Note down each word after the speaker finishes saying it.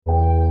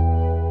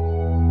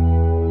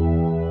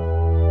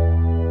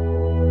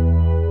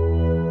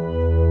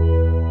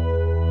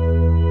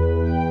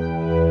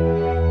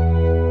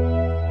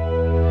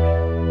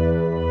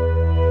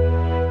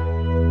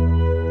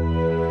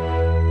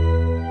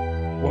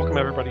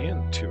everybody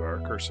into our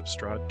Curse of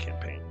Strahd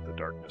campaign, The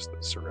Darkness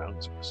That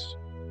Surrounds Us.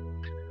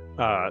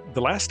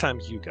 The last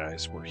time you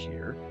guys were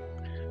here,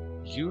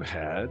 you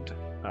had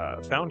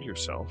found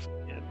yourself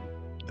in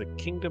the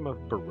Kingdom of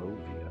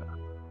Barovia,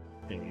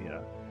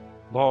 a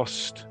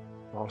lost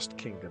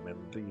kingdom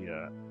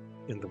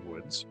in the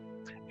woods,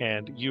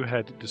 and you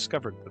had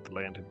discovered that the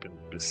land had been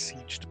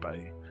besieged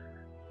by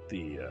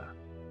a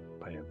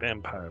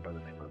vampire by the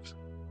name of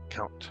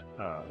Count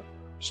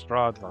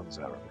Strahd von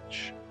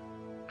Zarovich.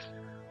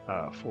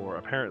 For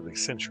apparently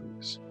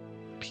centuries,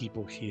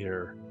 people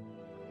here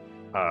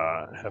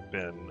have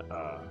been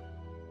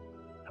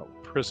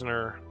held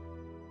prisoner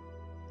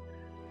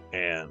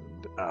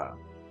and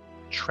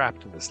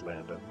trapped in this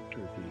land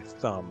under the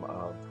thumb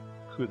of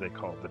who they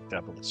call the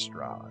Devil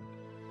Strahd.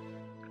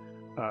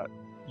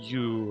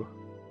 You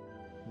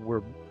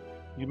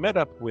met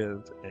up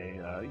with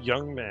a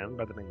young man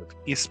by the name of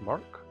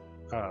Ismark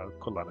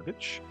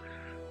Kolanovich,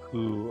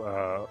 who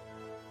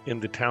in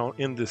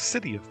the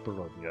city of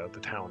Barovia, the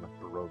town of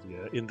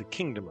Barovia, in the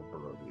kingdom of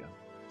Barovia,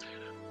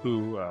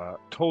 who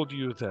told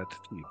you that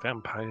the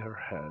vampire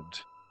had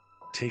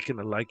taken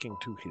a liking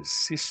to his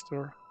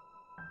sister,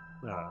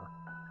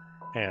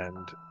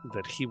 and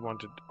that he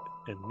wanted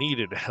and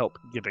needed help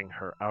getting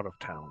her out of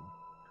town,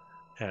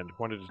 and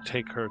wanted to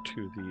take her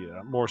to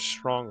the more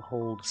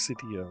stronghold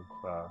city of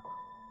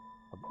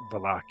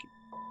Vallaki.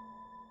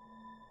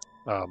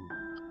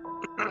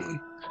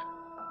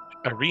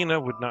 Irina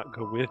would not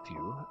go with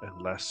you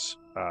unless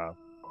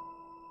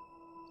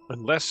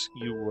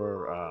you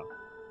were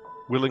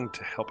willing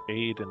to help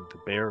aid in the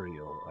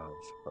burial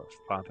of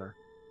Father,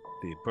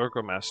 the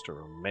burgomaster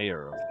or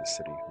mayor of the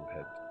city, who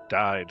had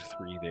died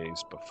 3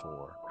 days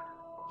before.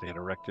 They had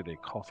erected a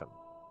coffin.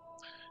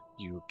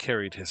 You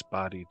carried his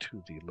body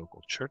to the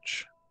local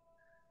church,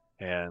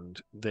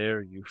 and there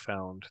you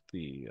found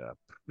the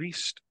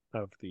priest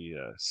of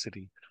the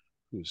city,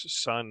 whose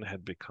son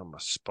had become a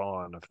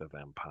spawn of the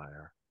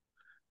vampire,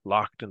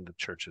 locked in the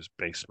church's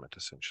basement,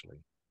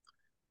 essentially,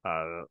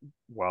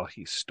 while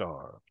he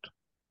starved.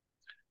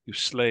 You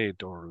slay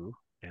Doru,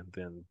 and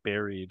then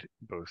buried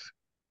both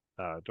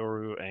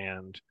Doru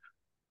and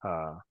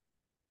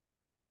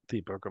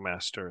the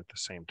burgomaster at the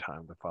same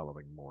time the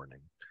following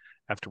morning,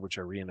 after which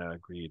Irina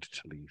agreed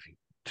to leave you,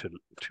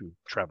 to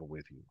travel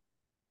with you.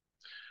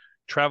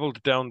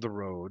 Traveled down the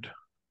road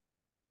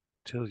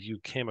till you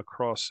came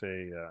across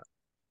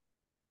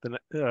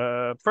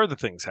further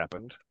things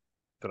happened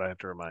that I have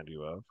to remind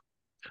you of.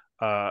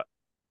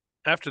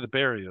 After the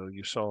burial,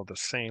 you saw the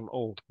same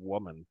old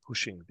woman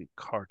pushing the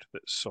cart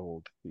that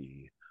sold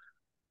the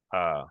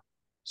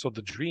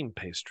dream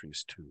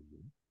pastries to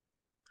you,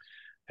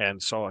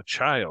 and saw a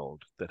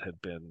child that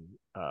had been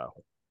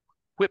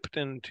whipped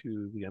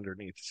into the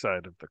underneath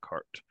side of the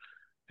cart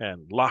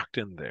and locked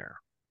in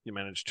there. You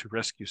managed to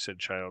rescue said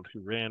child,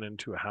 who ran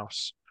into a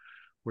house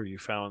where you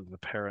found the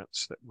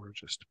parents that were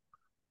just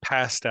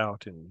passed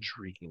out in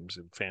dreams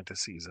and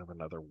fantasies of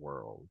another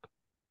world.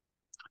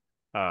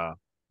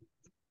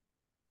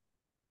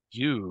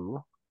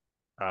 You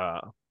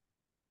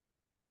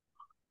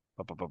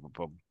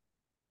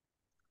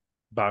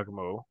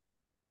Bagmo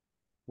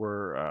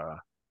were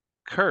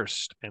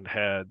cursed and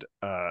had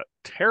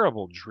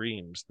terrible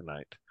dreams the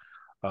night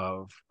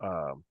of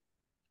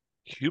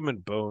human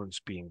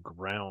bones being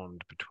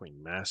ground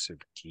between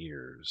massive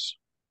gears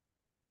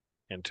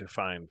into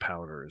fine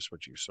powder is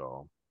what you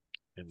saw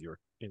in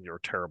your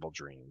terrible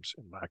dreams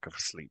and lack of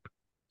sleep.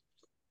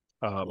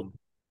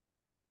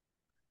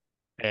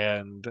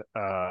 And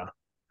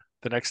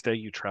the next day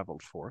you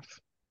traveled forth,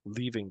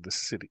 leaving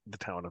the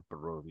town of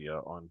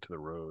Barovia, onto the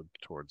road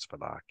towards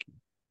Vallaki.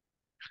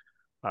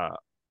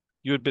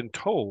 You had been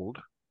told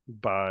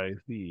by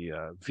the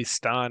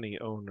Vistani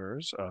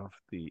owners of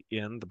the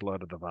inn, the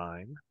Blood of the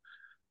Vine,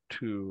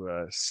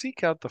 to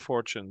seek out the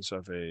fortunes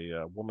of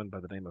a woman by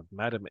the name of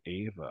Madame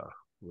Ava,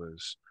 who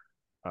was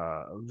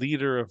a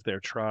leader of their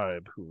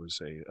tribe, who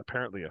was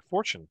apparently a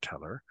fortune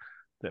teller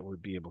that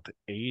would be able to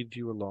aid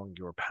you along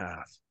your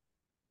path.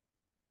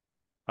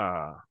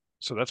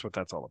 So that's what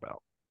that's all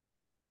about.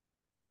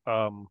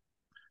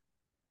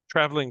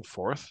 Traveling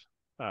forth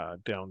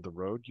down the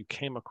road, you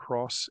came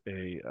across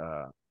a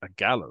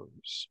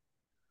gallows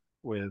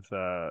with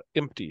an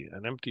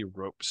empty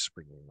rope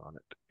swinging on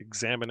it.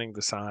 Examining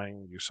the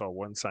sign, you saw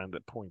one sign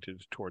that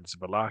pointed towards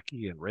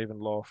Vallaki and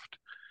Ravenloft,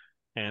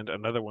 and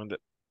another one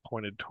that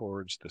pointed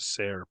towards the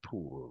Ser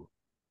Pool.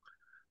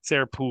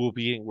 Ser Pool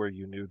being where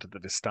you knew that the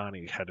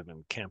Vistani had an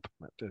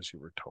encampment, as you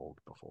were told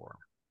before.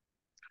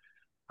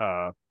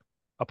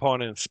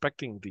 Upon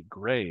inspecting the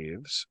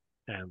graves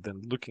and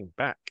then looking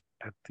back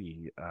at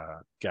the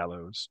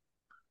gallows,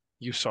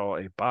 you saw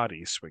a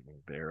body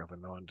swinging there of a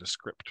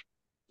nondescript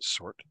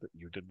sort that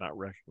you did not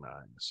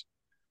recognize.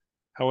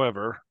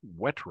 However,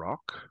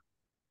 Wetrock,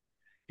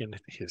 in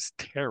his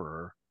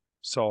terror,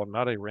 saw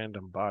not a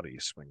random body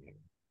swinging,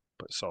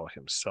 but saw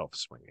himself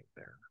swinging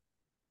there.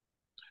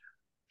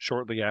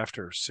 Shortly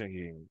after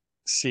seeing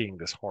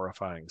this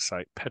horrifying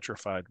sight,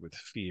 petrified with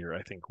fear,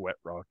 I think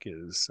Wetrock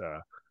is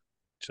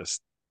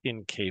just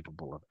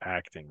incapable of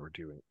acting or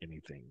doing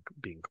anything,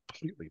 being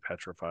completely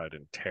petrified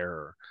in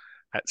terror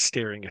at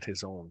staring at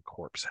his own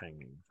corpse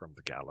hanging from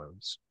the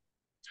gallows.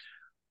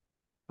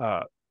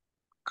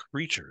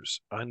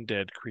 Creatures,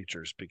 undead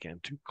creatures, began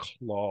to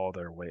claw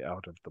their way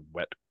out of the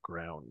wet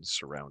ground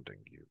surrounding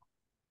you.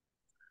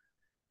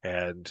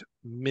 And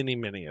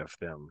many of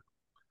them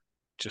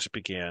just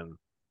began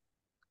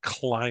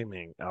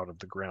climbing out of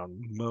the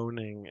ground,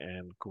 moaning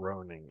and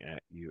groaning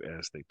at you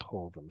as they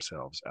pull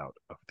themselves out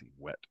of the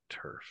wet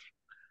turf.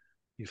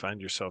 You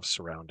find yourself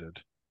surrounded.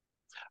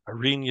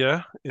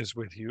 Arinia is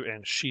with you,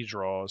 and she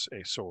draws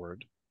a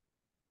sword.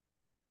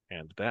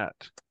 And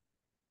that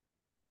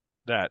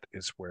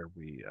is where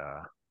we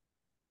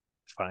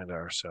find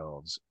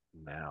ourselves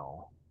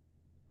now.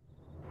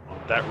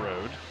 On that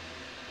road,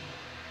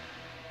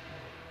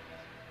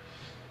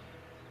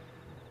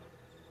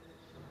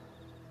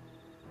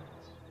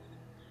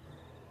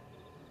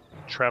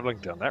 traveling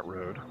down that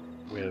road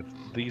with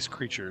these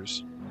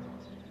creatures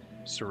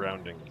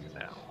surrounding you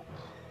now.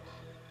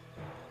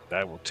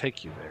 I will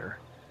take you there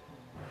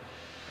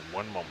in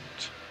one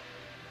moment.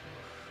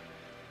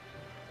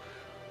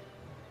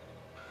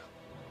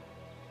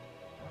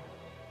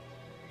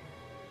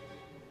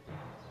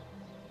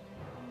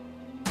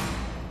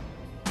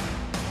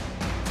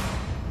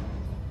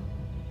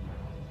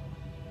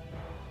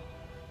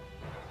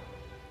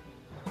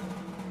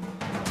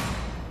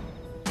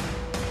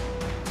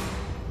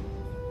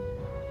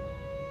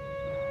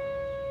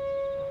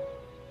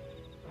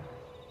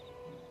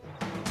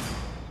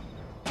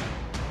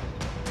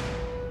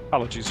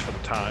 Apologies for the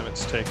time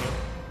it's taking.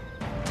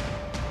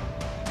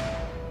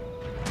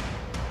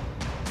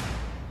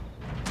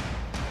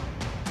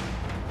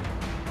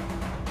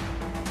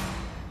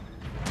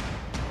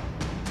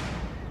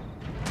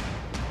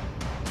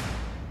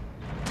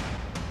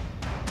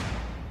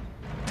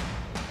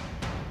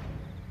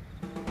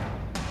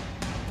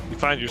 You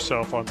find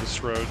yourself on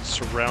this road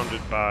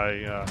surrounded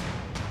by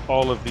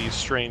all of these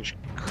strange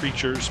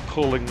creatures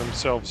pulling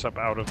themselves up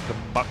out of the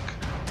muck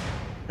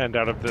and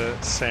out of the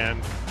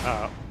sand.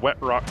 Wet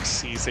Rock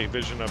sees a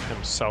vision of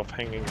himself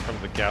hanging from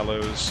the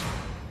gallows,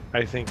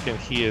 I think, and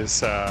he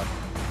is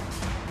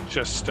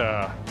just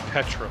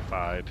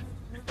petrified.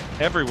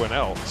 Everyone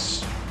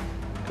else,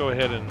 go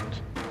ahead and,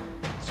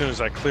 as soon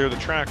as I clear the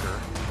tracker,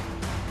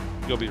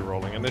 you'll be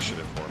rolling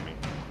initiative for me.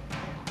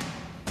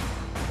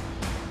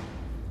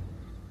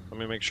 Let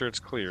me make sure it's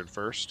cleared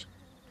first.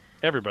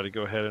 Everybody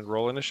go ahead and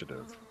roll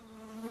initiative.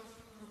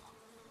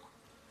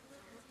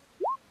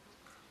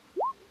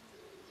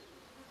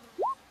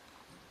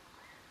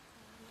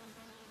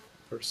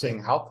 We're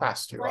seeing how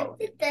fast you are. Why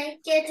did they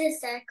get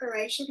this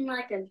decoration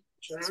like a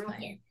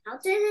dragon? How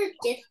did it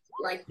get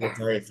like You're that?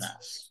 very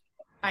fast.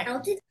 How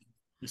did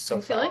You're so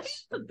I feel like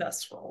fast. the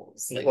best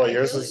rolls. Like, Well, I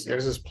yours feel is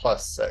like-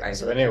 +6.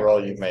 So any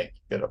roll you make,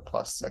 you get a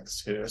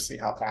 +6 to see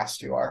how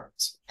fast you are.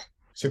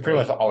 So you're pretty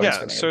much always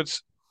Yeah, gonna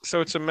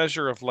so it's a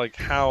measure of like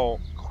how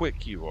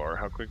quick you are,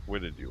 how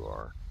quick-witted you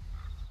are,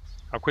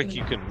 how quick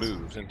you can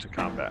move into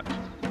combat.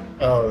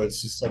 Oh,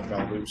 it's just like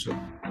an illusion.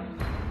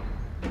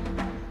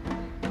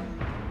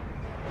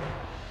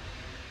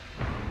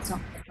 It's not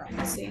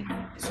prophecy.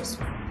 It's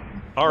just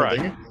All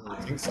right, I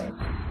think so.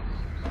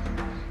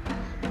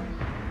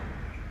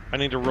 I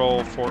need to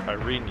roll for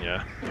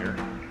Irenia here.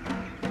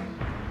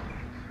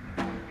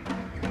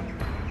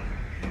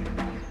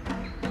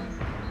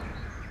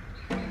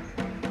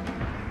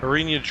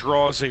 Irenia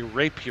draws a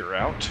rapier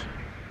out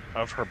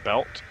of her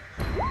belt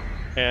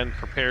and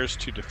prepares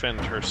to defend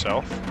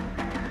herself.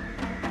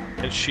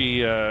 And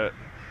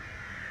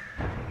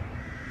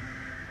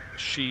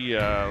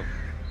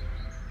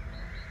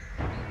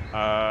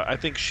I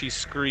think she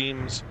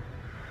screams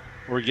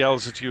or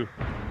yells at you.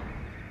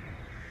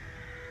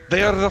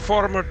 They are the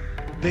former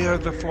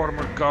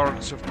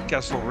guards of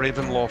Castle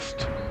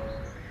Ravenloft,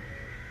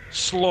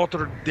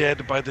 slaughtered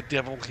dead by the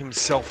devil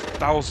himself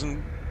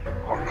thousands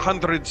or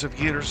hundreds of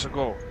years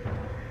ago.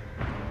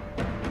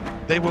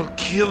 They will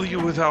kill you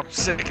without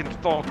second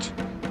thought.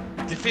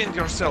 Defend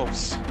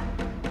yourselves.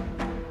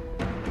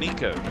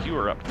 Nico, you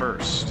are up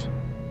first.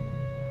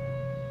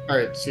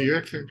 Alright, so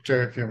your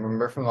character, if you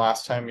remember from the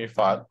last time you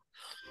fought,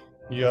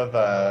 you have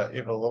a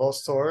little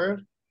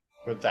sword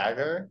with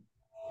dagger,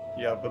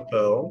 you have a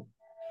bow.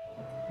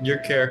 Your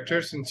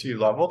character, since you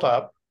leveled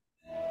up,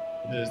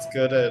 is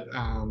good at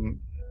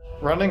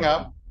running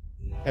up,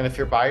 and if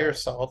you're by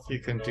yourself, you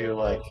can do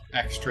like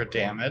extra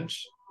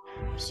damage.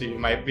 So you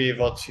might be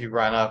able to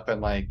run up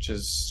and like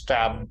just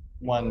stab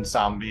one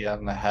zombie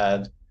on the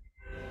head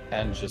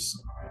and just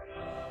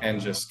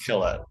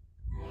kill it.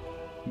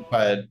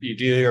 But you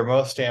do your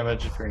most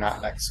damage if you're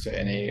not next to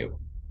any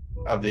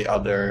of the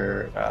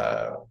other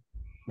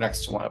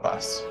next to one of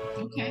us.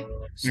 okay.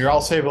 You're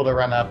also able to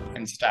run up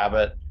and stab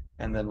it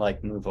and then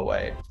like move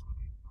away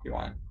if you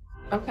want.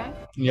 Okay.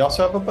 And you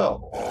also have a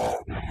bow.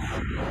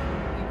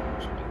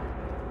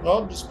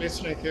 Well, just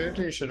based on your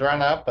character, you should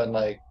run up and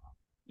like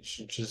you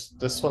should just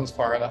this one's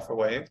far enough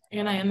away.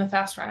 And I am the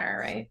fast runner,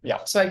 right?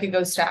 Yeah. So I could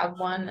go stab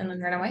one and then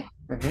run away.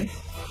 Mhm.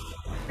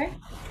 Okay.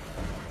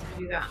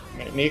 do that.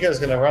 Right, Nika's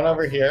gonna run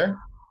over here,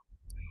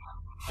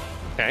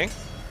 Okay.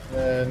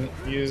 and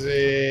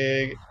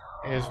using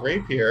his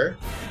rapier.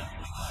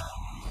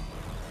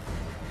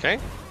 Okay.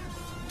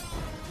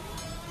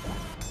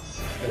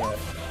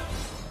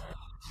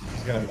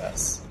 He's gonna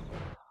miss.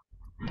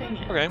 Dang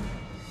it. Okay.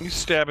 You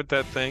stab at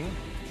that thing,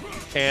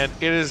 and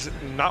it is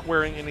not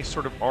wearing any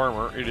sort of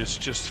armor. It is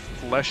just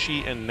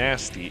fleshy and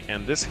nasty,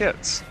 and this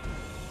hits.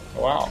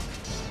 Wow.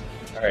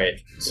 All right.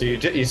 So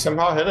you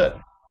somehow hit it,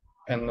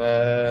 and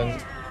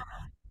then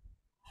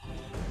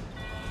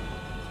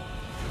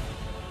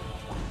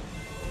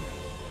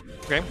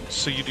Okay.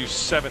 So you do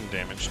 7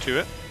 damage to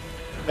it.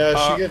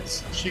 no,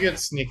 she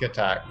gets sneak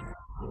attack.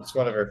 It's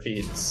one of her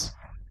feats.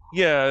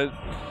 Yeah.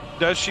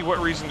 Does she? What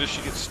reason does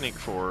she get sneak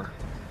for?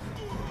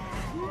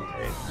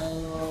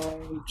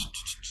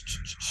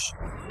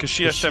 Because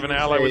she has to have an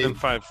ally within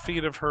 5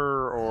 feet of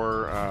her,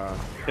 or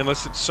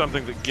unless it's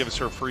something that gives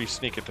her free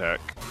sneak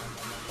attack.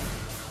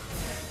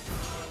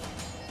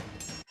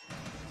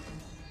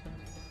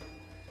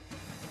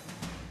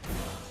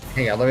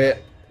 Hang on,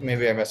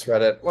 maybe I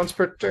misread it. Once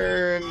per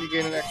turn, you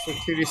gain an extra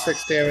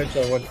 2d6 damage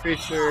on one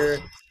creature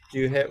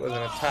you hit with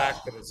an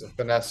attack that is a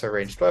finesse or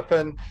ranged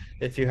weapon.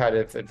 If you had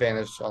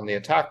advantage on the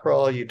attack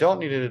roll, you don't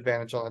need an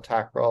advantage on the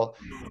attack roll.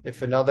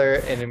 If another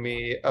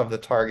enemy of the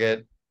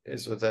target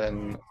is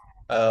within,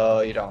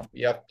 you don't.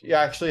 You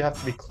actually have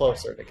to be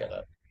closer to get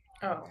it.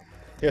 Oh.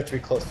 You have to be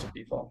close to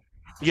people.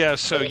 Yeah.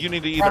 So you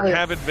need to either Probably-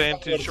 have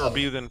advantage or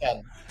be within.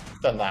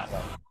 Done that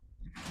one.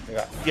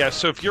 Yeah. Yeah.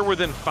 So if you're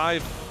within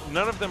 5,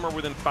 none of them are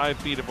within 5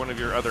 feet of one of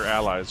your other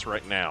allies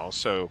right now.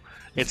 So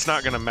it's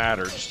not going to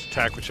matter. Just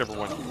attack whichever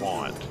one you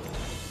want.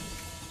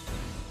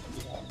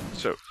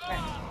 So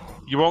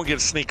you won't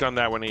get sneak on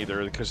that one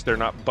either because they're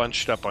not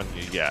bunched up on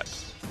you yet.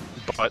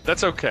 But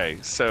that's okay.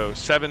 So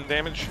 7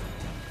 damage.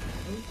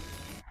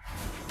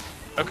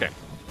 Okay.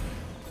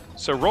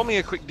 So roll me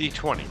a quick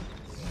d20.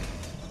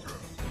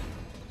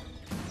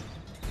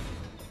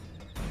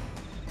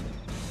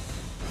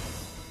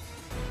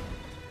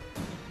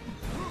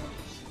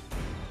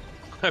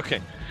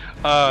 Okay.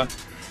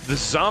 The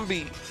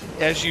zombie,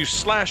 as you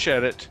slash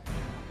at it,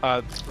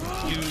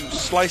 you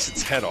slice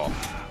its head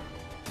off.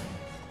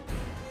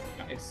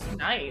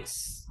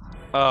 Nice.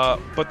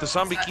 But the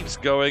zombie keeps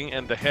going,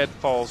 and the head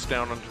falls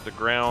down onto the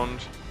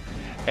ground,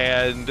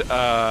 and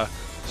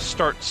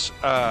starts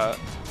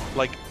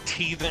like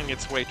teething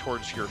its way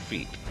towards your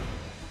feet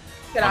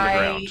Could on the I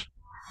ground.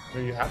 So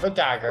you have a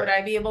dagger. would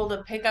I be able to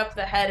pick up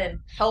the head and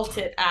pelt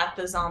it at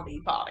the zombie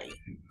body?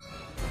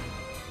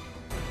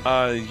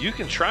 You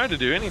can try to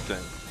do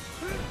anything.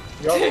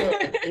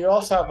 You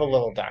also have a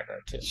little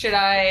dagger too. Should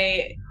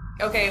I?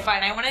 Okay,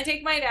 fine. I want to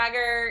take my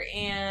dagger,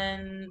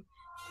 and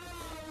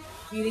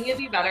you think it'd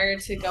be better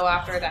to go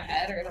after the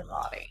head or the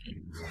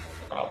body?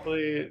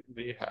 Probably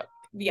the head.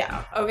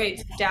 Yeah.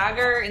 Okay,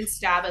 dagger and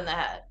stab in the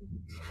head.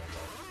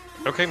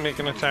 Okay, make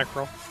an attack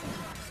roll.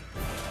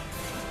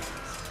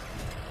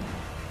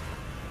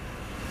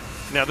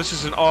 Now this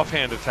is an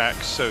offhand attack,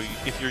 so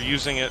if you're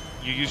using it,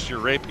 you use your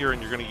rapier,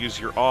 and you're going to use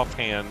your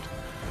offhand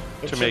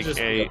It to should make just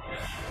a. be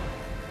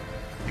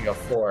like a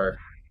 4.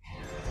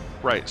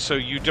 Right, so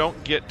you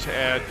don't get to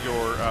add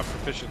your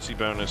proficiency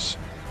bonus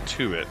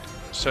to it.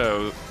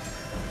 So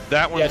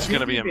that one's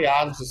going to be a.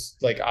 Beyond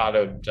just like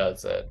auto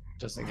does it.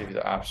 Doesn't give you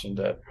the option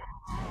to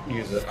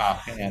use it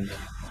offhand.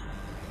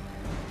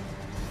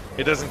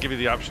 It doesn't give you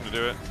the option to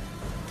do it.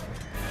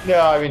 No,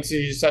 I mean, so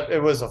you said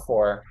it was a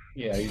 4.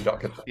 Yeah, you don't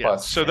get the Yeah,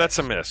 plus. so that's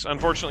a miss.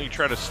 Unfortunately, you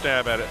try to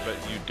stab at it, but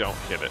you don't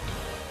hit it.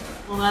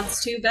 Well,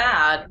 that's too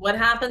bad. What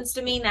happens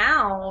to me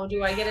now?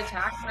 Do I get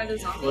attacked by the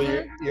zombie? Well,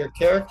 head? your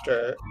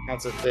character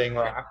has a thing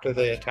where after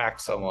they attack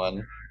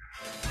someone,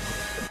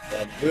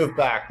 then move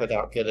back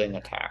without getting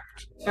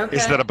attacked. Okay.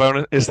 Is that a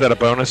bonus? Is that a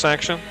bonus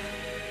action?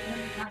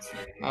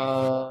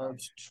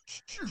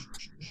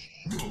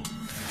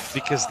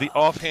 Because the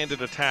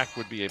offhanded attack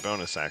would be a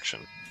bonus action.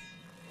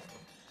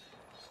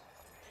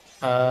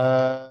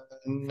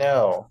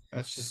 No.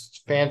 It's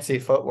just fancy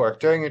footwork.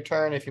 During your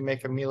turn, if you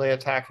make a melee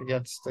attack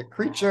against the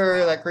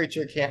creature, that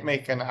creature can't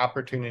make an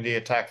opportunity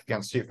attack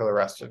against you for the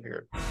rest of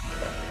your.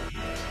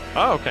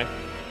 Oh, okay.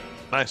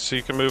 Nice. So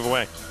you can move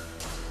away.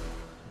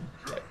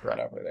 Like, run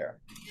over there.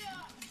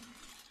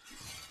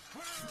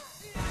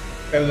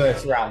 Even though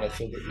it's rounded,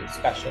 so that you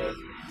special.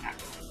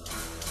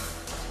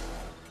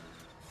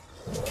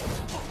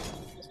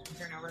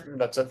 Turn over.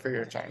 That's it for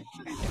your turn.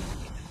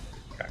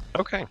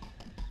 Okay.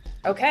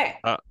 Okay.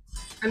 Uh,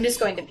 I'm just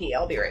going to pee.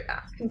 I'll be right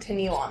back.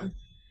 Continue on.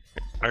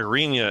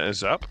 Irenia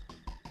is up.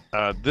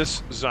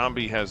 This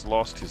zombie has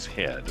lost his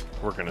head,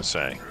 we're going to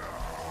say.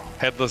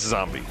 Headless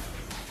zombie.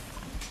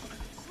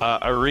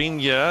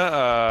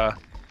 Irenia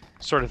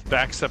sort of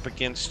backs up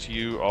against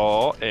you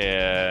all,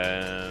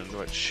 and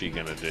what's she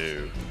going to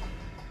do?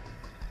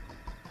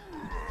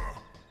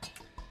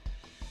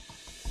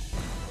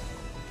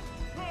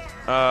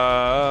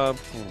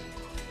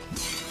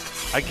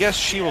 I guess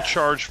she will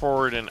charge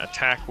forward and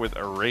attack with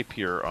a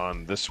rapier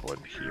on this one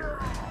here.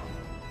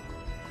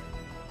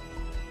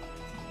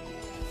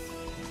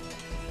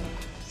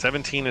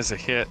 17 is a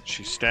hit.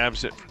 She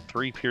stabs it for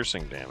 3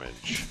 piercing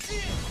damage.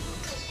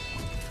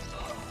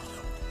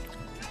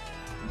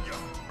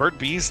 Bert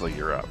Beasley,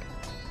 you're up.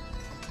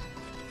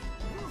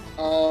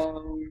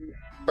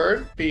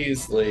 Bert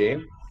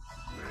Beasley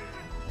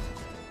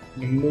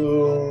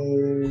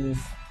move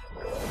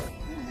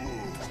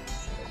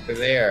over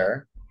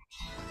there.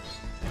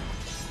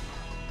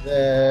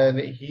 Then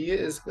he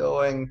is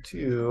going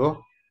to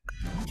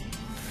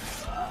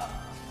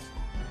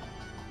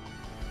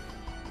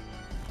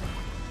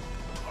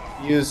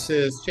use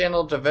his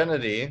channel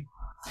divinity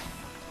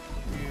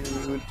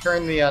to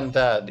turn the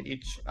undead.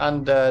 Each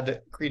undead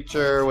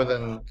creature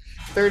within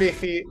 30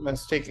 feet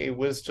must take a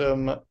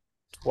wisdom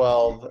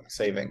 12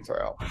 saving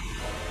throw.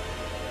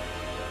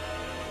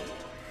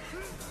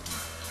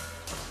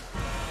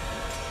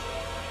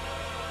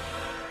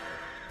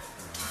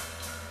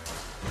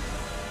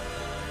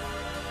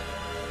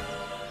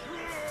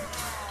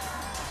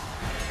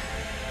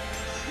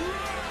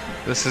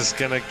 This is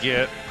going to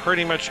get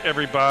pretty much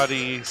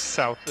everybody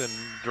south and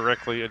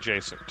directly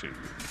adjacent to you.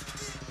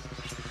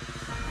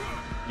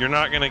 You're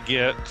not going to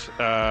get,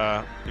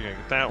 you're going to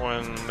get that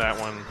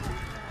one.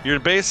 You're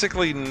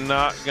basically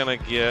not going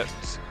to get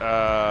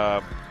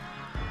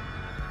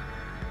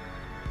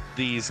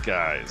these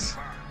guys.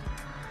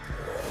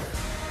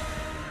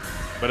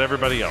 But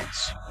everybody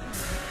else.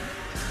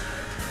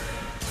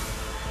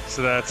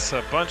 So that's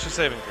a bunch of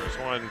saving throws.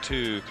 1,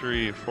 2,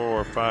 3,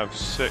 4, 5,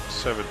 6,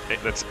 7,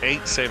 8. That's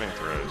 8 saving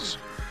throws.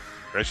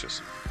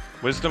 Gracious.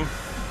 Wisdom.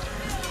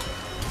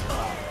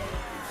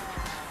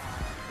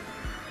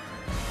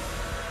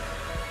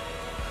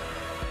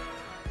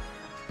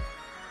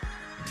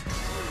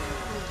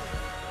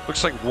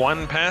 Looks like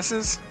 1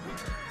 passes.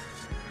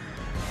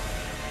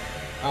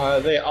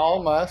 They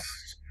all must.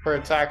 For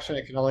its action,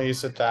 it can only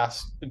use a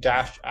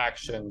dash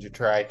action to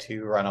try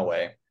to run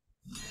away.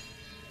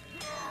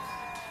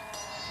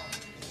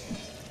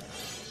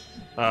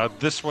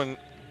 This one,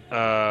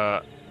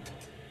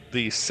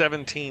 the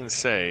 17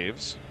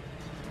 saves.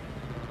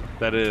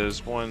 That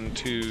is 1,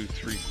 2,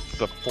 3,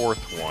 the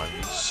 4th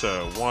one.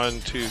 So 1,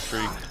 2,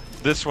 3.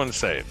 This one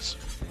saves.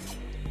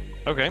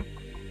 Okay,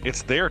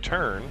 it's their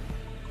turn.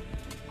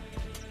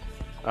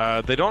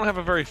 They don't have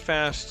a very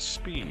fast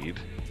speed.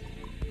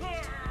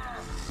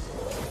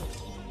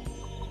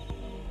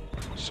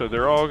 So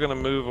they're all going to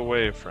move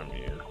away from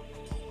you.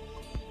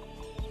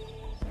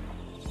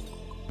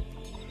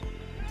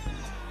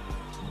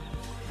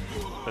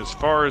 As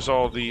far as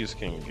all these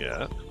can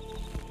get.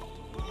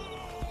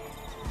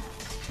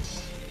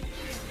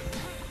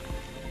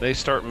 They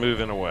start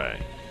moving away.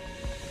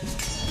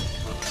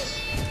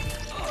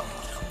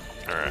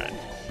 Alright.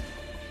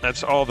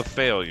 That's all the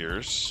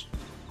failures.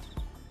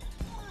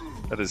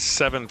 That is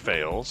 7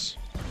 fails.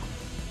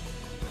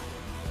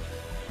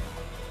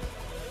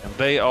 And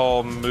they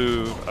all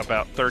move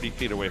about 30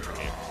 feet away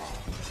from you.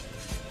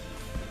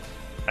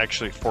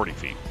 Actually, 40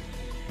 feet.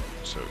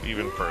 So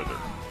even further.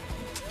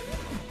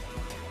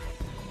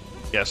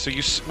 Yeah, so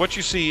what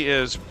you see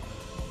is,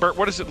 Bert,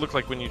 what does it look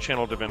like when you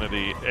channel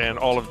divinity and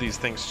all of these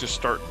things just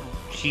start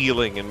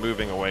healing and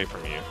moving away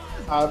from you?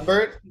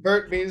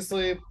 Bert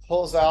Beasley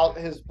pulls out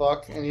his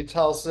book and he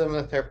tells them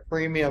that their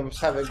premiums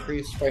have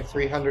increased by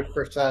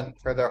 300%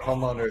 for their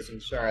homeowners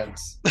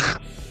insurance.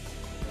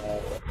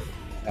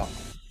 Yeah.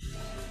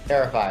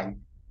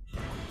 Terrifying.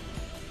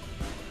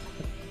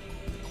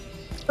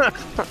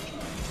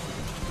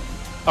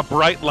 A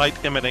bright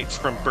light emanates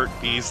from Bert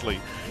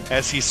Beasley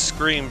as he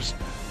screams,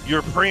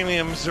 "Your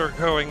premiums are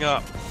going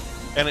up,"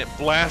 and it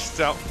blasts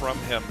out from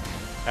him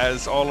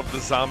as all of the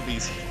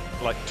zombies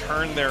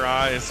turn their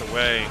eyes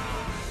away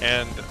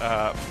and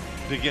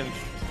begin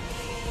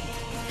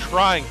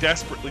trying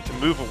desperately to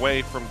move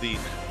away from the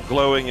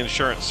glowing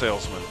insurance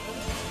salesman.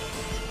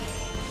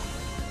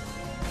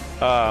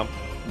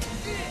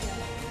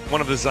 One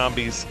of the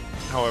zombies,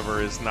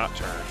 however, is not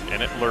turned,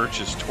 and it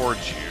lurches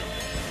towards you.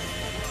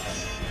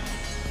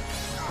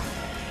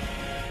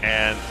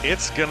 And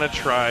it's gonna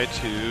try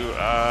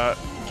to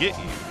get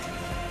you.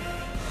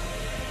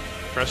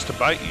 Tries to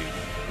bite you.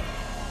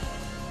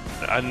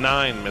 A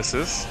 9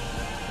 misses.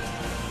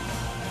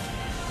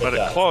 But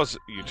it claws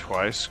at you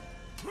twice.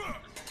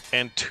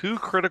 And 2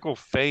 critical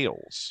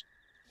fails.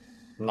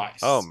 Nice.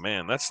 Oh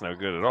man, that's no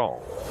good at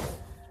all.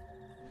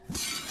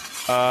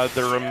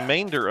 The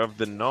remainder of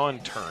the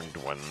non-turned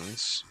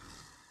ones,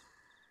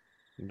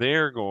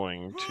 they're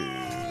going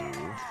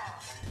to...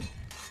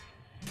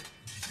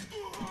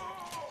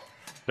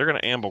 They're going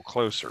to amble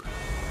closer.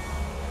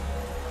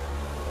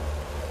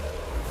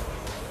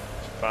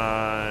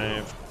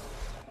 5,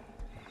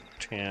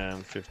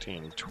 10,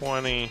 15,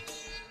 20.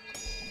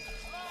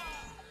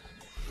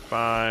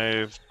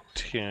 5,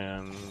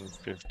 10,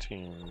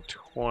 15,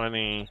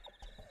 20.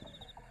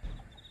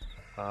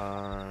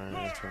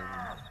 5, 10.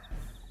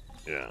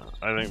 Yeah,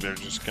 I think they're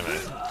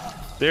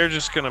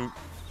just gonna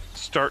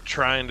start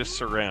trying to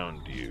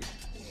surround you.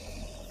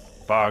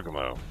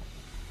 Bogamo.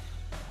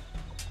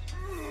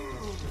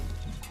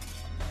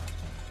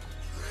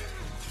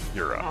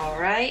 You're up. All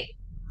right.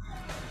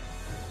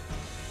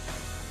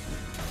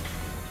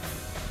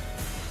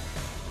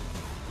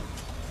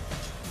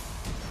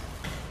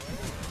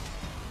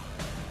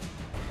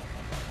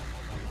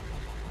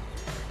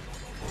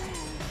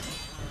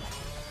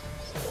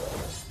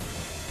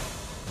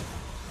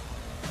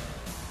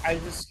 I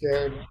just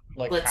scared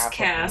like Let's half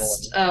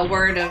cast of them away. a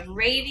Word of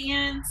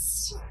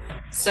Radiance.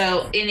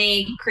 So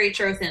any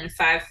creature within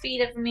 5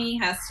 feet of me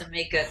has to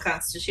make a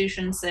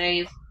Constitution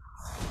save.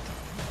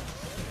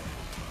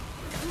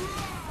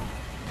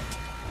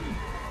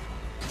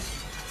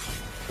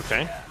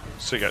 Okay,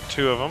 so you got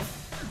 2 of them.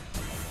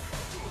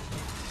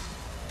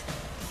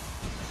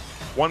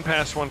 1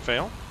 pass, 1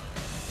 fail.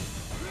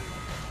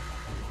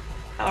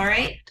 All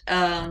right.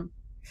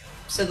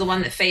 So the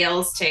one that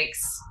fails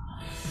takes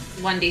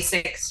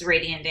 1d6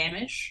 radiant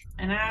damage,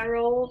 and I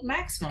rolled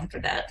maximum for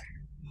that.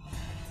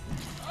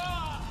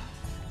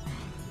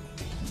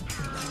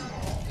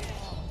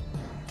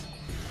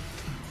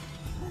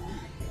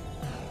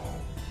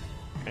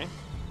 Okay.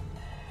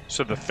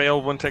 So the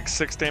failed one takes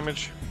 6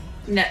 damage.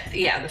 No,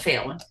 yeah, the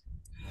fail one.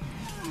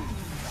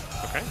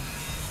 Okay.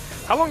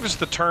 How long does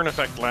the turn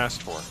effect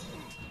last for?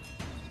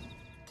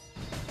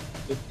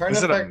 The turn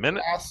Is it a effect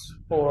minute? lasts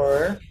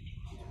for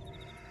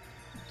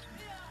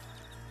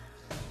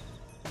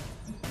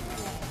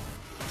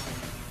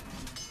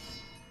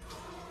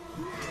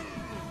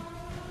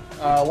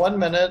uh, 1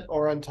 minute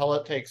or until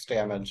it takes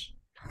damage.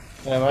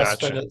 And it must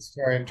spend Gotcha. its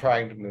turn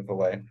trying to move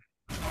away.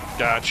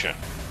 Gotcha.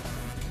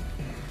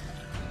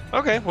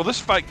 Okay, well this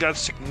fight got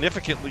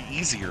significantly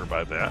easier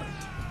by that.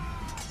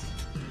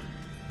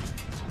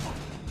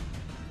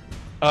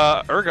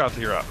 Urgoth,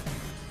 you're up.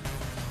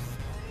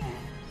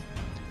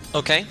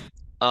 Okay.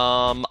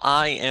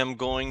 I am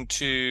going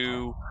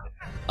to,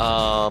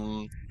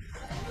 I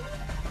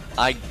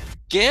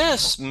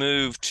guess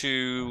move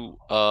to,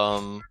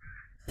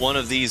 one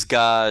of these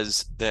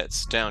guys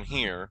that's down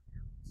here,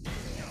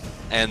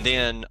 and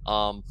then,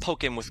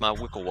 poke him with my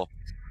Wicklewell.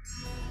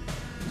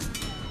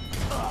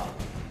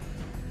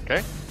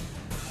 Okay.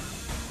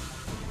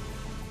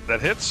 That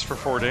hits for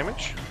 4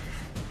 damage.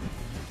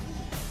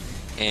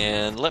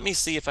 And let me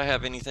see if I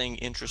have anything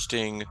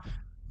interesting,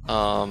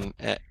 go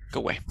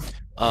away.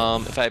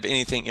 If I have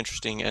anything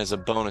interesting as a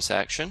bonus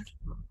action.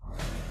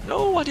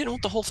 No, I didn't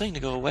want the whole thing to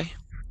go away.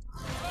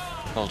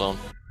 Hold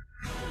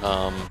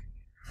on.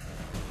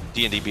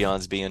 D&D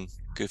Beyond's being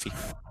goofy.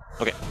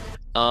 Okay.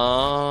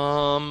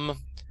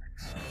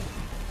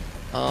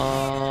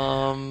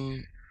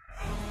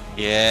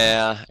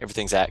 Yeah,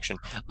 everything's action.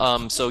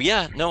 So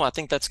yeah, no, I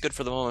think that's good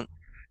for the moment.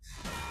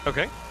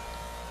 Okay.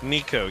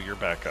 Nico, you're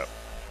back up.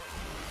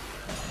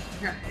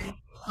 Okay.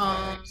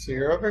 So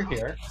you're over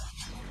here.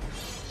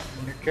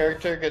 Your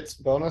character gets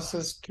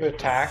bonuses to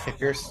attack if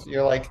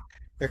you're like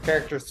your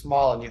character's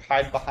small and you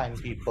hide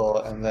behind people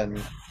and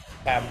then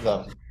stab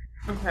them.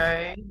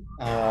 Okay.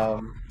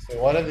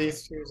 So one of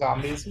these 2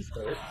 zombies is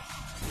hurt.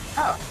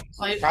 Oh,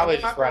 well, Probably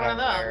fuck just run one of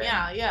over them. there.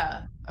 Yeah,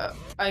 yeah.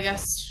 I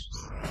guess.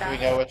 Do we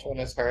know which one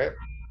is hurt?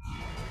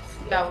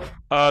 No.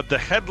 The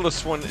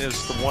headless one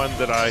is the one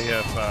that I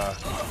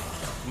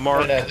have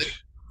marked.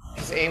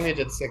 Because Amy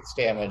did 6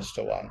 damage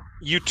to one.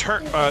 You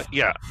turn,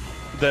 yeah.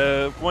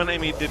 The one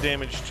Amy did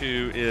damage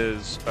to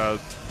is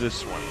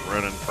this one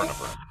right in front of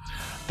her.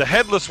 The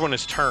headless one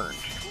is turned.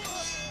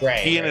 Right.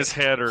 He and his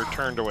head are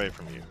turned away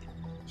from you.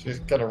 She's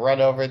gonna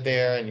run over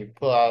there and you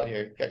pull out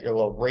got your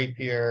little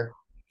rapier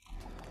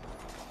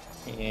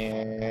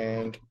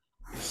and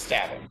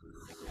stab him.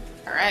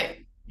 All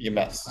right. You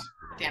missed.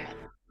 Damn it.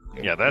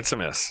 Yeah, that's a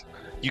miss.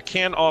 You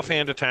can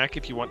offhand attack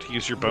if you want to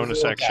use your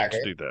bonus little action to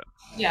dagger. do that.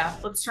 Yeah,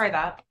 let's try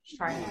that.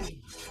 Try it.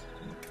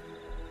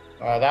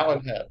 That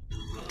one hit.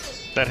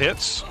 That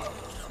hits.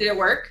 Did it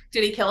work?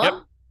 Did he kill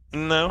him?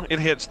 No, it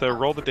hits though.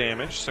 Roll the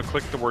damage. So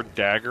click the word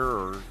dagger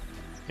or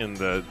in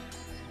the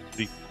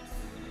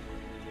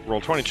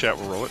Roll20 chat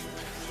will roll it.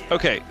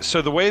 Okay,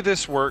 so the way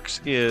this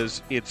works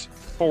is it's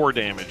 4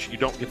 damage. You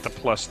don't get the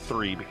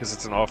 +3 because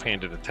it's an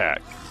offhanded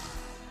attack.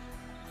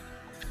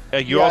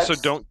 You Yeah, also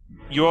it's- don't.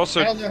 You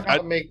also. I don't know how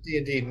to make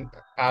D&D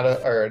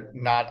auto or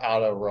not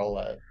auto roll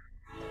it.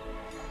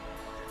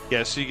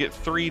 Yeah, so you get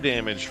 3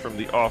 damage from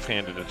the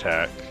offhanded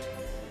attack.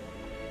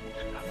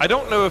 I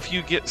don't know if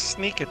you get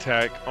sneak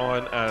attack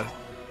on a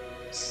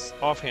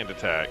offhand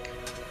attack.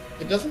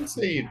 It doesn't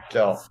say you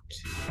don't.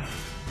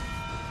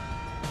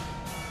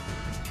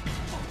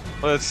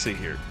 Let's see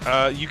here.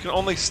 You can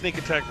only sneak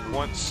attack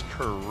once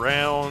per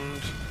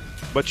round,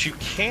 but you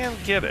can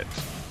get it.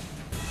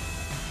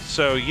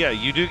 So yeah,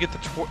 you do get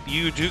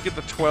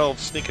the 12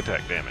 sneak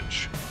attack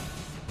damage.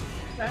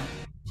 Okay.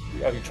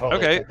 Oh, you totally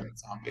Okay. took that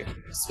zombie.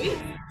 Sweet.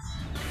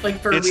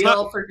 Like for It's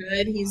real, not- for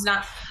good. He's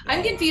not.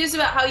 I'm confused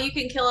about how you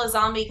can kill a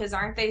zombie because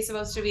aren't they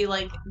supposed to be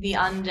like the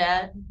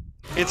undead?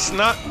 It's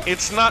not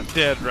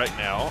dead right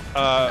now.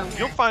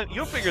 Okay.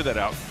 You'll figure that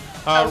out.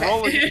 Okay.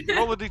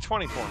 Roll a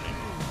d20 for me.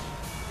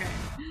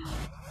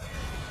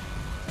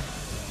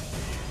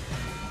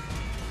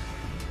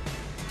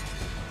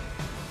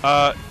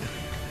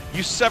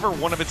 You sever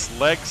one of its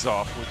legs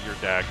off with your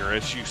dagger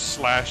as you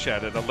slash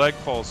at it. A leg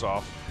falls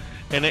off,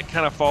 and it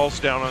kind of falls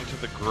down onto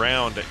the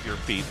ground at your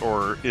feet,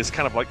 or is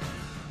kind of like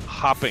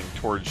hopping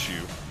towards you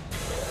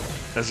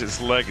as its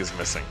leg is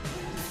missing.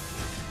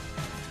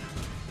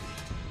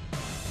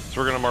 So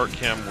we're going to mark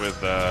him with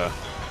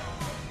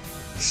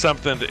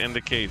something to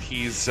indicate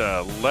he's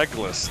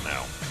legless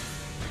now.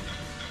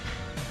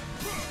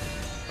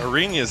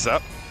 Arena's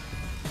up,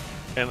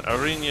 and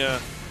Arena,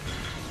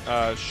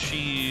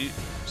 she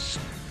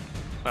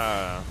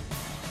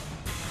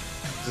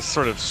just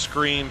sort of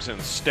screams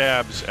and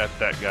stabs at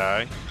that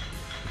guy.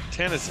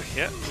 10 is a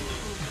hit.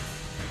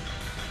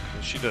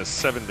 And she does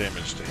 7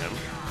 damage to him.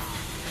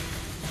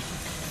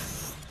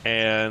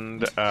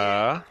 And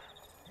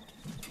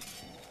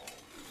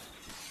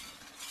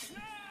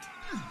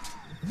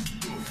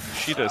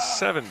she does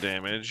 7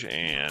 damage,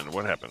 and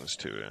what happens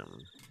to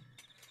him?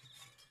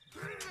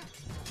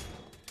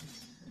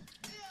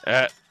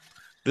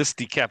 This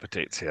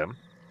decapitates him.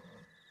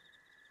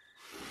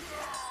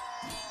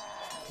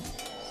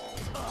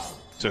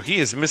 So he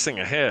is missing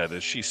a head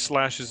as she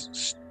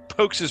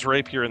pokes his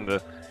rapier in the,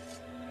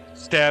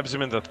 stabs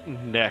him in the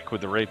neck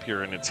with the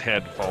rapier, and its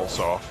head falls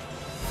off.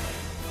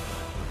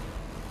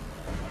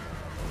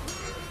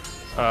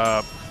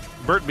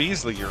 Bert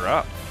Beasley, you're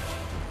up.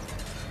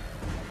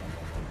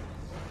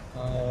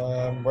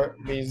 Bert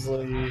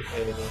Beasley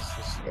is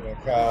just gonna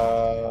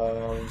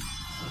come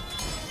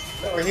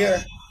over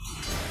here,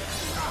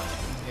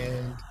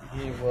 and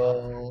he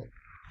will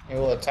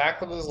attack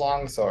with his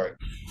longsword.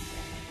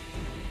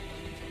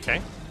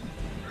 Okay.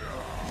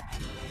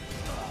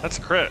 That's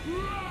a crit.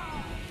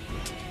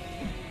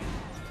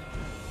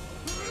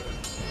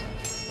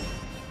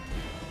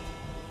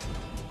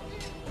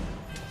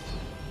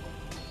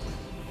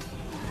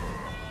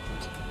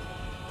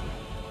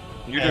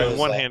 You're doing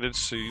one-handed,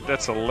 so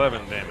that's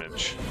 11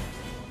 damage.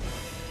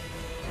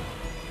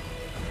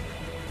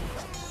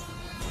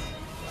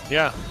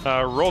 Yeah,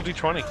 roll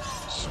d20.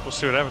 We'll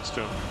see what happens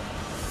to him.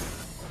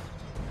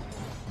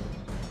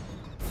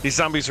 These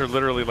zombies are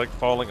literally like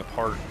falling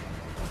apart.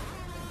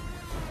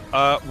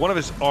 One of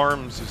his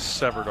arms is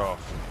severed off.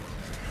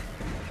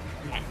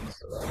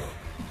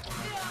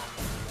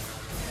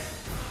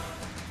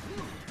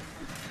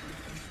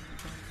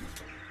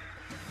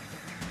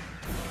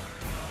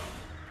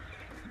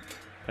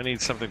 I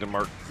need something to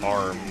mark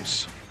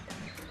arms.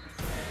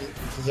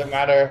 Does it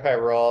matter if I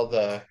roll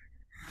the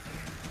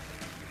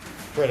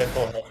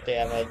critical hit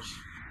damage?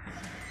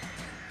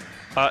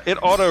 It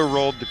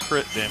auto-rolled the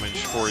crit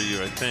damage for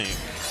you, I think.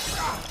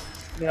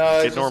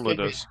 No, it normally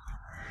does.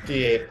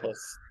 D8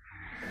 plus.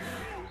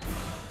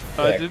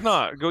 It did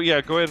not. Go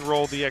ahead and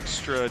roll the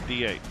extra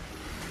D8.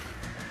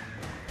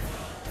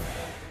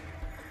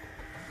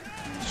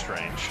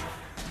 Strange.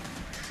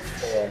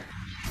 Cool.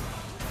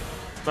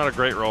 Not a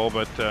great roll,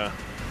 but That's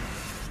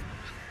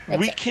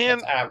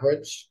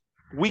average.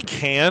 We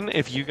can,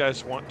 if you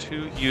guys want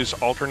to, use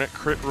alternate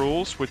crit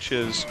rules, which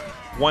is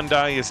one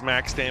die is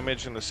max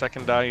damage and the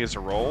second die is a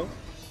roll.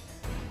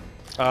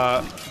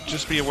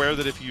 Just be aware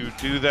that if you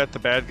do that, the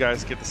bad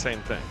guys get the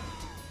same thing.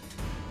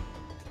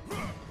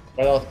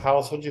 How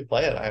else would you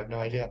play it? I have no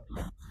idea.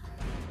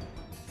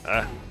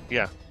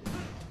 Yeah.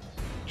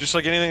 Just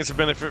like anything that's a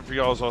benefit for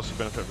y'all is also a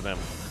benefit for them.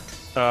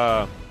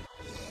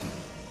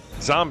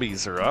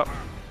 Zombies are up.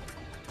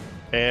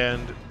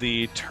 And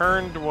the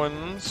turned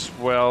ones,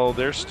 well,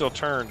 they're still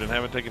turned and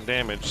haven't taken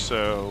damage,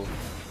 so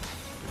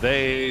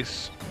they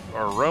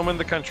are roaming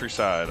the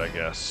countryside, I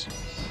guess.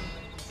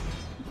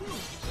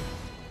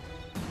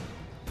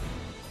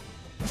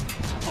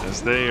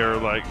 As they are,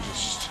 like,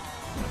 just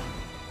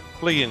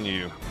fleeing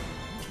you.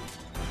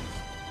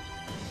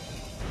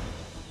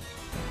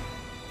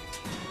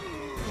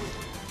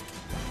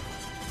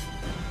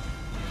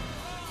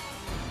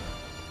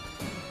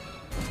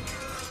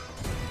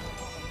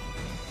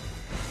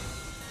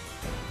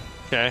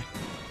 Okay.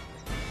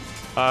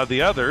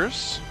 The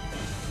others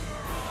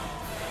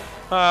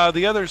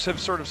have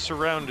sort of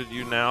surrounded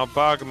you now.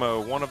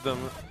 Bogmo, one of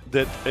them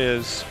that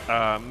is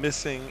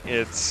missing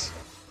its...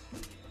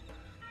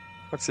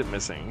 What's it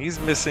missing? He's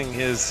missing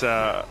his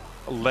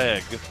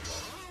leg.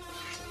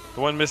 The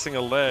one missing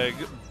a leg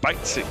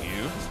bites at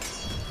you.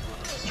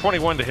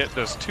 21 to hit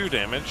does 2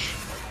 damage.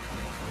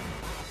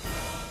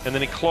 And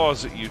then he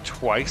claws at you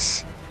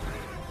twice.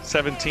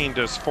 17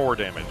 does 4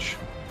 damage.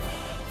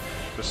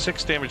 So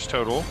 6 damage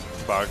total,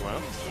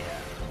 Bogmo.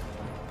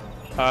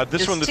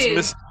 This Just one that's 2.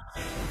 missing...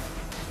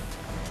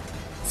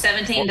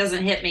 17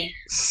 doesn't hit me.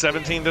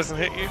 17 doesn't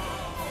hit you?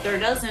 There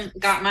doesn't.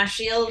 Got my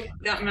shield,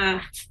 got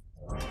my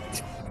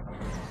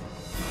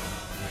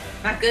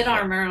good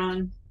armor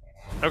on.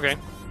 Okay.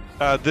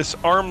 This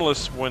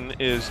armless one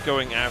is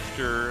going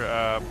after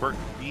Bert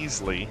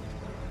Beasley.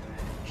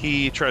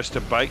 He tries to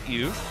bite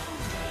you.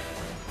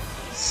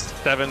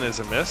 7 is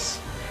a miss.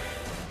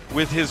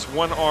 With his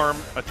one arm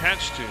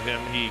attached to him,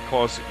 he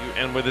claws at you,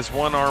 and with his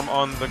one arm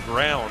on the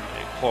ground,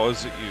 it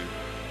claws at you.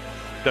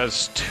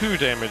 Does 2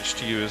 damage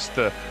to you as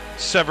the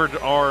severed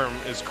arm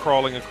is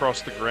crawling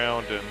across the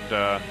ground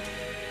and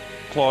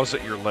claws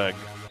at your leg.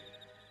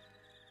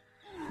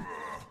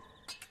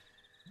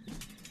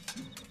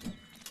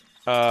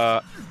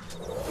 The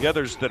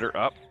others that are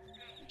up,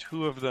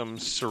 2 of them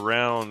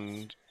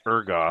surround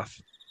Urgoth,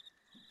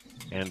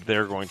 and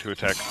they're going to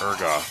attack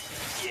Urgoth.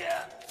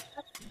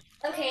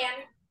 Okay,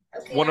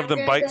 One of I'm them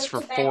gonna bites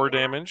go for to 4 bed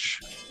now. damage.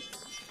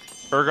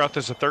 Urgoth,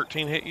 does a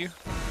 13 hit you?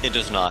 It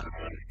does not.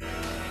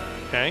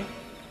 Okay.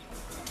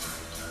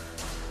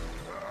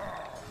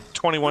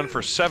 21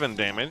 for 7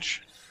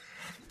 damage.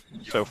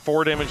 So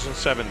 4 damage and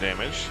 7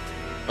 damage.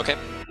 Okay.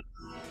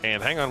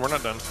 And hang on, we're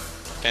not done.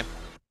 Okay.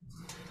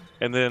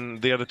 And then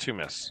the other 2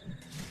 miss.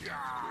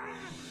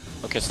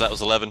 Okay, so that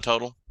was 11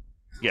 total?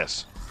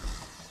 Yes.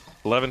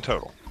 11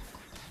 total.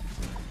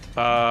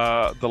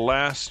 The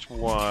last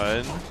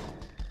one...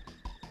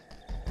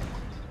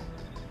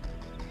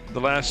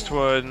 The last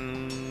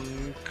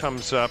one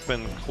comes up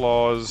and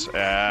claws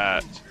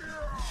at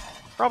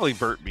probably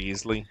Bert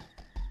Beasley.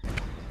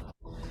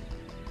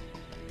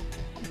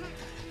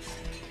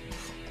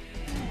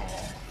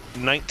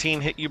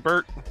 $19 hit you,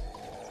 Bert.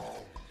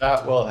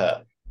 That will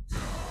hit.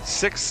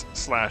 6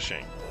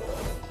 slashing.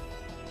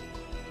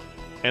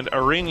 And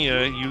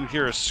Arena, you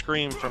hear a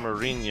scream from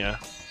Arena.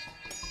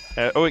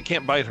 Oh, it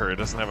can't bite her. It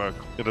doesn't have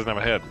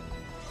a head.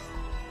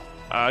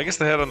 I guess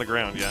the head on the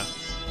ground, yeah.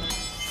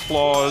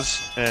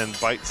 Claws and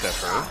bites at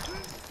her.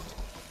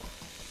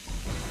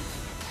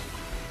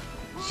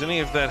 Does any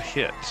of that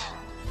hit?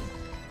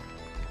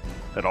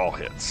 That all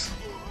hits.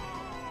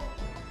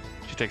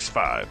 She takes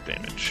 5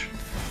 damage.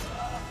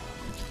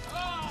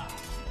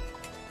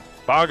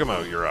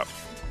 Bagamo, you're up.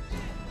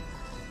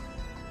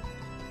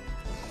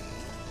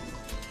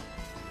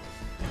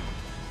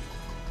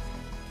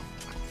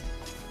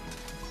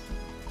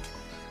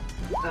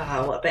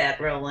 Oh, what bad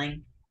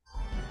rolling.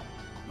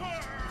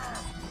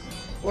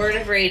 Word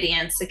of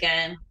Radiance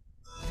again.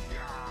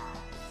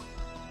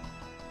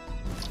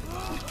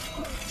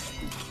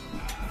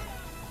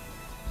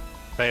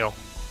 Fail.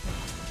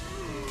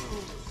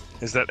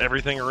 Is that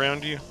everything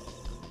around you?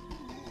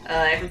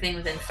 Everything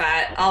within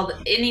 5.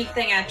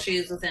 Anything I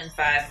choose within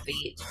 5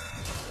 feet.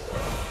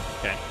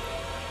 Okay.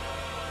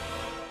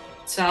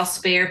 So I'll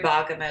spare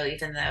Bagamo,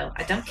 even though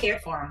I don't care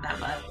for him that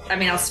much. I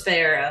mean, I'll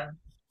spare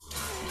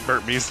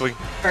Bert Beasley.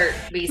 Bert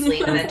Beasley,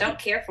 but I don't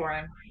care for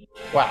him.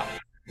 Wow.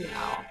 No.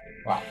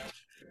 Wow.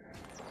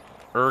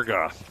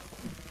 Urgoth.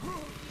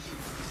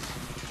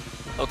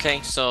 Okay,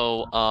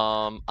 so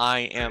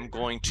I am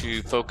going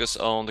to focus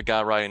on the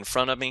guy right in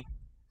front of me,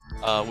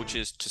 which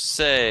is to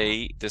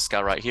say this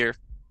guy right here.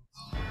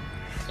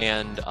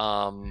 And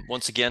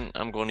once again,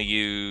 I'm going to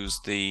use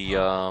the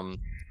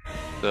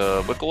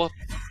Wickawa.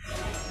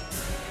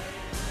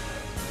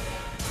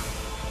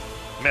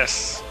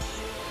 Miss.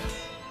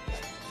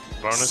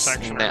 Bonus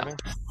action. Now,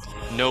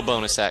 Anything? no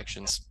bonus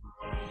actions.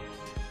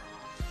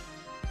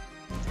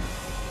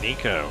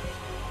 Nico.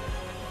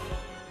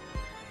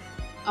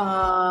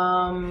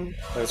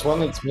 There's one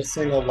that's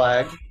missing a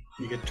leg.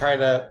 You could try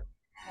to.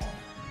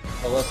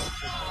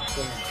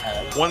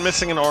 One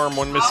missing an arm,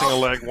 one missing a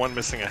leg, one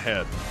missing a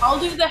head. I'll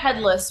do the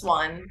headless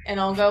one, and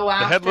I'll go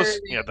after.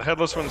 The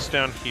headless one's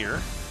down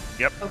here.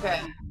 Yep. Okay,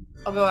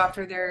 I'll go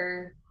after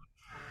their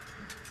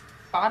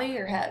body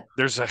or head.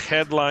 There's a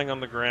head lying on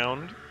the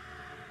ground,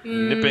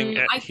 nipping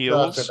at Go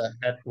heels. after the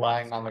head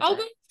lying on the I'll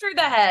ground. go after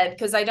the head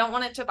because I don't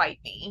want it to bite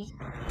me.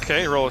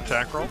 Okay, roll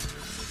attack roll.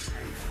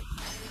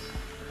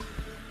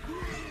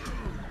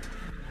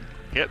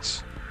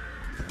 Hits.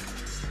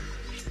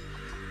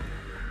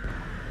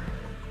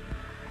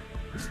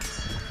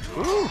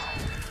 Ooh.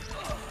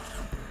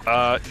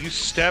 You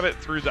stab it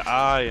through the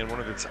eye, and one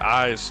of its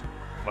eyes,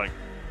 like,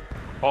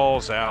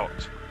 falls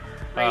out.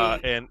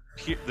 And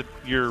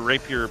your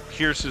rapier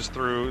pierces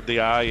through the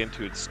eye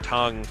into its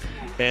tongue,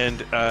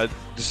 and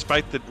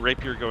despite the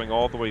rapier going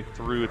all the way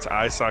through its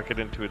eye socket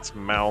into its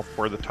mouth,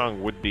 where the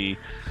tongue would be,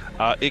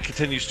 it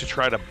continues to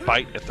try to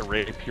bite at the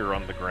rapier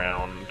on the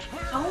ground.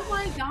 Oh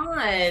my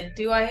god!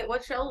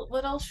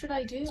 What else should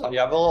I do? So you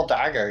have a little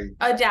dagger.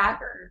 A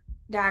dagger.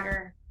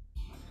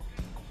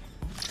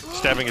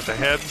 Stabbing at the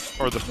head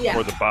or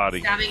the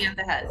body. Stabbing at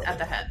the head.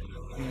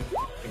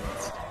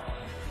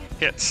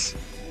 Hits.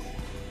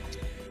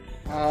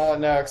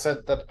 No,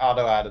 except that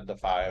auto added the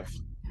 5.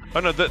 Oh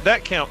no,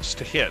 that counts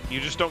to hit. You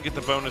just don't get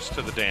the bonus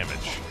to the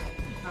damage.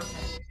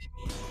 Okay.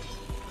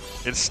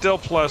 It's still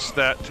plus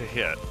that to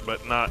hit,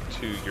 but not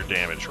to your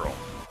damage roll.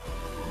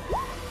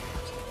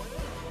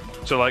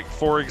 So, like,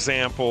 for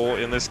example,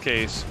 in this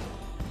case...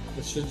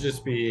 It should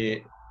just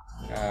be...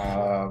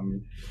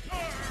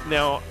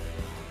 Now,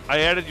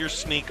 I added your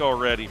sneak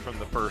already from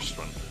the first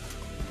one.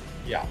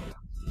 Yeah.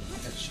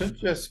 It should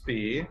just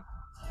be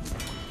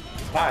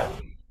 5.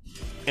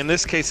 In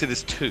this case, it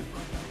is 2.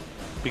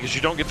 Because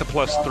you don't get the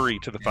plus 3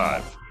 to the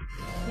 5.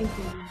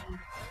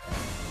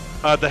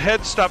 The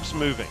head stops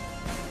moving.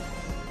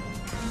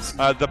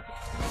 Okay.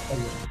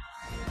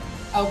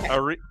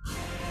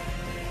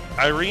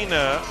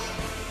 Irina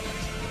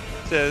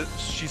says,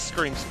 she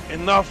screams,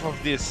 "Enough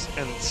of this,"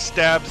 and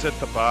stabs at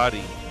the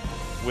body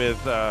with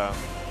her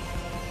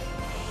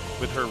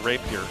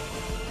rapier.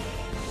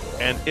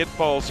 And it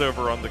falls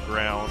over on the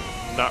ground,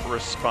 not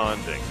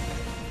responding.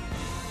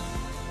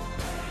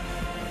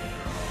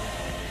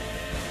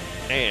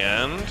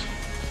 And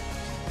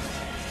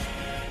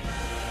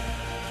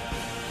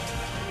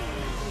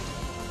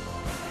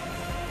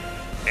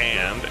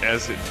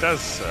as it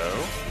does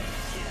so,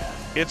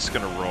 it's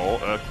going to roll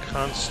a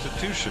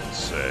Constitution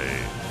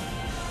save.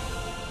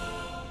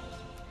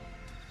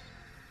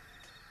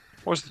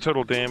 What's the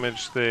total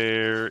damage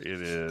there?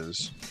 It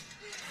is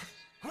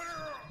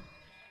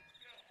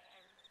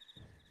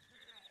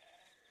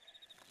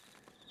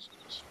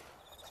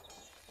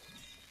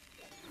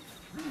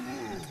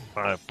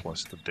 5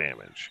 plus the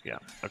damage. Yeah.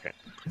 Okay.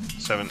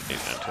 7, 8, 9,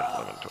 10,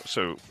 11, 12.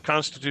 So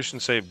Constitution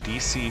save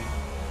DC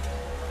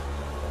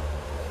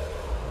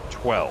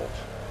 12.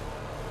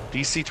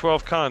 DC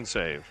 12 con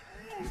save.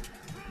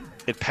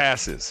 It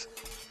passes.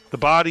 The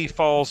body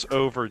falls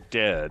over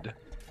dead,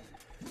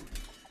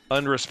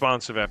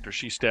 unresponsive after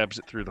she stabs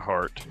it through the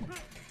heart.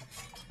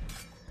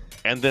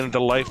 And then the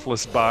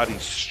lifeless body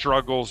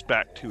struggles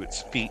back to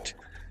its feet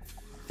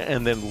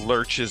and then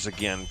lurches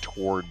again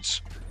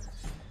towards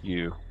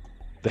you.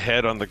 The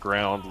head on the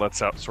ground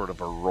lets out sort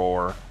of a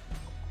roar.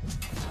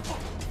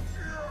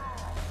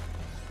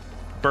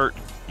 Bert,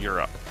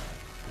 you're up.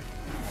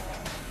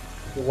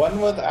 The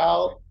one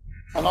without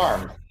an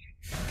arm.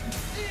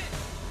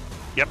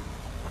 Yep.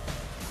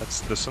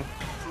 That's this one.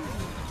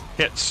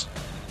 Hits.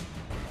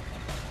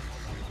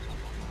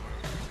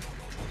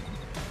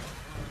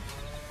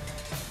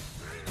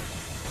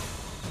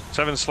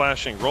 Seven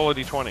slashing. Roll a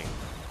d20.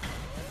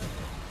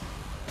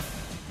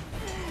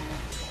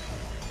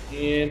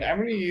 And I'm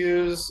going to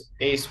use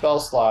a spell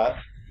slot.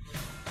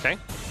 Okay.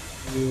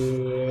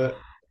 To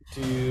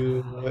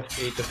do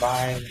a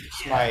divine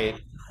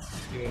smite.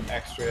 Do an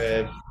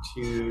extra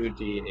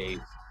 2d8.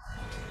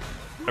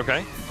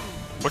 Okay.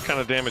 What kind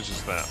of damage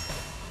is that?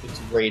 It's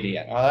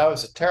radiant. Oh, that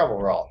was a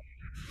terrible roll.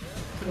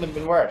 Couldn't have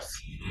been worse.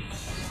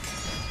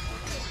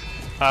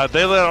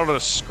 They let out a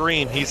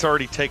scream. He's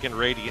already taken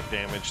radiant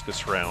damage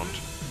this round.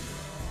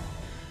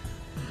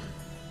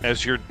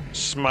 As your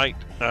smite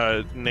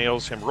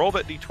nails him. Roll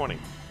that d20.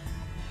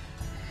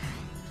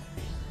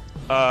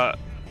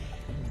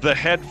 The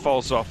head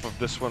falls off of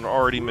this one,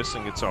 already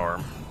missing its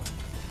arm.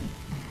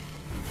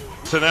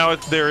 So now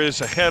there is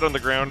a head on the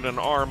ground and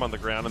an arm on the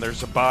ground, and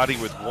there's a body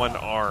with one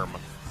arm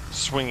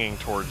swinging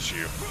towards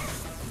you.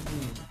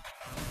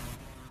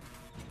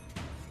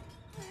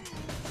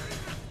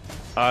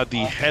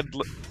 The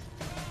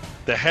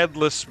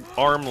headless,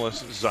 armless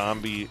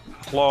zombie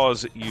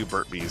claws at you,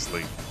 Bert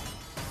Beasley.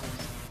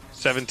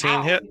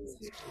 17 hit?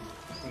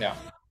 No.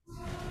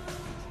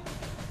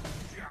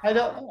 I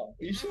don't know.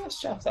 You should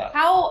ask Jeff that.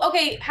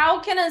 How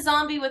can a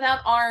zombie without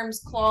arms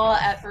claw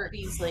at Bert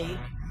Beasley?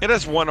 It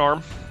has one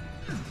arm.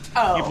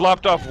 Oh. You've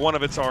lopped off one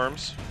of its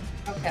arms.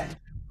 Okay.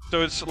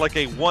 So it's like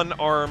a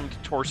one-armed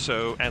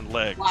torso and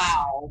legs.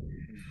 Wow.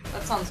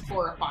 That sounds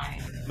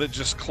horrifying. That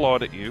just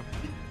clawed at you.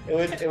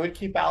 It would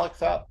keep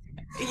Alex up.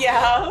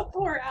 Yeah,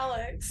 poor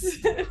Alex.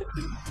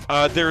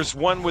 There's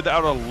one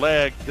without a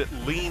leg that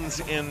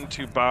leans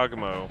into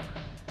Bogmo,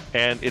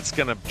 and it's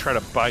going to try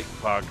to bite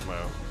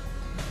Bogmo.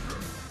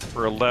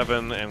 For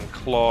 11 and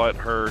claw at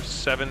her.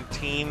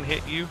 17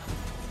 hit you?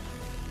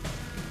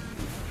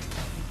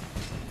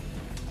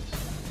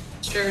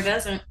 Sure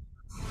doesn't.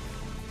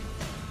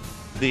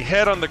 The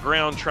head on the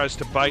ground tries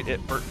to bite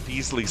at Bert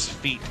Beasley's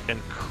feet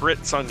and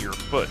crits on your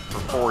foot for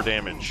 4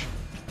 damage.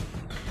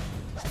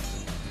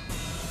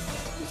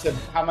 You said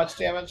how much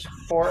damage?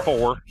 4?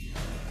 4.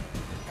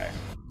 Okay.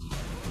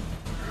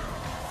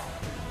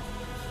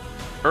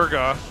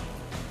 Urgoth,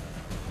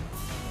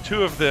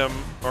 2 of them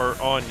are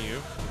on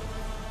you.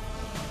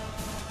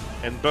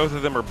 And both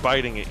of them are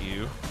biting at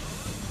you.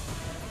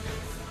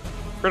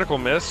 Critical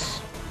miss.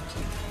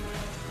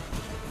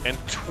 And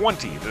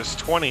 20. Does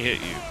 20 hit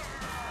you?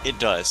 It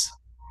does.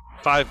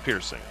 5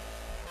 piercing.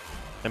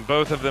 And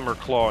both of them are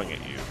clawing at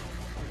you.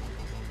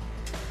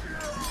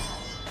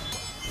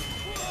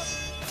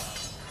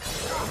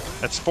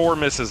 That's 4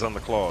 misses on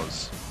the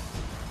claws.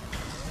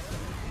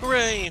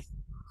 Hooray!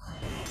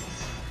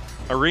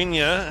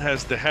 Arinya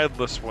has the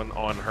headless one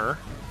on her.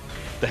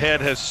 The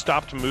head has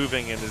stopped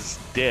moving and is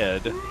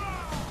dead.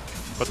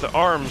 But the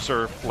arms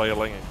are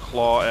flailing and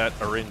claw at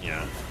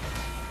Arinya.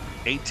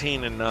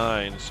 18 and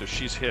 9, so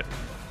she's hit.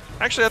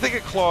 Actually, I think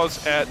it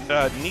claws at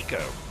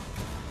Nico.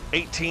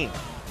 18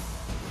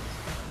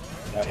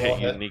 to hit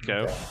you,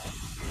 Nico. Okay.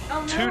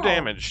 Oh, no. 2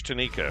 damage to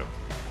Nico.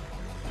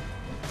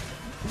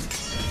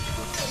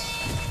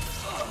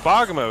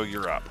 Bogmo,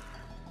 you're up.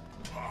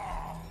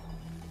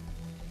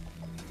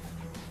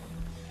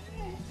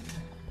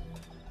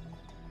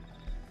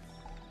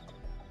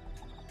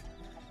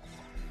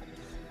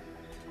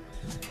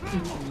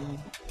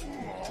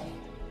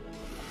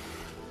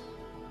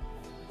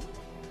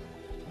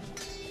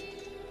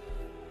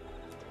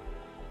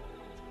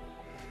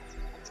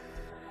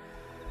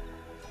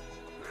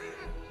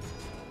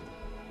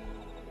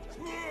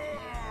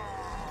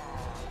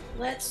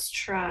 Let's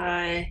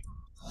try.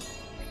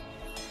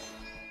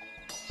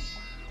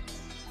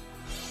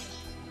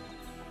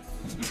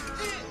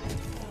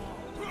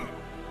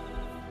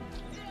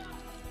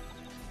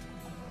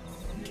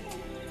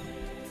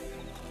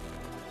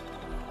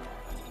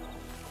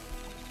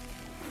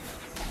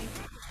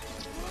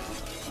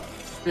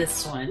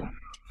 This one.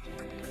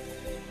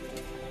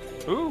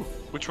 Ooh,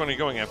 which one are you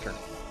going after?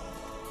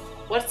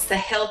 What's the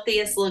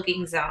healthiest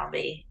looking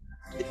zombie?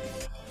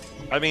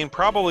 I mean,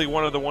 probably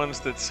one of the ones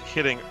that's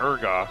hitting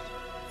Urgoth.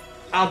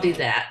 I'll do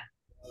that.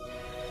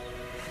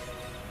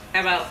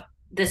 How about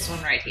this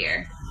one right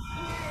here?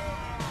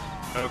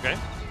 Okay.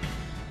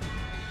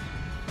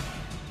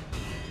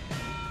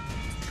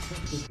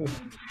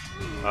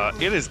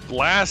 It is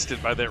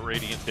blasted by that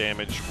radiant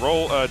damage.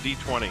 Roll a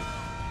d20.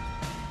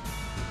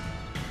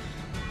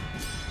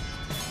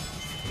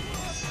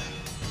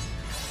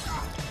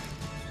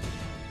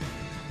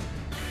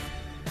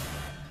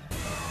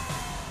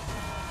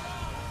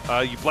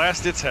 You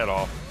blast its head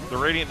off. The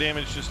radiant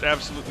damage just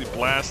absolutely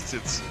blasts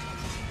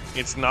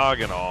its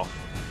noggin off.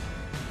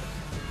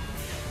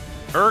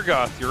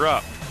 Urgoth, you're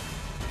up.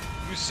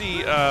 You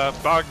see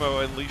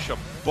Bogmo unleash a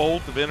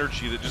bolt of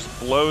energy that just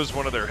blows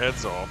one of their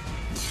heads off.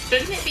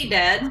 Shouldn't it be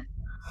dead?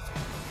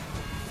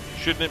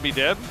 Shouldn't it be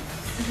dead?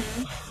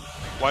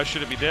 Why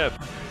should it be dead?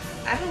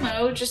 I don't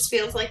know. It just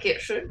feels like it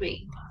should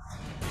be.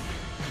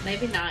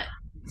 Maybe not.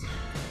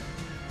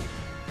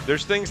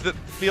 There's things that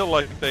feel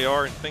like they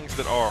are and things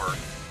that are.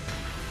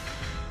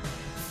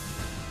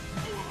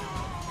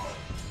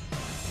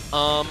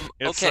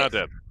 It's okay. not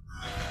dead.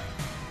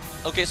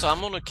 Okay, so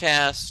I'm gonna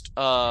cast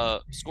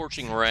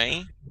Scorching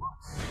Ray.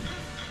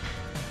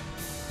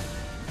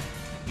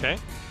 Okay.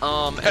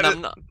 And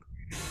I'm not.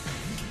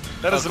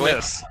 That is a go ahead.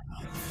 miss.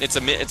 It's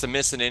a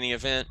miss in any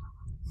event.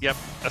 Yep,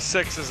 a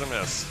 6 is a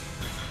miss.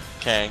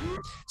 Okay.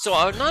 So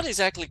I'm not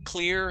exactly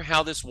clear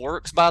how this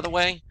works, by the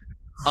way,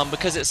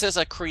 because it says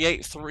I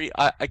create 3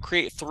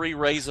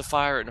 rays of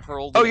fire and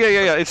hurl them. Oh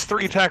yeah. It's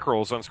 3 attack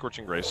rolls on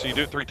Scorching Ray, so you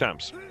do it 3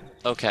 times.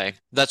 Okay,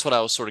 that's what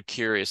I was sort of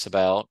curious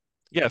about.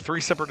 Yeah,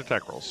 3 separate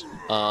attack rolls.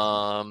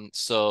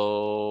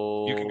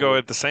 So You can go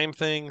at the same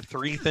thing,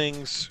 3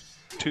 things,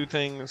 2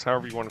 things,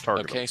 however you want to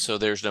target. Okay, so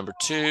there's number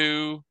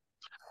 2.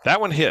 That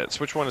one hits.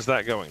 Which one is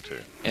that going to?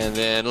 And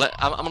then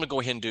I'm going to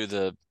go ahead and do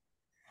the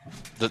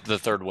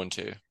third one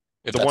too.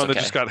 If The that's one that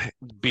okay. just got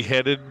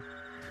beheaded.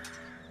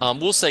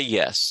 We'll say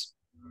yes.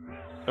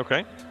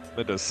 Okay,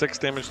 that does 6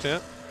 damage to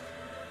it.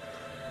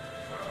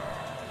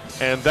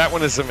 And that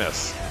one is a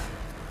miss.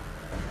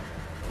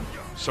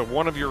 So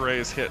one of your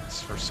rays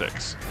hits for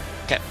 6.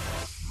 Okay.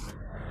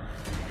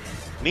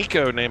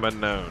 Nico, name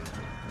unknown.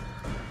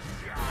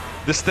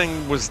 This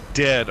thing was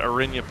dead.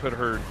 Arinya put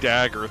her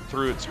dagger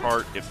through its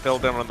heart. It fell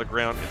down on the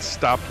ground. It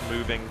stopped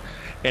moving,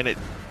 and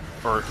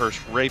her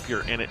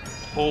rapier, and it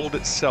pulled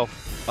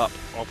itself up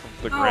off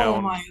of the ground.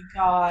 Oh my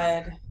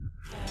god.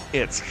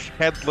 Its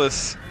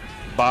headless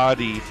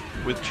body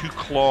with 2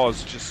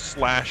 claws just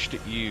slashed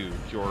at you.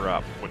 You're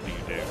up. What do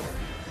you do?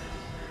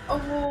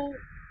 Oh.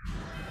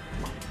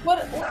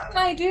 What can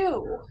I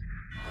do?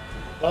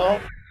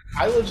 Well,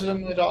 I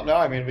legitimately don't know.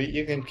 I mean,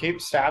 you can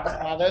keep stabbing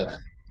at it,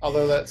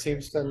 although that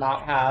seems to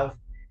not have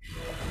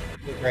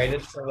the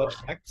greatest of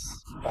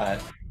effects.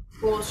 But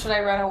Well, should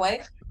I run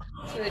away?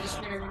 Should I just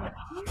run away?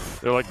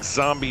 They're like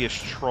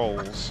zombie-ish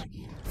trolls.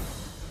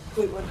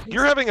 Wait, what?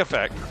 You're having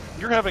effect.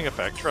 You're having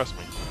effect. Trust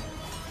me.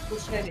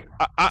 What should I do?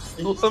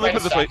 Let me put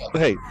it this way.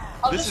 Hey,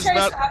 I'll this just is try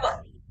not. to stab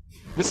it.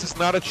 This is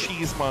not a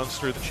cheese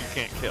monster that you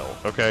can't kill.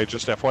 Okay,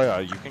 just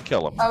FYI, you can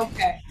kill him.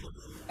 Okay.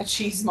 A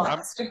cheese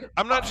monster.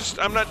 I'm not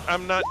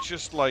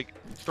just like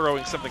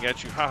throwing something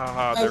at you. Ha ha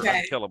ha. They're Okay.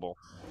 unkillable.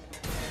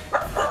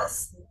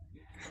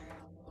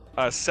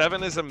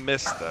 7 is a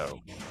miss though.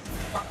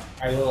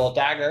 our little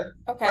dagger.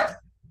 Okay.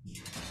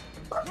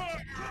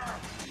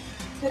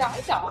 Could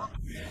I die?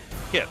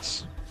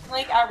 Hits.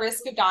 Like at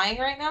risk of dying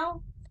right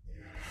now?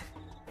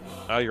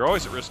 You're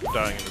always at risk of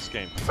dying in this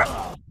game.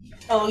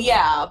 Oh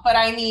yeah, but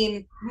I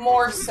mean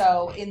more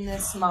so in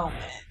this moment.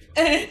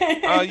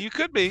 You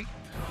could be.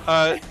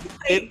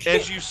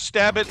 As you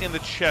stab it in the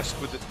chest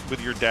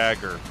with your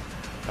dagger,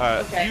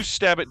 Okay. you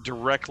stab it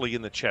directly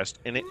in the chest,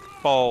 and it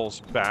falls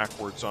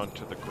backwards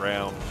onto the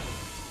ground,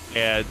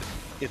 and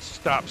it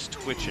stops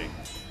twitching.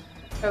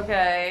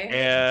 Okay.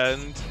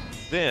 And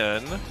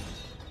then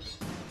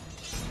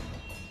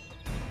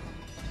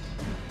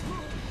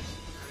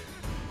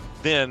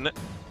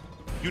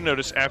you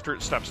notice after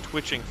it stops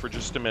twitching for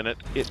just a minute,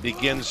 it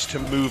begins to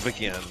move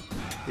again.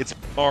 Its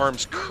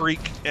arms creak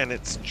and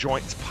its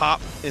joints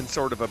pop in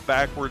sort of a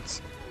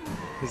backwards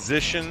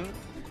position,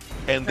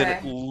 and then it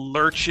Okay.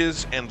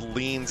 lurches and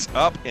leans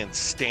up and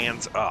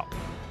stands up.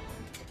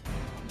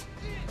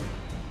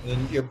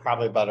 Then you're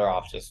probably better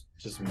off just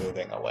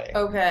moving away.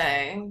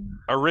 Okay.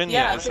 Arinya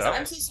Yeah, is because up.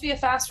 I'm supposed to be a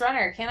fast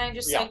runner. Can't I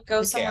just Yeah, like go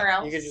you somewhere can.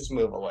 else? You can just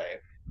move away.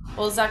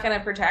 Well, is that gonna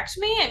protect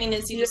me? I mean,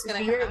 is he just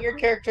gonna? Your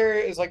character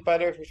is like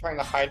better if you're trying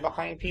to hide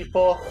behind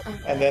people,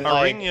 and then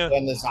like Arinya-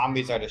 when the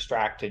zombies are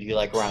distracted, you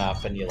like run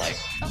up and you like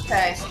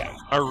Okay. stab.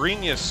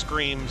 Arinya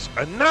screams,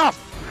 "Enough!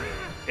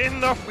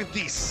 Enough with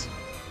this!"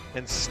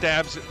 and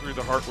stabs it through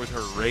the heart with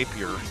her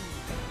rapier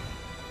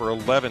for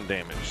 11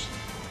 damage.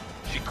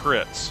 She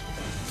crits.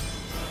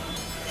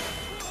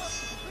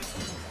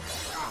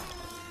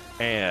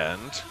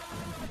 And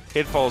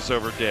it falls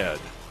over dead.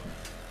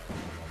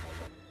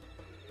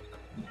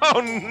 Oh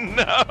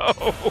no!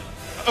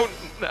 Oh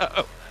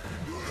no!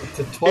 It's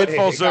a 20. It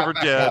falls You got over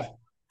back dead. up.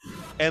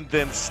 And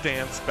then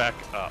stands back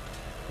up.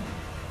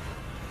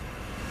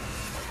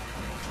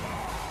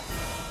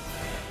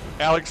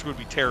 Alex would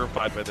be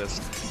terrified by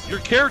this. Your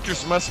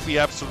characters must be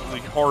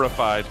absolutely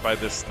horrified by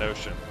this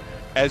notion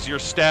as you're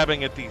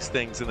stabbing at these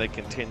things and they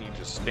continue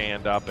to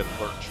stand up and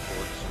lurch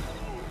towards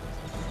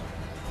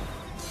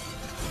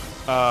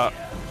you.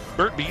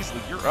 Bert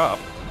Beasley, you're up.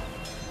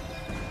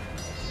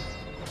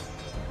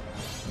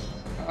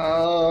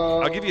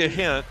 I'll give you a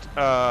hint.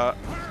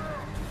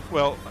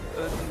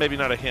 Maybe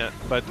not a hint,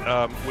 but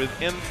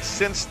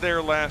since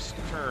their last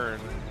turn,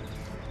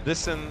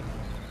 This'n,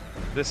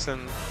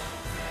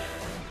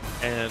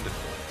 and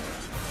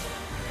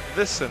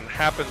This'n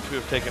happen to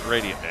have taken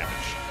radiant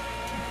damage.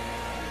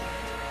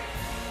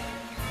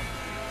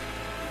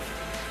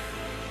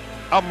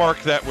 I'll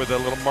mark that with a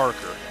little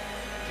marker,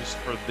 just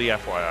for the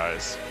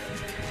FYIs.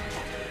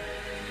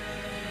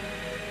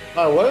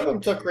 One of them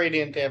took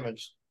radiant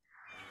damage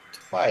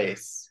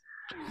twice.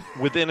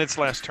 Within its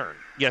last turn.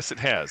 Yes, it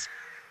has.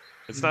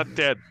 It's not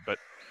dead, but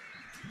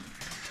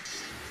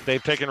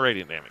they've taken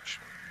radiant damage.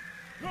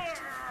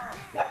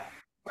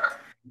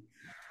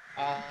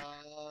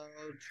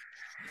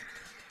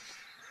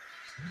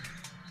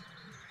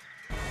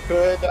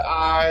 Could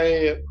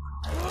I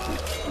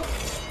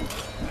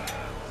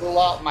pull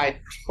out my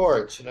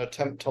torch and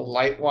attempt to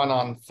light one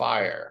on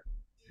fire?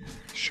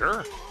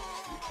 Sure.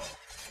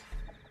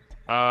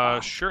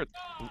 Sure.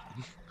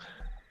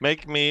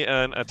 Make me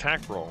an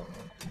attack roll.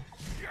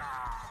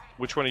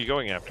 Which one are you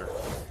going after?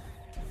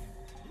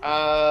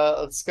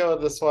 Let's go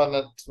with this one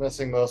that's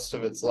missing most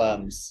of its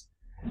limbs.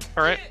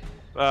 All right.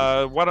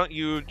 Why don't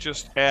you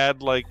just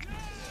add,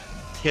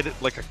 hit it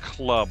like a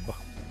club.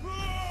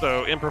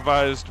 So,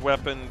 improvised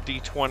weapon,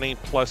 d20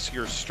 plus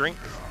your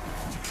strength.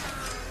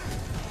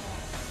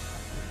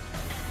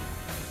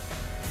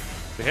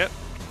 To hit.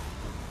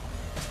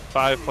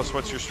 5 plus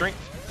what's your strength?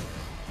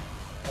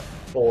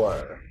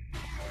 4.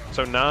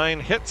 So 9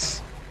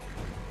 hits.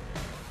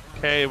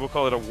 Okay, we'll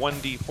call it a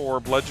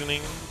 1d4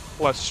 bludgeoning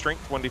plus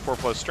strength. 1d4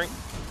 plus strength.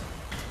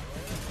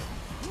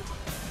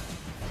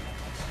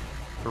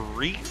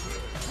 3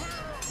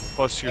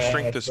 plus your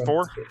strength is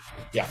 4.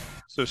 Yeah.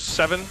 So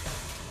 7.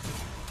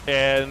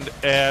 And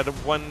add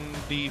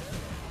 1d.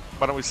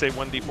 Why don't we say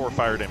 1d4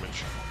 fire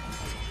damage?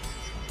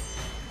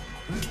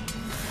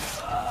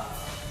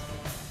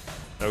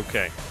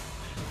 Okay.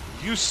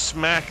 You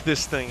smack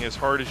this thing as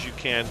hard as you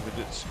can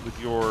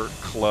with your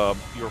club,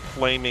 your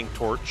flaming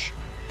torch,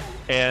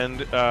 and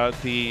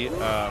the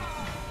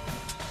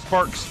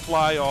sparks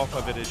fly off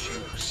of it as you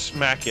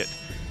smack it,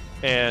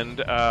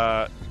 and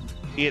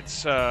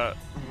its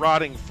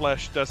rotting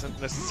flesh doesn't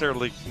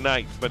necessarily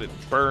ignite, but it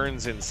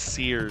burns and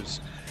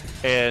sears.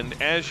 And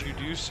as you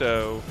do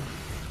so,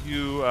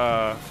 you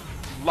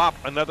lop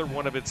another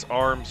one of its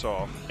arms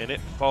off, and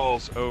it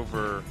falls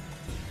over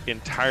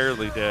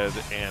entirely dead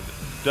and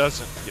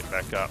doesn't get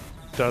back up,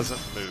 doesn't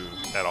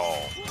move at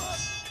all.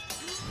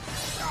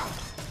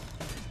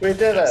 We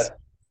did it.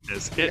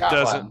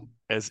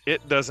 As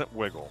it doesn't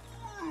wiggle.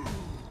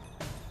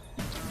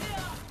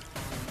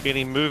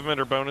 Any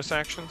movement or bonus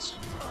actions?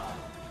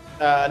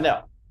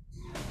 No.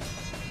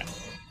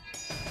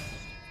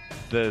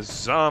 The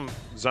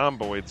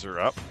zomboids are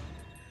up.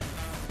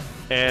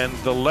 And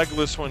the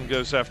legless one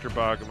goes after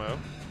Bagamo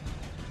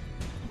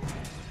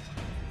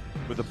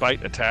with a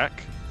bite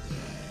attack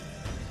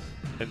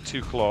and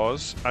 2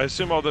 claws. I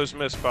assume all those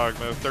miss,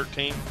 Bagamo.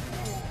 13.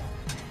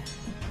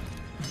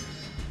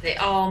 They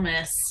all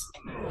miss.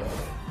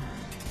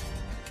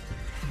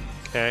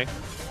 Okay.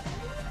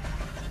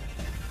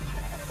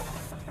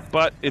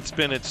 But it's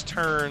been its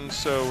turn,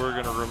 so we're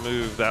going to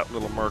remove that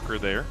little marker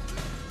there.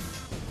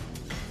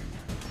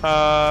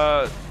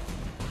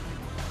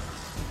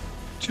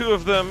 2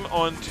 of them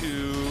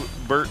onto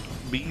Bert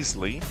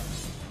Beasley.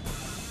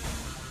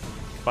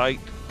 Bite,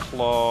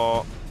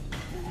 claw.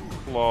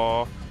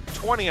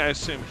 20, I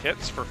assume,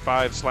 hits for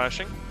 5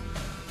 slashing.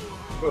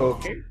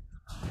 Okay.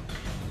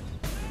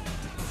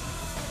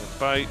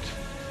 Bite,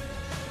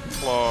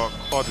 claw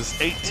does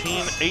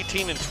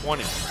 18 and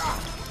 20.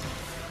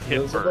 Hit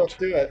Those will Bert. both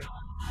do it.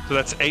 So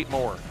that's 8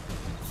 more.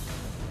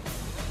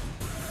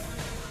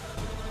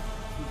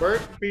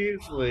 Bert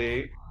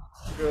Beasley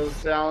goes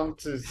down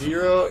to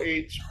 0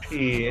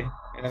 HP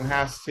and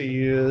has to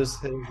use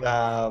his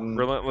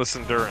Relentless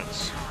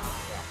endurance.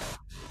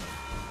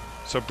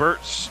 So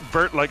Bert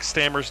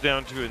stammers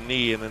down to a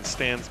knee and then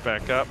stands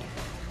back up.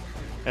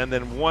 And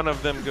then one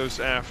of them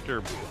goes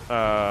after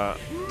not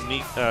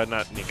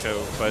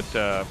Nico, but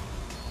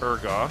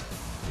Urgoth.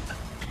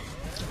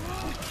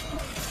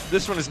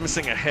 This one is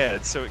missing a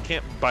head, so it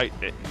can't bite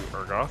at you,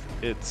 Urgoth.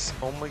 It's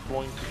only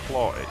going to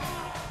claw at you.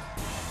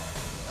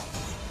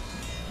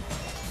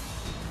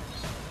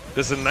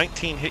 Does a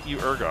 19 hit you,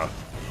 Urgoth?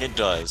 It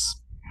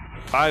does.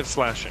 5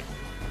 slashing.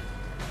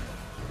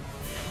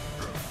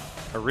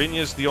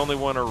 Arinya's the only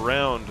one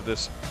around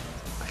this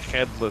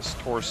headless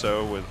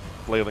torso with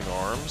flailing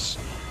arms,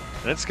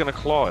 and it's going to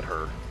claw at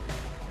her.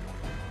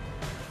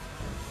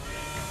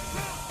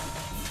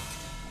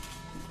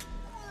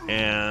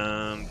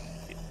 And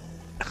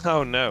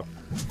oh no,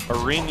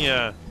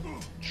 Arinya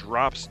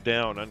drops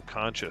down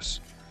unconscious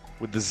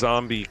with the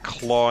zombie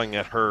clawing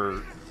at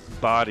her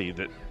body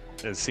that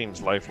it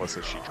seems lifeless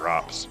as she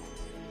drops.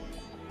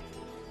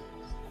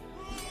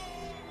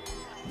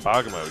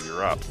 Bagamo,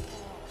 you're up.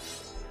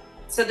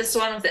 So this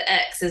one with the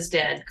X is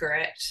dead,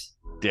 correct?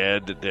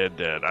 Dead, dead,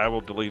 dead. I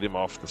will delete him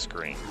off the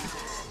screen.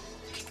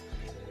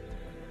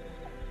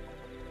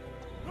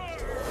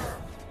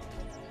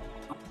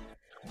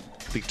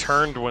 The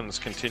turned ones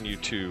continue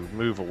to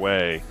move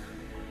away,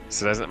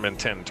 so it hasn't been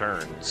 10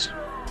 turns.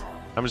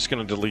 I'm just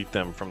going to delete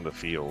them from the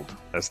field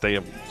as they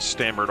have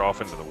stammered off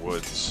into the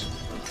woods.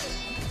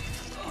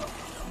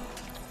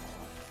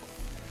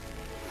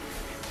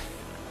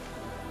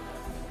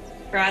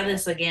 Try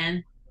this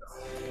again.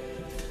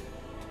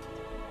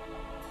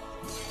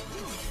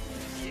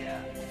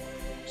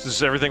 So this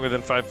is everything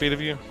within 5 feet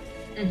of you,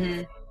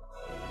 Mm-hmm.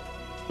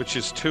 which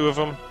is 2 of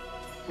them.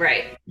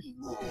 Right.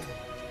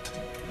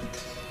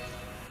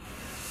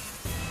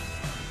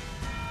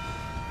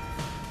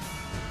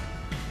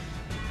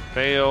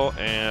 Fail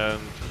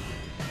and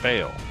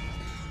fail.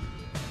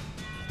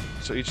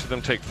 So each of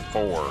them take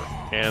 4,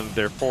 and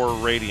they're 4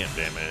 radiant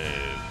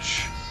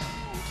damage.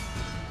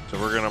 So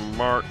we're gonna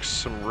mark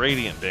some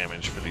radiant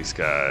damage for these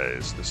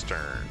guys this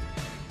turn.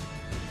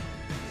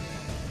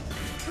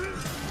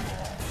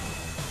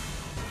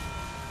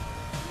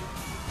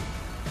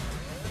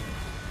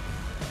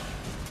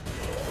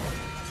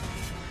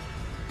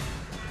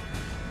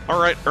 All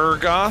right,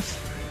 Urgoth,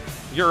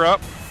 you're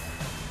up.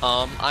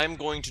 I'm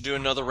going to do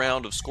another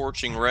round of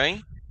Scorching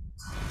Ray.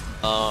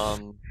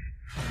 So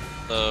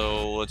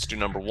let's do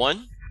number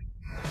 1.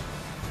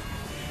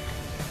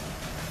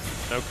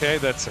 Okay,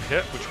 that's a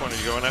hit. Which one are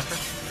you going after?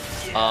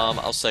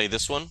 I'll say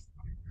this one.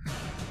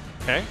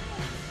 Okay.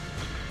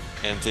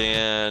 And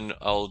then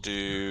I'll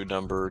do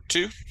number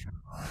 2.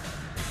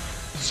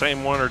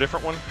 Same one or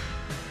different one?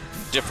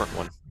 Different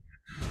one.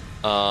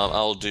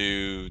 I'll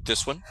do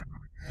this one.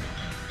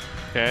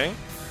 Okay.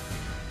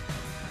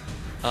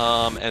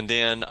 And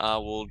then I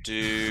will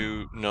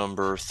do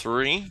number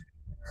 3.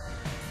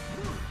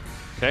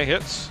 Okay,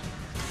 hits.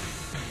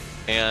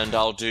 And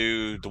I'll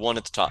do the one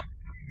at the top.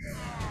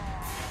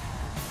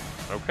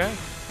 Okay.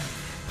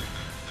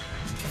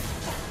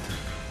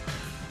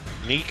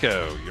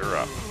 Nico, you're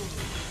up.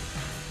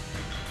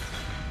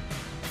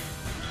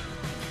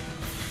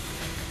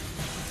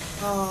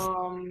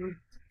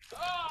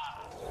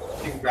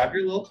 You can grab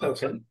your little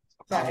token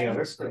on the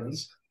other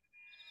screens.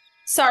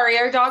 Sorry,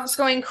 our dog's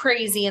going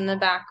crazy in the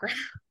background.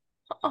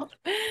 So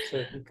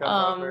if you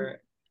come over,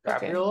 grab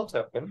okay. your little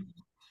token.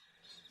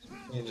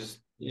 You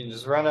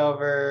just run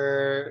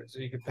over, so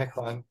you can pick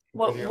one.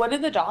 What do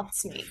the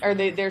dots mean? Are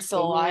they're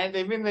still alive?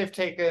 They mean they've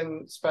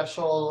taken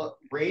special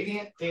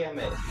radiant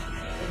damage.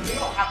 You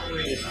don't have to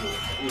radiant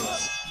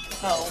damage.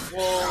 Oh,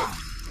 well,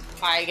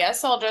 I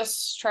guess I'll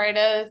just try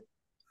to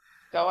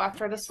go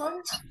after this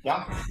one.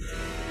 Yeah.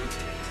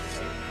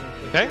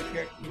 Okay.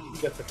 You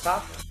get the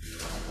top.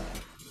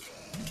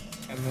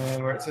 And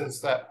then where it says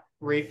that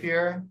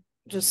rapier,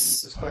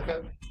 Just click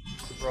it.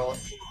 Roll it.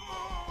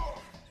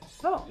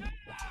 oh,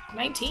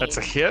 19. That's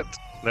a hit.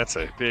 That's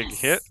a big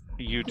hit.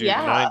 You do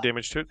Yeah. 9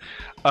 damage to it.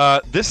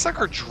 This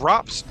sucker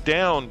drops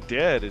down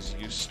dead as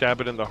you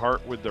stab it in the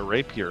heart with the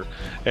rapier.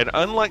 And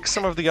unlike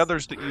some of the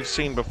others that you've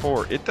seen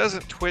before, it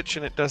doesn't twitch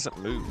and it doesn't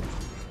move.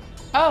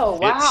 Oh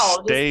wow!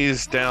 It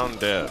stays down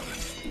dead.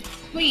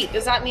 Sweet.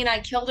 Does that mean I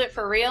killed it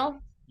for real?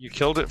 You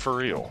killed it for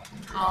real.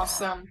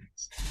 Awesome.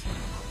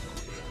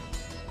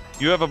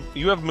 You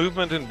have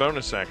movement and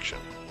bonus action.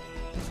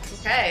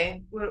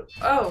 Okay.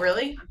 Oh,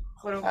 really?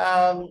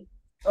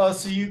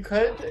 So you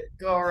could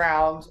go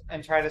around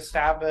and try to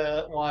stab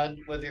one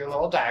with your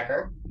little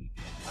dagger.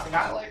 I'm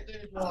not likely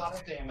to do a lot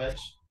of damage.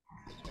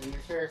 And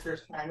your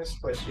character's kind of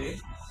squishy.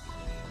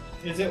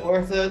 Is it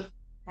worth it?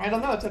 I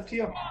don't know. It's up to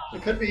you.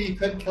 It could be you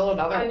could kill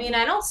another. I mean,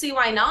 I don't see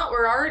why not.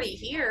 We're already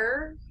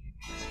here.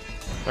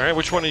 All right,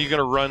 which one are you going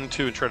to run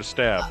to and try to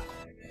stab?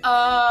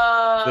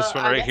 This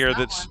one I right guess here. that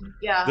That's one.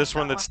 Yeah. this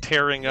one that that's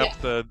tearing up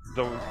the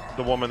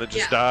woman that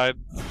just Yeah. died.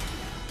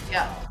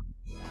 Yeah.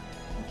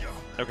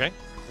 Okay,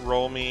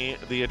 roll me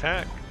the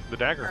attack, the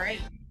dagger. All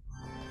right.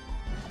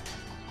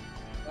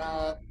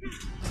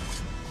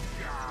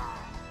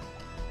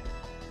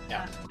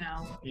 Yeah.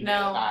 No. You No.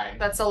 did a 9.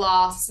 That's a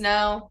loss.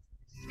 No.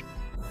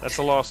 That's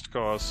a lost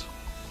cause.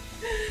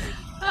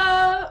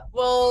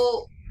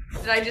 Well,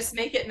 did I just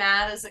make it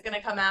mad? Is it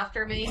gonna come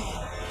after me?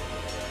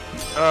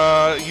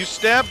 You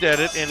stabbed at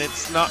it, and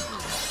it's not.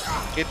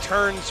 It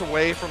turns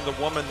away from the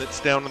woman that's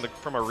down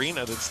from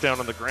Arena that's down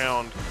on the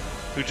ground,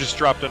 who just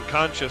dropped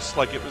unconscious,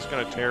 like it was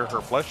going to tear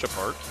her flesh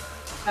apart.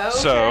 Okay.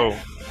 So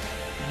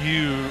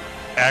you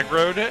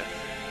aggroed it.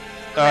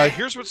 Okay.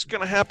 Here's what's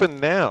going to happen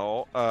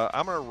now.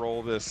 I'm going to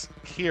roll this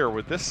here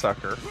with this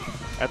sucker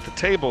at the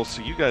table,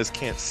 so you guys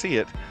can't see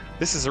it.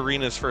 This is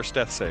Arena's first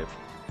death save.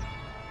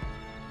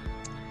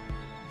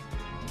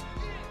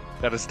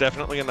 That is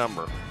definitely a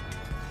number.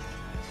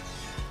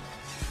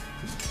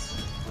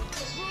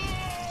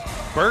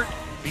 Bert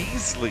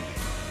Beasley.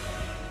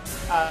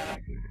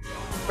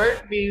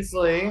 Bert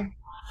Beasley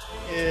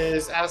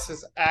is, as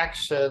his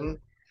action,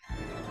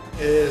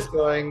 is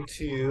going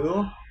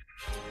to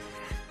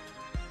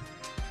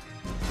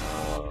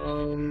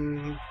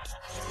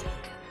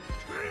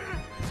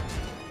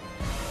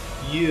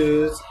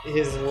use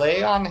his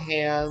lay on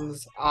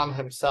hands on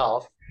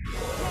himself.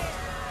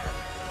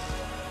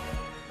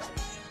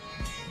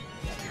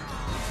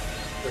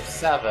 For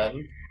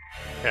 7.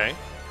 Okay.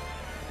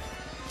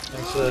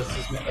 Actually,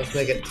 let's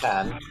make it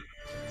 10.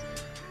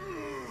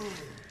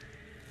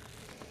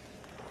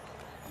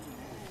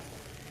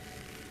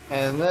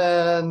 And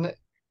then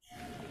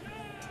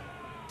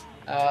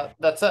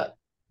that's it.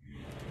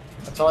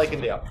 That's all I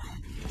can do. All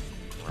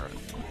right.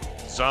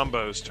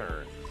 Zombo's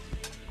turn.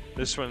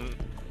 This one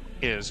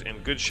is in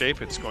good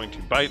shape. It's going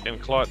to bite and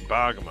claw at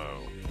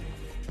Bagamo.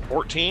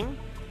 14,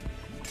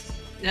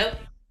 Nope.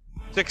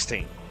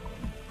 16,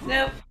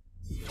 Nope.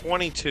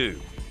 22,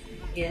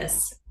 Yes.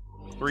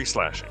 3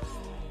 slashing.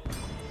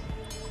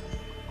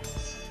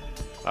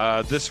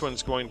 This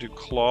one's going to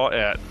claw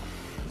at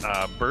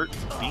Bert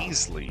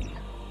Beasley.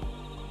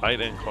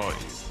 Bite and claw you.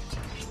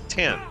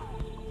 10,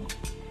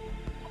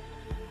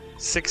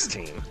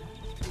 16,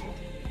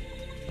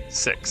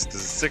 6.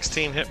 Does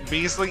 16 hit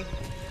Beasley?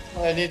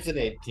 It needs an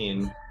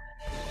 18.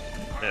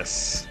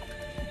 Miss.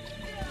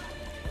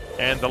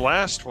 And the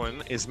last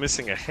one is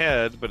missing a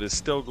head, but is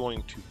still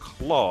going to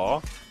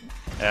claw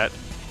at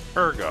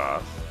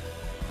Urgoth.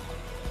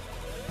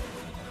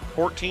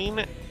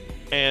 14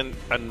 and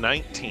a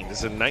 19.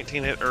 Does a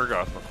 19 hit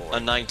Urgoth before? A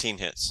 19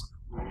 hits.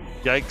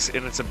 Yikes,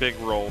 and it's a big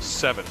roll.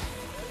 7.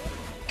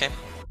 Okay.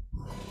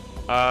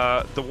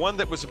 The one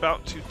that was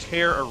about to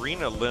tear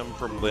Arena limb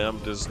from limb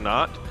does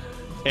not,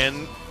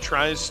 and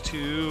tries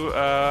to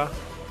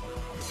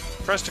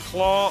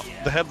claw,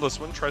 the headless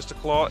one tries to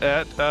claw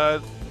at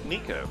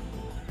Nico.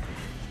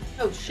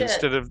 Oh shit.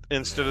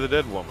 Instead of the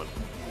dead woman.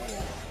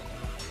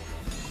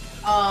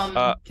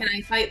 Can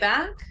I fight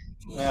back?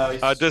 No,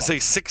 Does a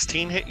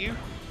 16 hit you?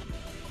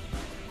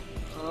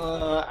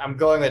 I'm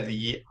going with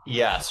the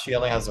yes. She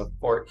only has a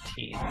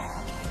 14.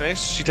 Okay,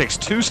 she takes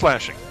 2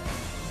 slashing.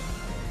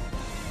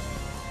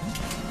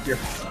 You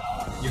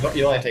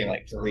only take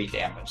like 3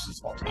 damage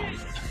this whole time.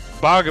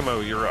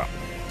 Bagamo, you're up.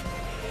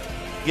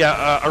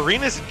 Yeah,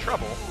 Arena's in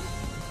trouble.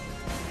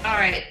 All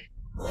right.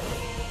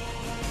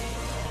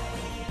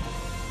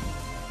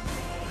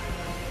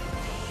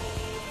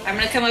 I'm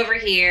gonna come over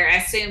here. I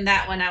assume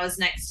that one I was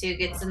next to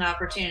gets an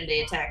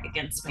opportunity attack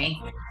against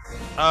me.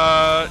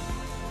 Yeah,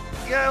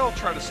 I'll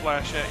try to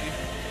slash at you.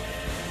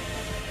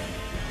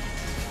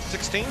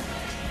 16?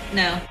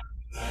 No.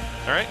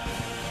 All right.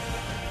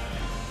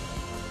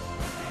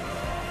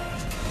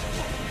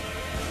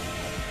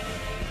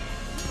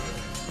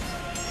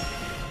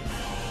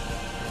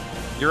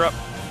 You're up.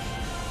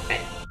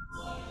 Okay.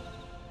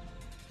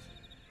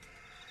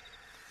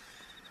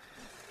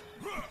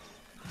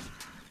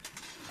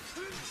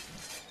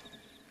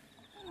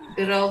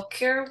 Good old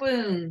cure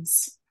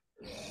wounds.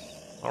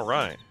 All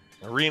right.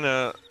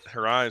 Arena,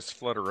 her eyes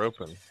flutter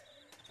open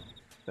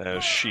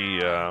as she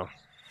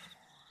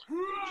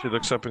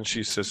looks up and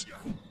she says,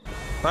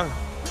 thank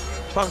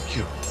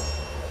you.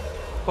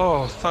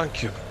 Oh,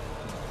 thank you.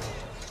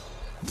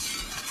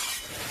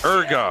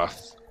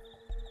 Urgoth,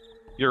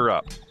 you're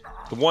up.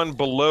 The one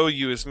below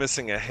you is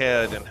missing a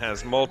head and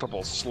has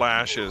multiple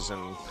slashes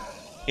and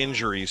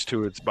injuries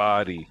to its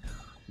body.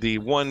 The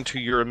one to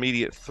your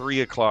immediate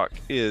 3 o'clock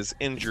is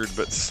injured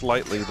but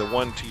slightly. The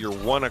one to your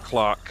 1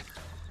 o'clock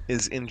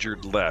is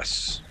injured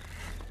less.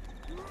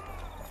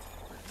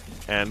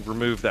 And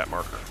remove that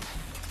marker.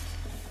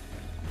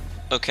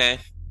 Okay.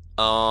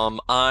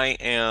 I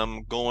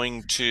am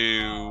going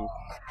to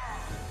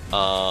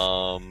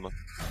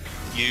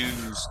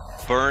use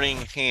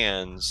Burning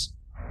Hands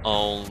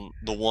on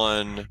the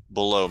one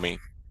below me.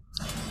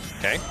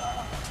 Okay.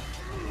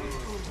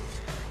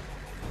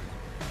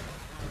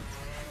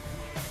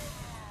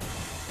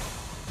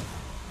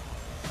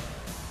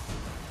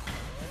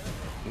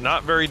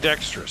 Not very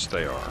dexterous,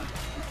 they are.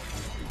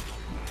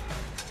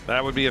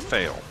 That would be a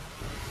fail.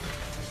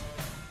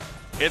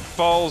 It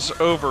falls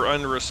over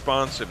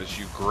unresponsive as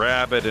you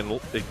grab it and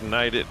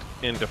ignite it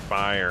into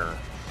fire.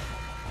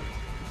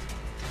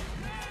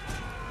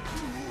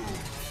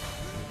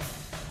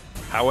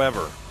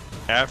 However,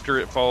 after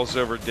it falls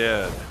over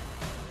dead,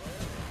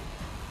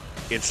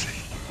 its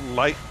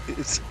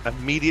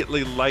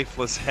immediately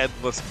lifeless,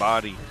 headless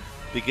body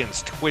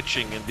begins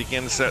twitching and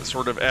begins that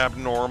sort of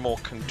abnormal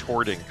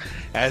contorting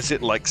as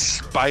it like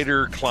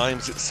spider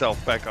climbs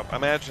itself back up.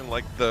 Imagine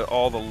like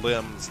all the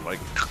limbs like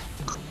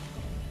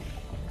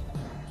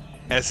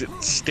as it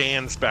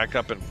stands back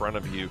up in front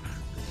of you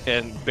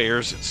and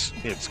bares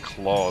its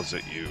claws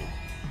at you.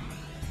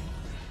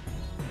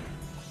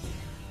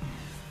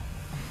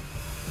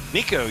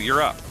 Nico,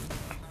 you're up.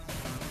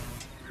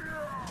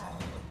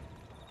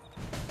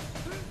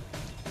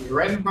 You're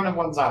right in front of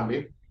one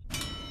zombie.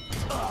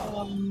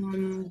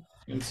 You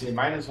can see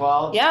mine as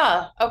well.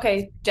 Yeah.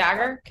 Okay.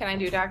 Dagger. Can I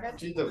do dagger?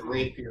 Do the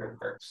rapier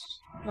first.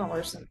 No,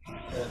 where's it?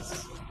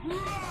 Yes.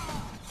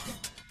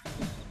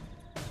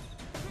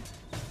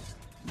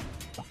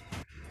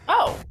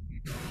 Oh,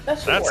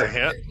 that's a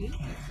hit.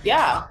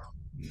 Yeah.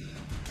 Is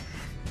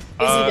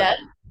he dead?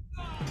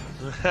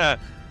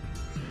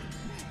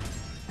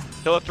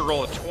 He'll have to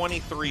roll a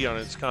 23 on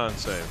its con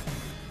save.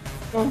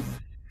 Oh.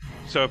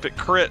 So if it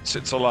crits,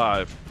 it's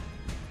alive.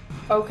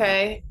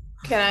 Okay.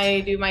 Can I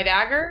do my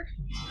dagger?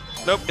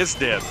 Nope, it's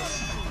dead.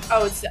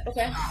 Oh, it's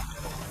okay.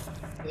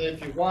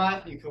 If you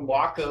want, you can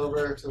walk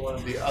over to one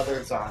of the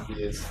other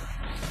zombies.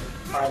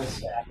 Try to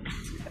stab.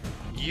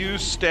 You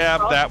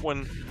stab that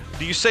one.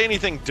 Do you say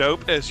anything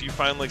dope as you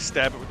finally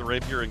stab it with the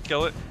rapier and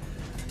kill it?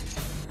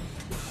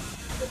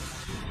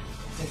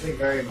 Something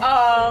very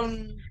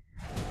Um,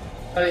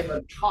 not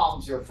even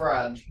Tom's your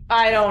friend.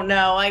 I don't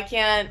know. I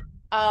can't.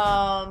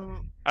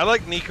 I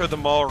like Nico the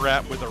Mall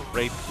Rat with a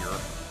rapier.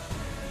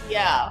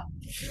 Yeah.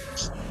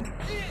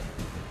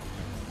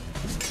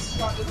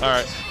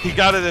 Alright. He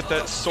got it at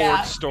that sword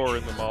Yeah. store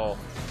in the mall.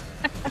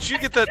 Did you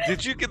get that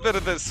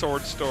at that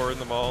sword store in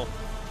the mall?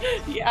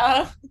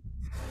 Yeah.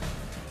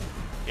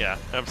 Yeah,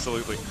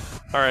 absolutely.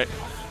 Alright.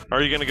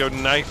 Are you gonna go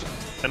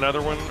knife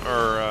another one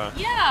or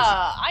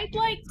Yeah. I'd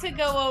like to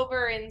go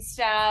over and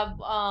stab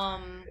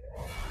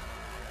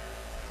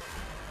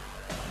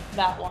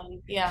that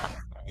one. Yeah.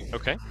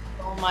 okay.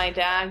 Roll my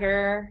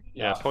dagger.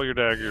 Yeah, pull your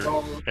dagger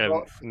Roll- and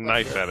roll-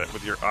 knife at it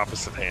with your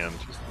opposite hand.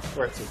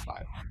 Where it's in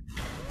 5.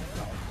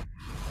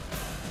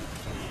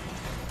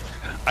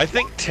 I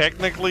think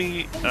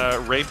technically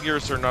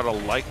rapiers are not a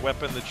light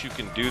weapon that you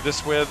can do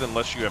this with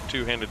unless you have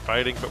two-handed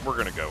fighting, but we're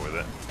gonna go with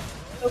it.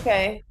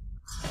 Okay.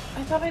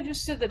 I thought I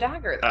just did the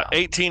dagger though.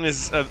 18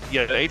 is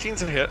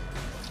 18's a hit.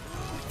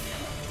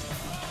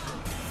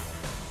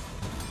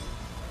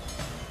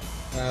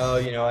 Oh,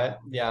 you know what?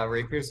 Yeah,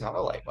 rapier's not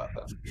a light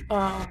weapon.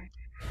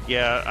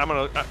 Yeah,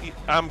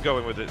 I'm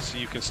going with it so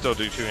you can still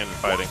do two-handed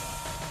fighting.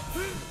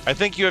 I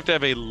think you have to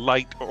have a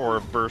light or a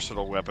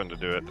versatile weapon to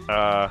do it.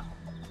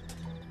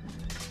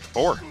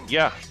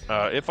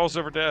 It falls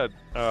over dead.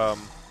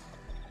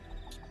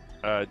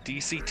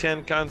 DC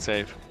 10 con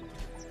save.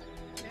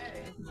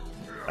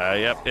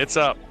 Yep, it's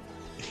up.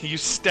 You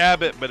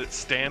stab it, but it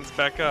stands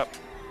back up.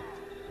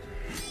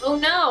 Oh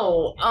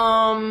no.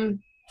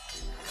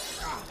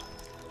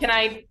 Can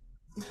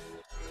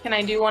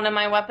I do one of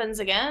my weapons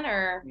again,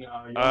 or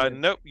No,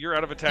 Nope, you're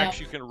out of attacks.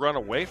 You can run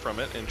away from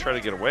it and try to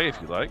get away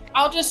if you like.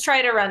 I'll just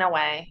try to run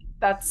away.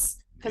 That's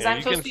because Yeah, I'm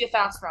you supposed can- to be a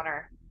fast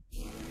runner.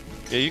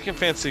 Yeah, you can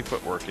fancy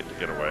footwork it to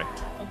get away.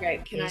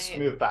 Okay, can just I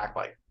move back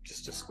like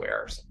just a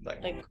square or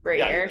something. like right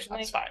Yeah, here or that's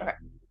something? fine.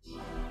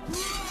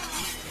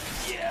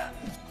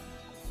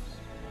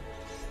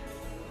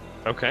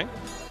 Okay.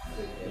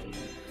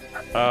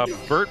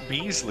 Bert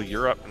Beasley,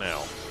 you're up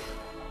now.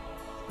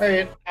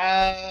 Alright,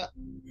 I'm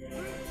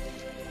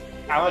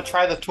gonna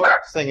try the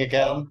torch thing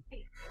again.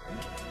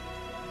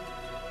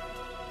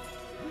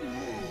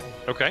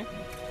 Okay.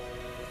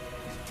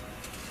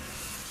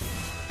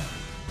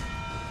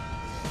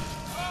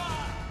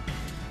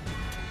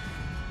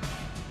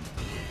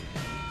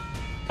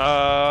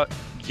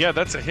 Yeah,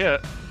 that's a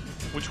hit.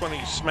 Which one are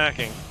you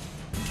smacking?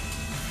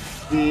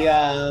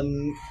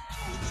 The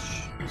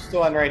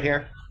still one right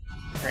here.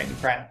 Right in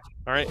front.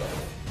 All right.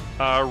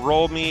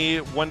 Roll me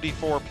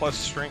 1d4 plus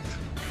strength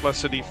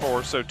plus a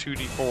d4, so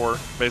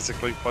 2d4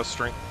 basically plus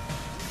strength.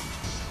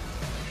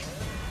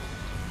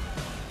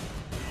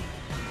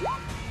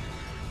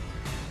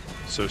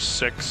 So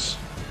 6.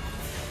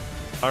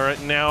 All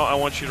right, now I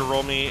want you to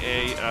roll me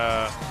a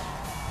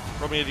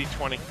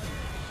d20.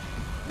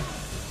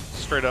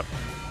 Straight up.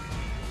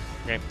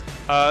 Okay.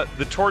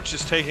 The torch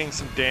is taking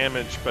some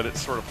damage, but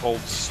it's sort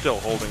of still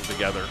holding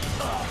together.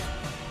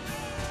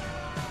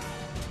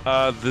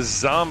 The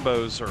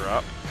zombos are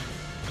up.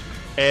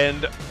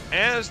 And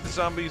as the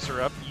zombies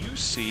are up, you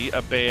see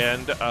a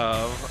band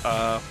of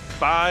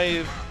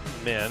 5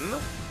 men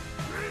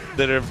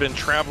that have been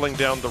traveling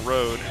down the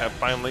road have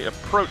finally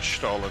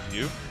approached all of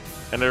you.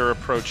 And they're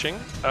approaching.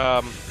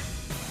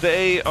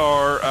 They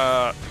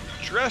are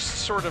dressed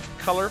sort of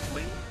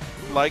colorfully,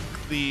 like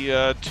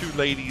the 2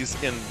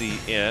 ladies in the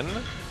inn.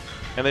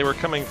 And they were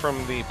coming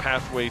from the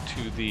pathway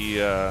to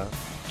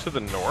the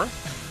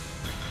north.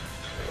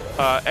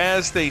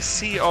 As they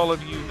see all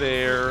of you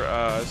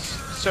there,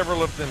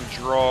 several of them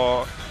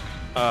draw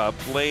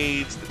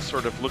blades that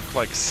sort of look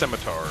like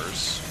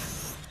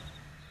scimitars.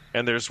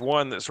 And there's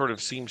one that sort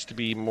of seems to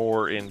be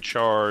more in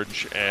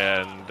charge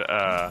and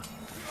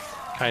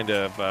kind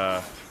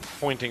of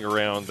pointing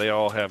around. They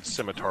all have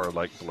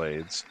scimitar-like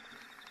blades.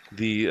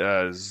 The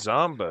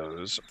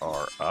zombos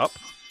are up.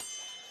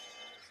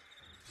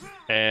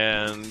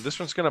 And this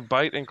one's going to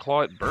bite and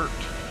claw at Bert.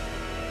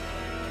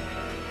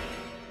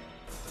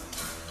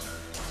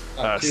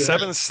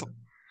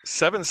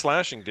 7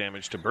 slashing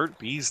damage to Bert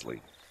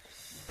Beasley.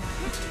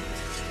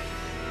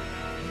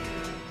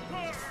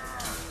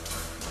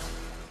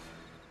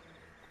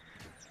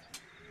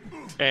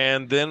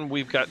 And then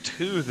we've got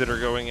 2 that are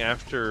going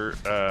after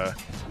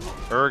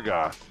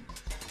Urgoth.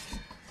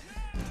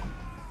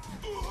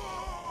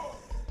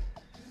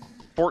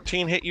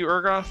 14 hit you,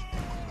 Urgoth?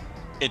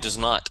 It does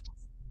not.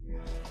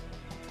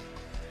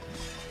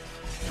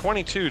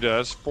 22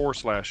 does, 4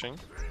 slashing.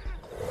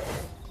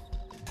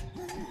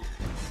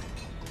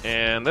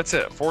 And that's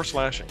it, 4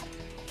 slashing.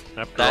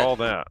 After all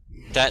that.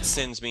 That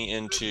sends me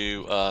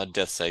into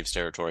death saves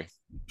territory.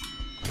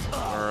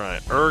 All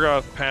right.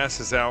 Urgoth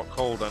passes out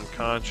cold,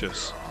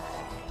 unconscious.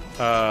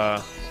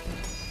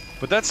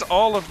 But that's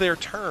all of their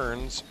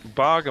turns.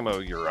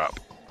 Bogamo, you're up.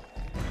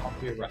 I'll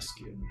be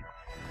rescued.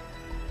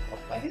 I'll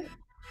play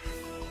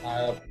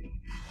it.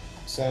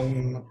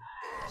 Some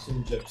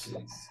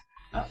gypsies.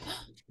 Oh.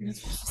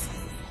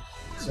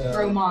 So,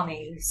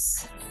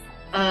 Romanis.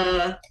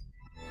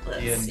 Let's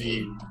D&D.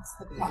 see.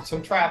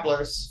 Some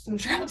travelers. Some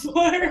travelers.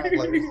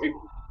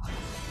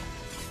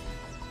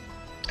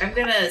 I'm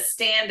gonna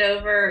stand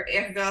over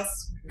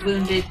Ergoth's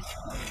wounded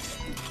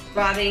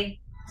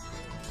body.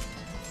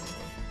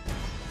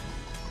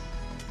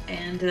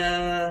 And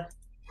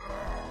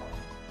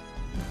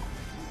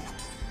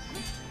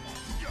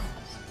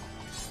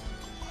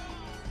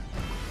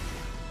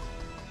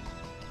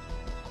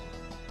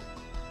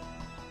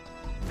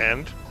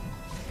And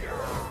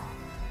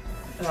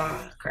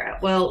oh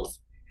crap. Well,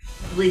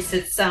 at least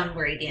it's some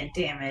radiant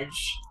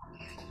damage.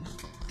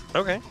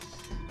 okay.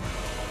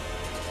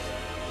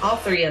 All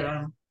three of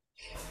them.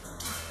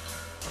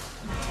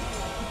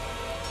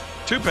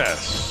 2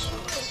 pass.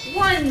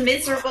 One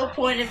miserable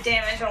point of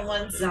damage on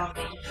one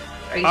zombie.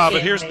 Are you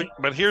kidding me?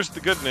 But here's the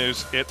good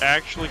news. It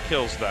actually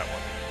kills that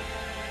one.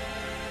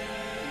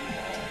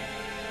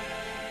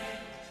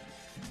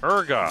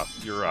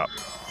 Urgoth, you're up.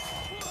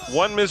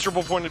 1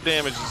 miserable point of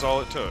damage is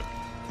all it took,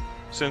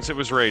 since it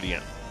was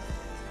radiant.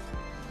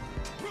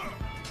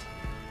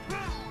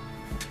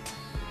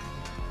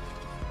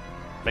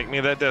 Make me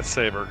that death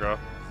save, Urgoth.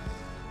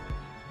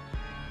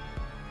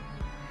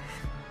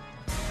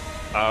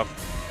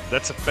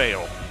 That's a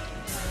fail.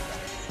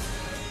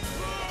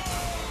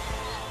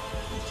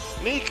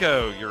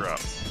 Nico, you're up.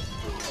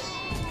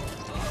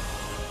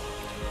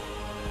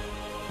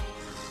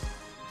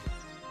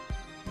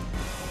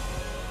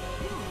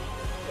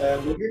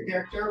 Move your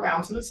character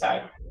around to the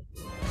side,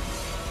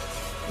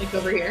 Like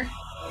over here.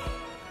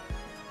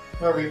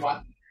 wherever you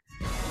want.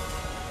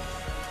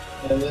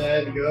 And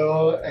then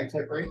go and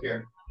click right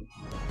here.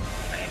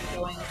 I'm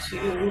going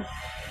to.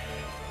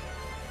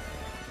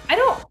 I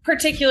don't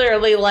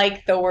particularly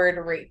like the word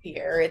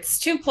rapier. It's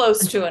too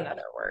close to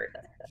another word.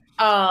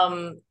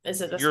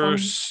 Is it this one?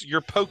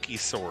 Your pokey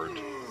sword.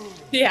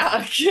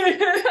 Yeah.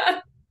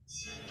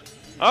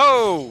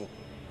 Oh!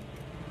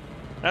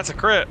 That's a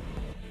crit.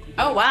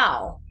 Oh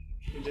wow.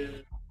 You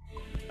did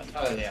a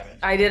ton of damage.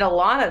 I did a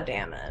lot of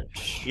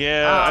damage.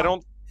 Yeah, I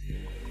don't...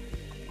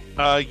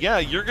 yeah,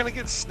 you're gonna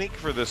get sneak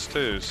for this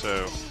too,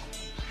 so...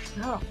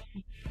 Oh.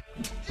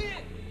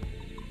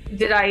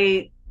 Did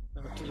it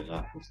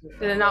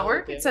not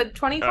work? It said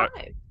 25.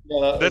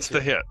 Yeah, That's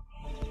the hit.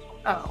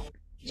 Oh.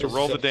 So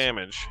roll the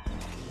damage.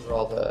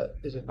 Roll the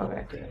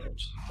Okay.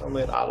 damage.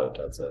 Only an auto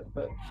does it,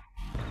 but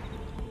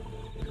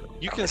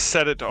You can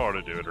set it to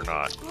auto do it or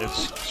not.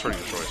 It's sort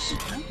of your choice.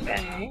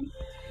 Okay.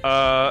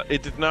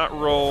 It did not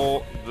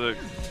roll the...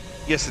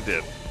 Yes, it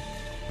did.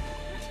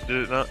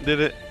 Did it not? Did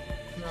it?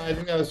 no, I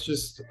think I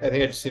just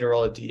need to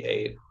roll a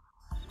d8.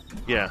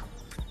 Yeah.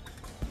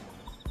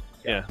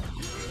 Yeah.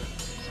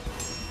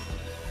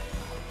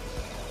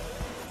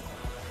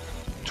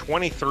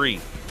 23.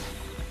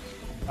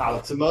 Wow,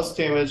 that's the most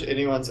damage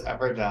anyone's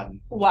ever done.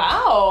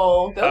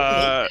 Wow. Go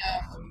Uh,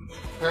 Nico.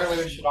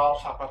 Apparently, we should all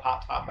shop on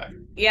Hot Topic.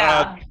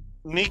 Yeah.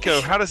 Nico,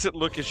 how does it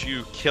look as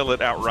you kill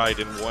it outright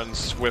in one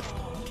swift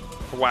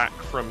whack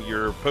from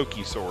your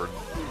pokey sword?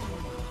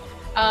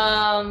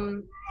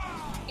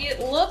 It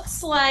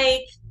looks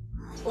like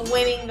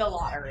winning the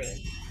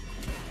lottery.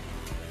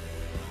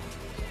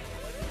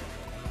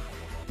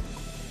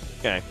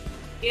 Okay.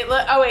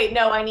 Oh wait,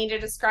 no, I need to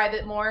describe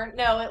it more.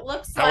 No, it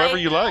looks like However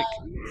you like.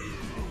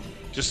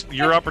 Just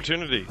your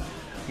opportunity.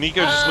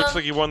 Nico just looks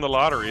like he won the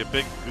lottery. A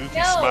big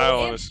goofy smile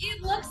on his...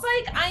 it looks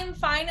like I'm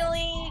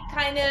finally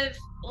kind of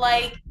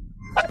like,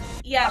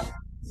 yeah,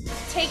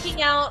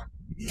 taking out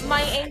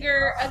my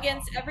anger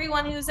against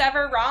everyone who's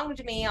ever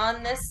wronged me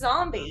on this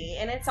zombie,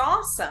 and it's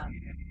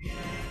awesome.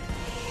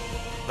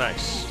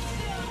 Nice.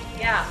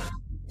 Yeah.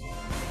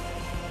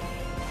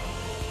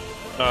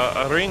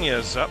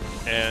 Arenia's up,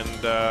 and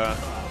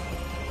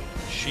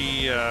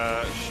she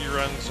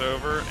runs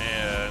over,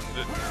 and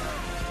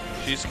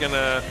she's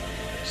gonna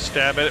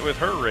stab at it with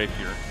her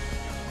rapier.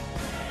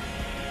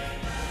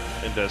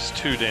 It does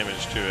 2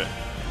 damage to it.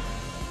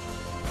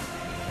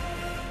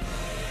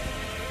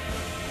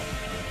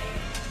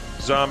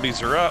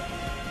 Zombies are up.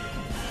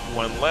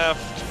 1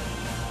 left.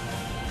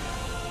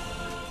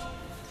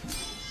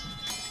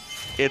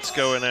 It's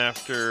going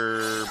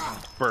after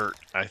Bert,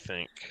 I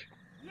think.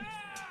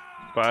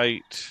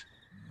 Bite.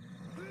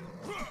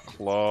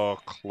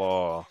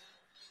 Claw.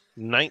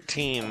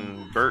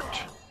 19, Bert.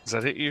 Does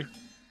that hit you?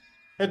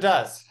 It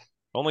does.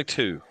 Only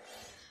 2.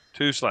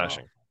 2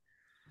 slashing.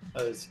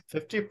 That is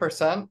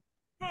 50%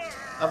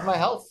 of my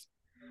health.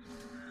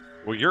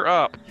 Well, you're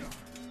up.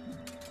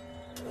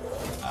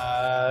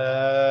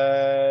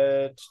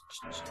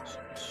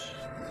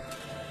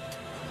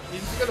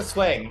 He's just gonna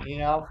swing, you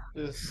know?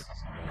 Just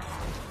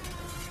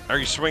Are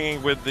you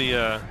swinging with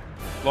the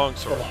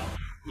longsword?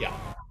 yeah.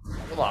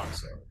 The long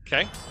sword.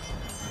 Okay.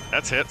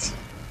 That's hits.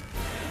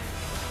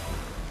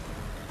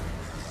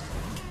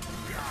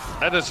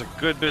 That does a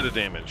good bit of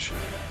damage.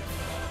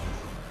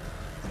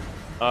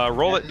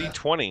 Roll at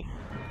d20.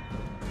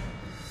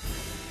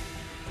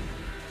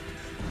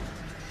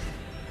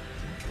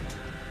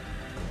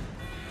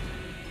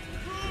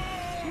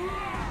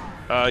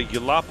 You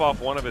lop off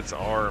one of its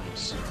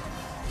arms.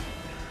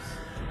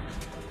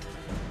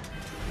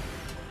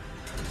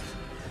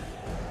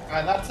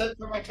 And that's it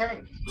for my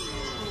turn.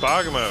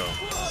 Bogamo.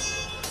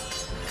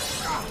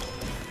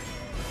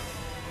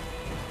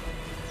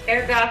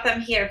 Ergoth,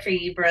 I'm here for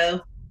you,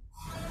 bro.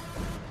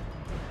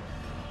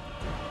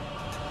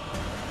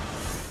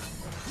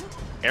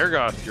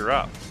 Ergoth, you're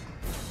up.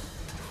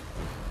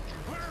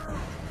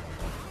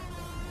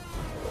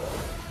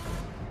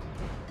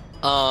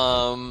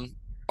 All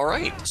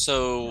right.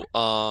 So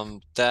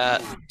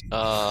that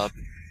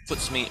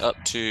puts me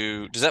up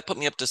to. Does that put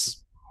me up to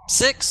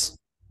 6?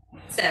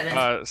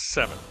 7.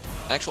 7.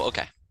 Actual.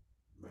 Okay.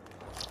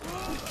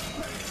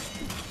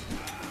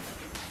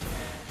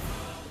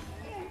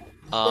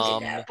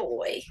 Look at that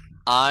boy.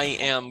 I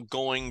am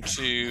going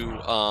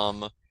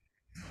to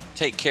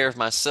take care of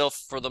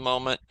myself for the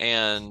moment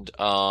and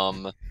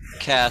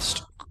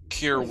cast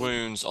Cure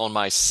Wounds on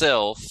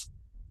myself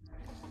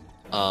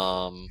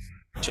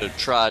to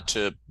try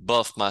to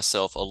buff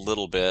myself a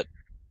little bit.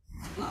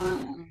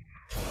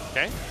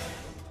 Okay.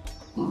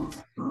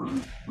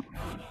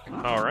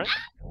 All right.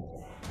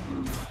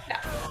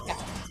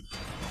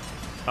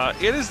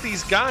 It is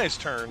these guys'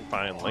 turn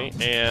finally,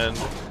 and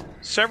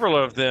several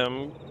of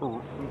them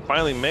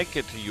finally make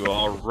it to you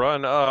all,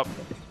 run up,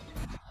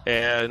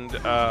 and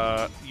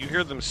you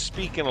hear them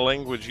speak in a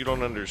language you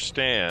don't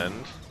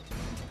understand.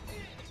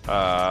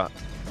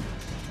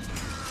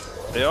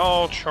 They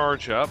all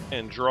charge up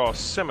and draw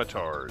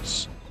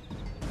scimitars.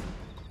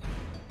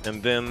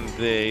 And then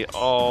they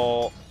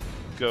all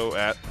go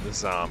at the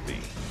zombie.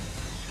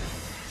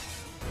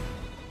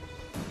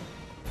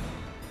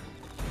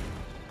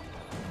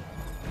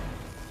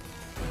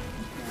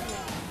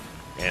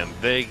 And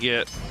they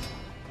get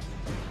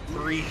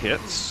 3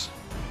 hits.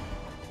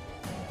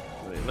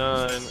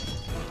 9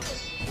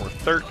 or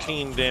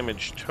 13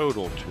 damage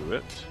total to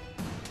it.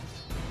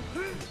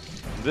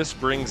 This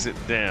brings it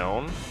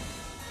down.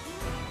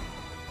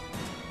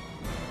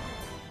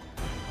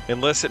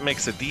 Unless it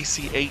makes a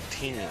DC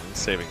 18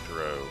 saving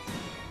throw.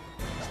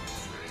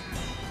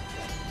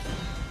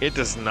 It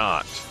does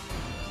not.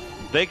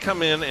 They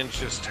come in and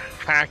just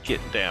hack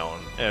it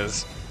down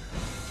as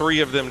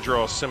 3 of them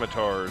draw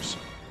scimitars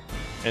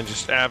and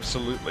just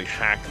absolutely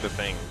hack the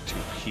thing to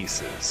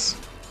pieces.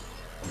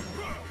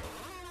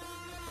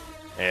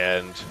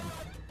 And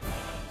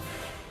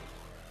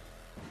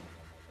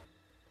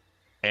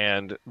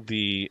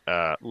the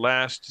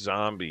last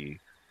zombie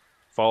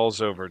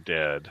falls over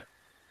dead.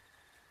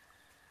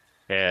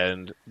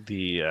 And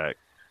the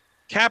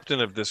captain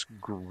of this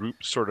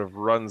group sort of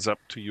runs up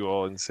to you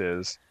all and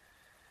says,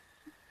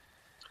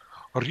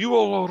 "Are you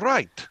all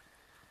right?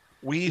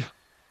 We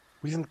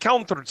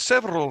encountered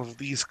several of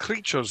these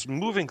creatures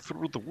moving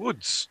through the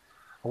woods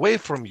away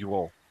from you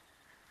all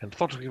and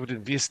thought we would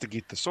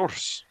investigate the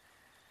source."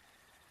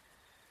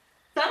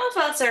 Some of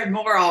us are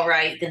more all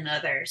right than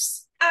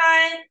others.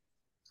 I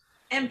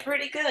am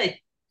pretty good.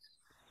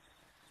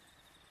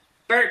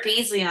 Bert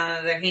Beasley, on the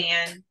other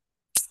hand,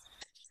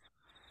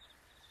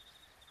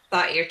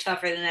 thought you're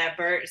tougher than that,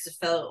 Bert. It's a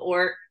fellow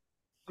orc.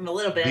 I'm a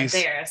little bit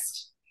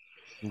embarrassed.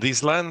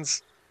 These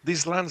lands,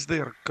 they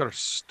are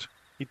cursed.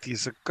 It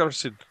is a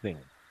cursed thing.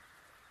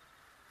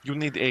 You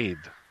need aid.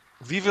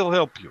 We will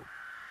help you.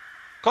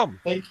 Come.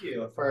 Thank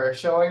you for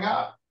showing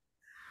up.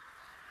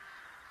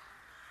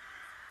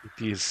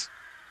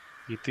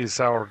 It is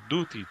our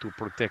duty to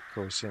protect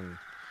those in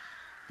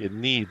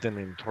need and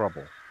in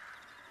trouble.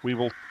 We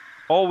will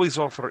always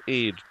offer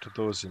aid to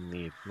those in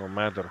need, no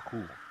matter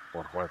who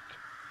or what.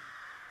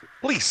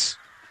 Please,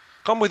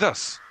 come with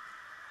us.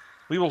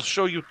 We will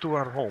show you to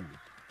our home,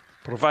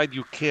 provide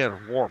you care,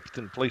 warmth,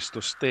 and place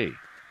to stay.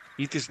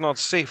 It is not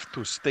safe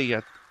to stay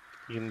on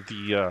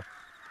the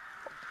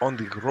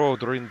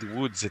road or in the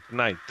woods at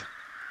night.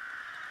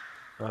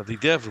 The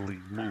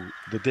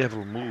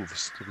devil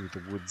moves through the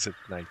woods at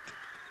night.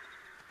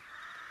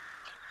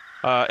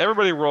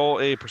 Everybody roll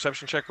a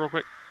perception check real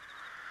quick.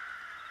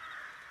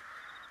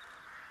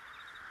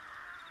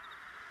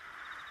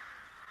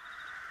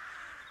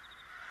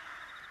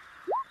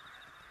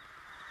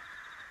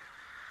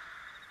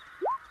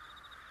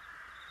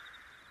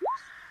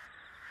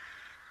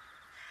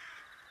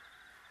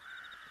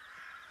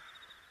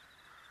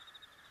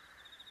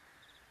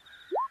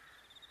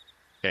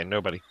 Okay,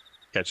 nobody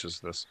catches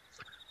this.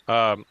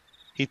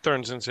 He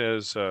turns and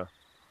says,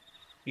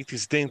 "It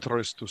is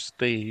dangerous to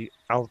stay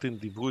out in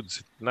the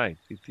woods at night.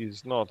 It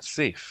is not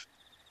safe.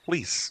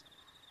 Please,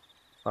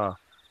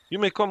 you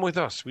may come with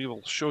us. We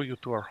will show you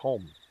to our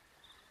home.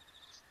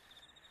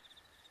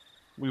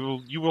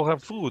 You will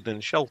have food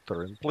and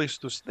shelter and place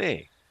to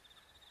stay.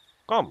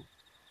 Come."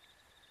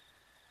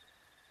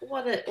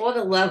 What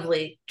a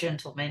lovely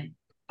gentleman.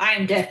 I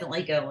am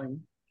definitely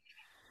going.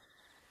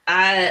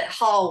 I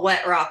haul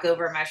Wet Rock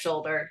over my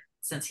shoulder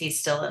since he's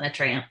still in a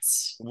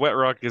trance. Wet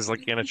Rock is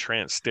like in a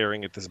trance,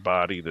 staring at this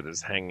body that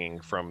is hanging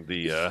from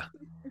the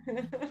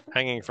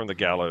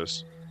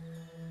gallows.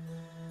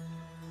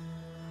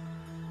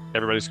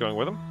 Everybody's going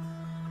with him?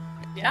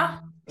 Yeah.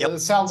 Yep. It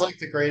sounds like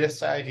the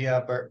greatest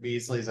idea Bert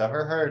Beasley's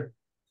ever heard.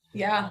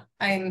 Yeah.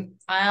 I'm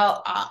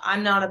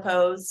not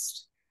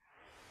opposed.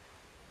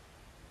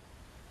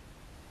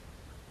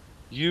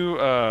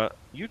 You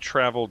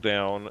travel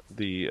down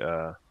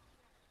the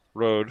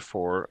road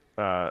for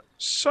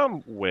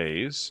some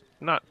ways,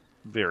 not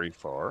very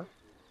far,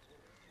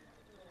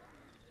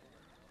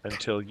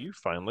 until you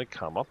finally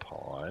come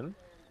upon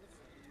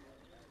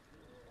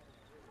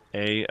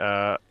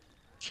a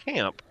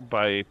camp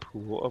by a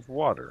pool of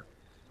water.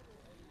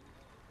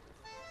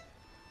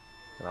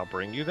 And I'll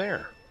bring you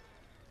there.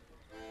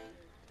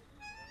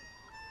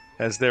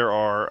 As there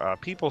are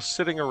people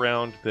sitting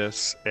around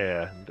this,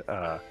 and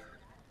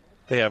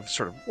they have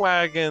sort of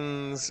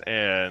wagons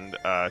and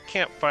a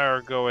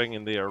campfire going,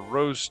 and they are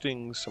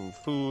roasting some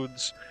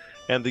foods.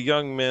 And the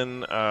young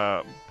men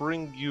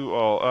bring you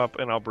all up,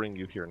 and I'll bring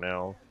you here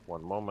now.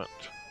 One moment.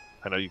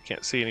 I know you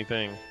can't see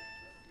anything.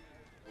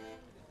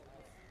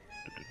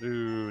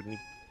 Nico,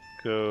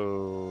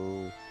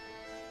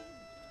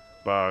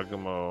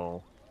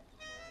 Bagamo,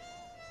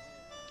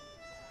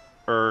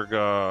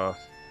 Urga,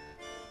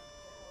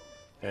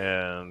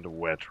 and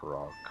Wet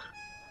Rock.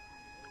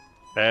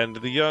 And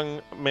the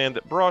young man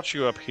that brought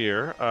you up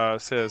here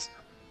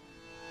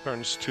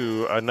turns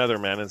to another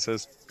man and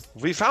says,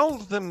 "We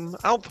found them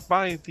out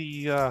by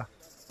the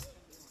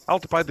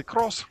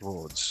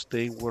crossroads.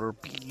 They were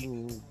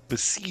being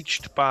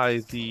besieged by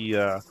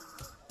the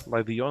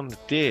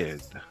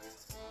undead.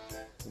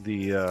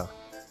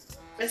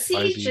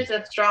 Besiege is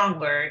a strong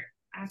word.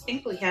 I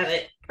think we have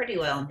it pretty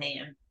well in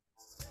hand.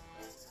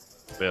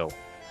 Well,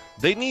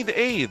 they need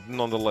aid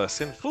nonetheless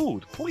in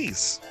food,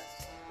 please."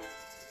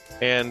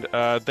 And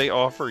they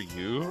offer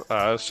you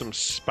some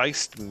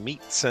spiced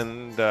meats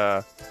and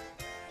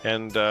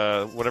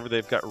whatever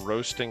they've got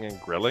roasting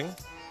and grilling.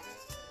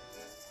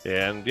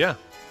 And yeah,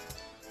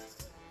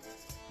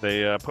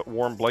 they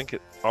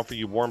offer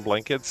you warm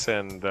blankets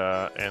and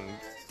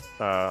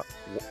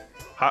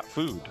hot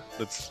food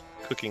that's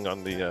cooking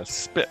on the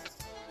spit.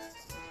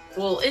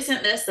 Well,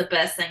 isn't this the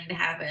best thing to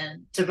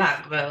happen to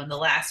Bakugo in the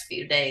last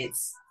few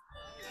days?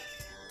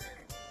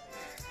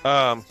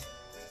 The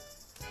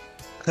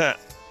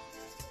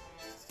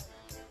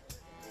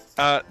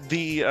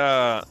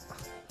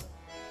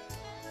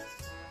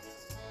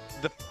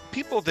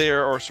people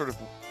there are sort of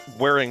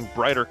wearing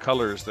brighter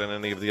colors than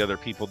any of the other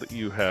people that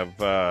you have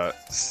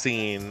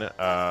seen in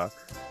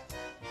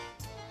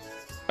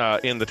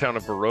the town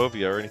of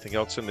Barovia or anything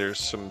else. And there's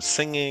some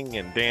singing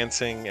and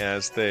dancing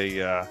as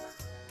they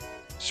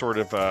sort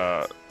of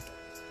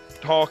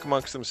talk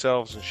amongst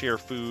themselves and share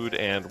food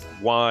and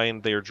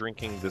wine. They are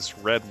drinking this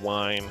red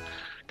wine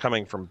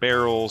coming from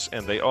barrels,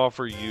 and they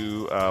offer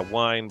you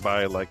wine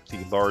by like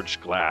the large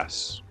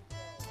glass.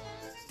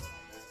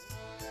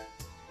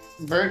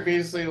 Bert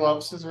Beasley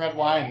loves his red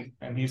wine,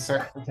 and he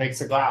certainly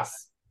takes a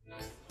glass.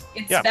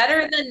 It's Yeah.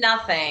 better than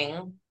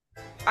nothing.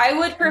 I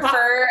would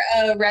prefer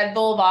a Red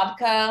Bull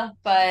vodka,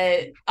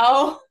 but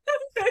I'll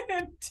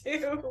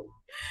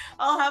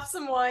have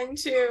some wine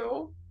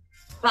too.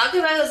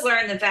 Bakugo has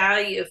learned the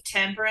value of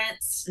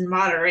temperance and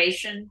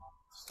moderation.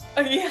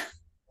 Oh, yeah.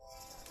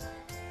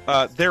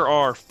 There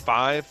are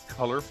 5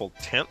 colorful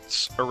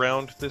tents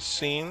around this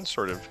scene,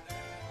 sort of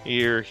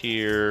here,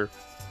 here,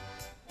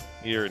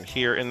 and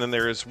here, and then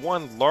there is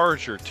one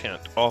larger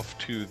tent off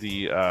to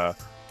the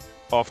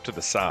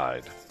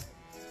side.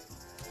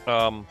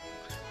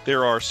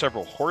 There are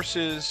several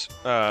horses,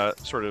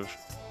 sort of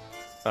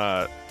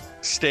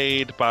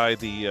stayed by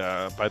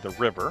the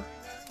river,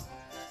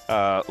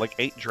 like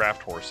 8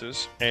 draft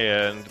horses,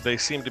 and they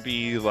seem to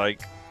be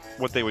like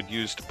what they would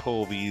use to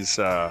pull these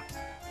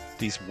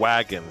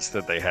wagons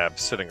that they have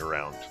sitting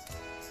around.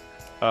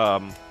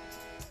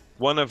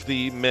 One of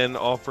the men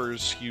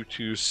offers you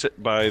to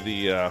sit by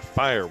the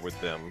fire with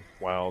them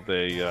while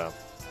they are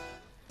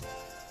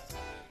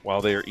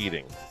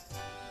eating.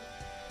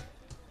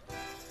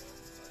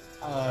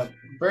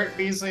 Bert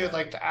Beasley would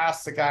like to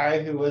ask the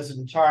guy who was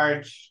in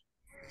charge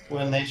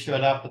when they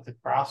showed up at the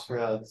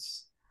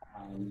crossroads,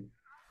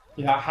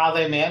 how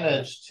they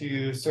managed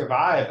to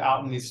survive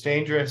out in these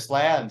dangerous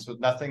lands with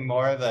nothing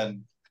more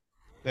than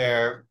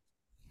their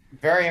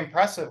very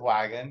impressive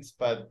wagons,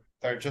 but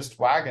they're just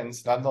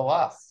wagons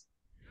nonetheless.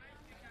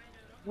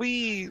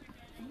 We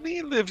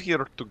live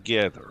here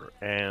together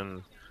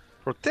and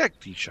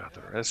protect each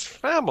other as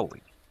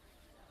family.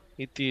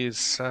 It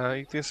is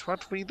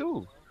what we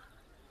do.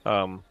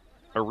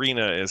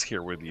 Arena is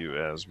here with you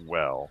as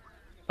well.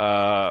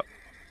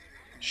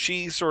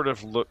 She sort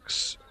of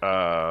looks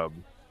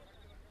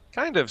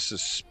kind of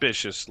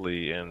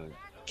suspiciously and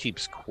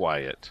keeps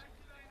quiet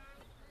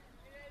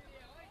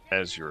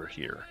as you're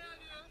here.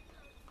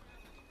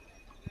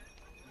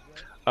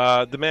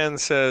 The man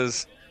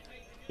says,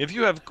 "If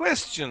you have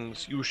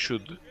questions, you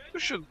should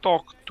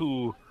talk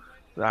to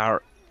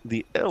our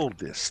the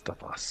eldest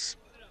of us,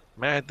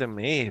 Madame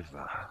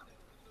Eva.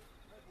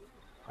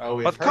 Oh,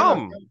 we've But heard of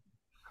come, them.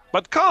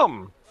 but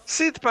come,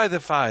 sit by the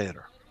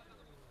fire.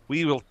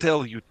 We will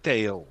tell you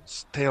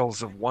tales,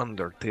 tales of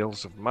wonder,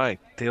 tales of might,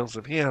 tales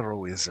of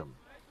heroism.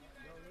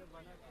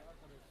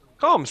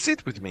 Come,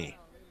 sit with me.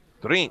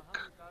 Drink.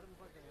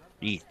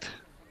 Eat.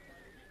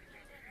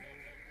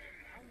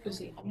 Does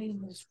he have any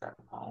of those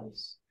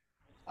pies?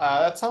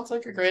 That sounds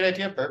like a great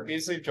idea. Bert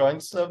Beasley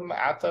joins them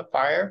at the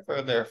fire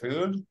for their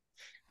food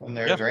and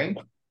their Yeah. drink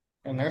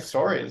and their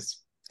stories.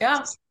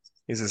 Yeah.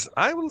 He says,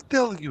 I will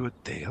tell you a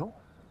tale.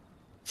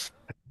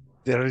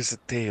 There is a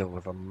tale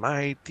of a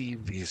mighty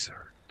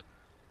wizard.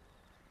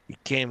 He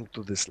came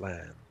to this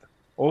land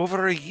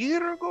over a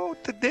year ago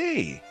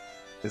today,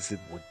 as it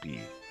would be.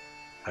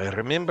 I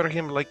remember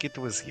him like it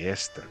was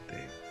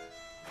yesterday.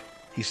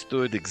 He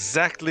stood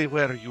exactly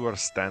where you are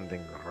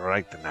standing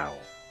right now.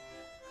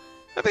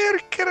 A very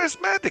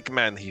charismatic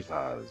man he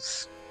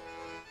was.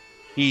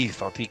 He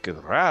thought he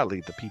could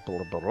rally the people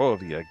of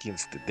Barovia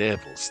against the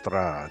devil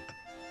Strahd.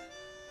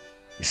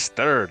 He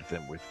stirred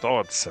them with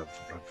thoughts of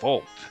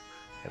revolt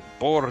and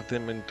bore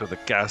them into the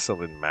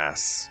castle in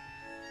mass.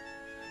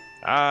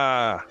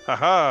 Ah, ha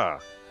ha!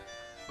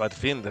 But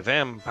when the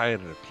vampire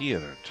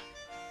appeared,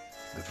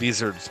 the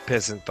wizard's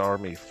peasant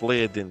army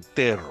fled in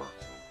terror.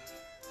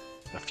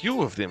 A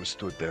few of them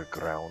stood their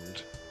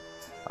ground.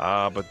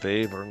 But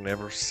they were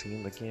never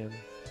seen again.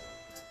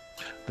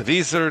 The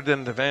wizard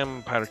and the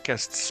vampire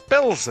cast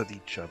spells at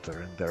each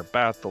other, and their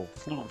battle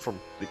flew from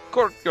the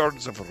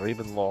courtyards of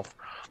Ravenloft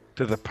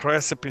to the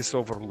precipice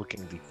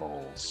overlooking the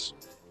falls.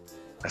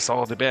 I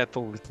saw the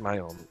battle with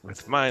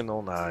mine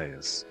own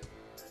eyes.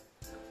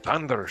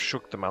 Thunder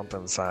shook the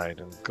mountainside,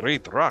 and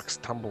great rocks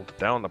tumbled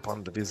down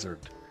upon the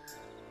wizard.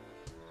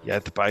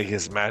 Yet by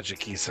his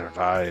magic he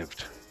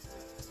survived.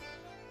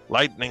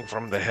 Lightning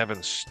from the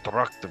heavens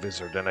struck the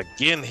wizard, and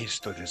again he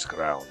stood his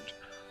ground.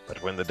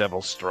 But when the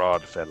devil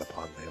Strahd fell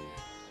upon him,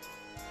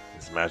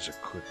 his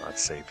magic could not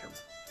save him.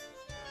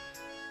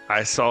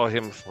 I saw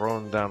him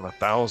thrown down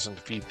 1,000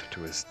 feet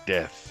to his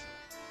death.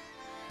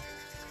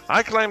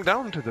 I climbed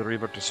down to the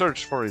river to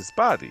search for his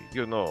body,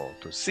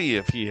 to see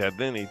if he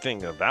had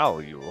anything of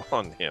value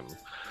on him.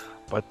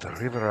 But the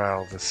river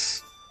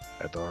Alvis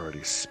had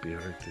already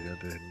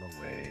spirited him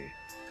away,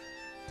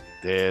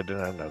 dead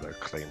and another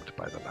claimed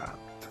by the land.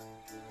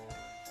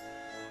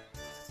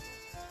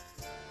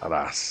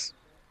 Alas.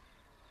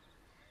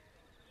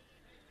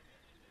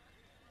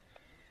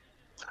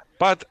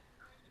 But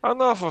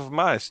enough of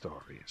my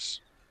stories.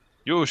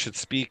 You should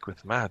speak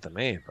with Madame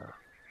Eva.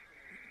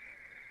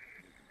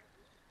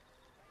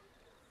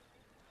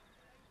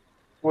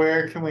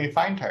 Where can we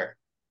find her?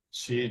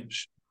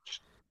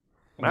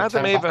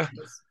 Madame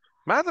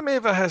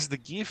Eva has the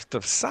gift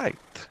of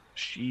sight.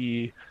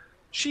 She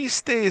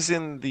stays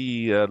in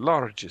the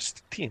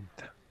largest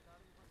tent.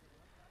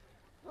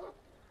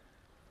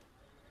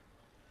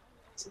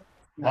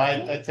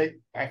 I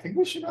think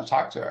we should go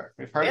talk to her.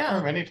 We've heard of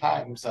her many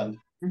times, and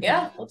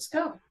Yeah, let's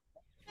go.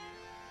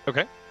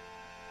 Okay.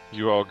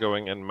 You all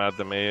going to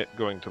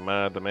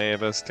Madame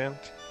Eva's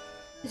tent?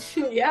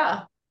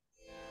 Yeah.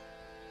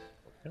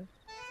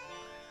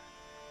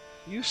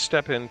 You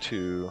step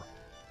into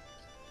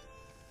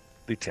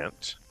the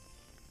tent,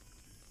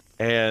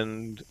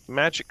 and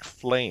magic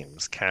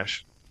flames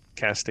cast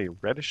a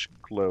reddish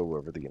glow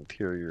over the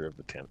interior of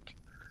the tent,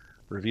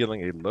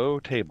 revealing a low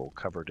table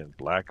covered in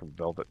black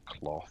velvet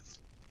cloth.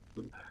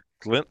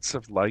 Glints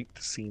of light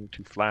seem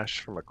to flash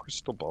from a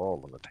crystal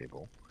ball on the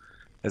table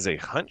as a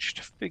hunched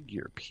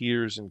figure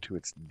peers into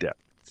its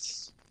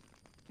depths.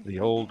 The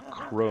old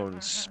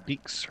crone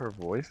speaks her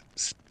voice.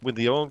 When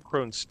the old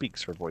crone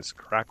speaks, her voice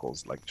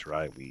crackles like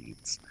dry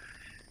weeds.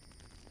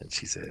 And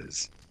she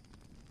says,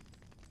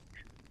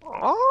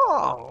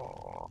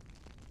 "Oh,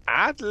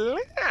 at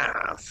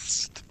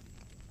last!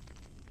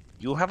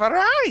 You have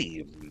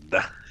arrived!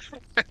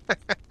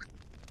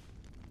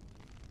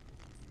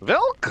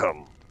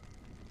 Welcome!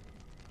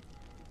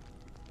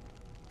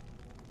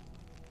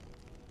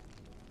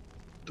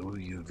 Do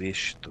you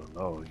wish to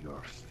know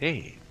your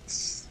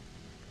fates?"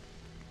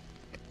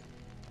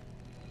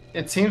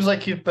 it seems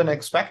like you've been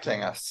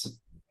expecting us.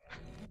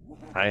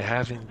 I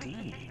have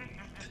indeed.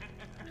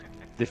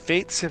 The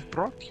fates have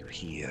brought you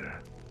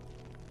here.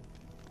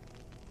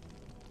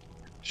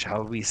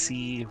 Shall we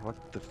see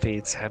what the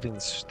fates have in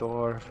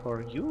store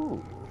for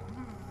you?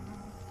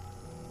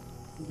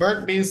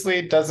 Bert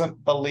Beasley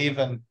doesn't believe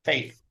in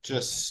fate,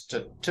 just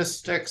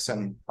statistics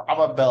and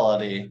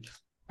probability.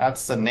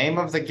 That's the name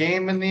of the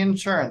game in the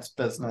insurance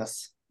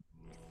business.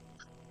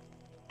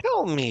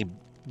 Tell me,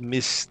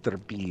 Mr.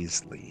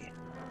 Beasley,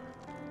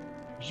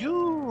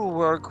 you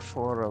work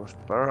for a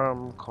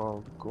firm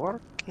called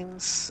Gorkin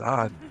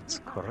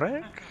Sons,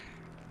 correct?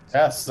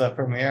 Yes, the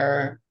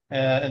premier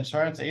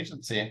insurance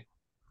agency.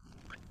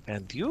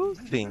 And you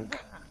think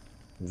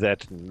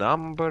that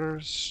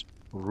numbers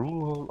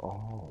rule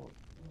all?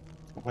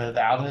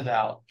 Without a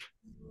doubt.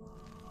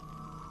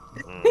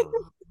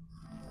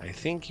 I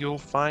think you'll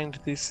find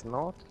this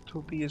not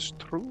to be as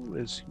true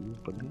as you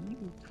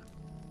believe.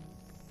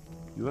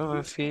 You have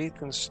a fate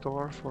in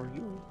store for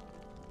you.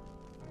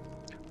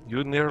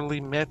 You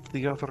nearly met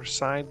the other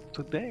side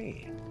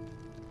today.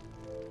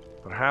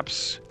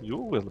 Perhaps you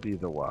will be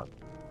the one.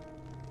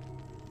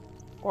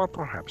 Or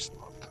perhaps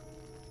not.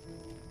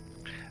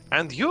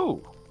 And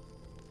you,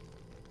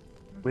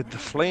 with the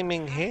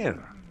flaming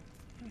hair,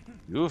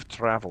 you've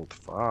traveled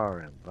far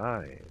and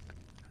wide,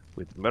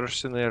 with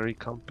mercenary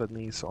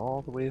companies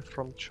all the way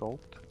from Cholt,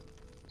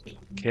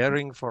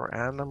 caring for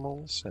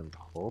animals and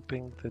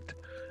hoping that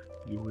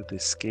you would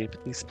escape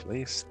this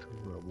place to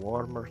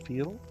warmer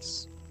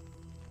fields?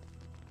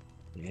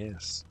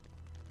 Yes.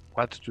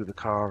 What do the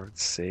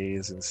cards say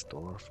is in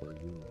store for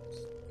you?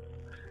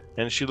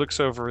 And she looks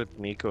over at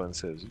Nico and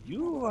says,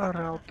 You are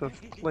out of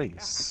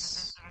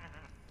place.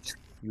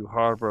 You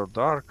harbor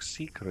dark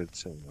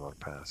secrets in your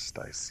past,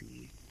 I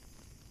see.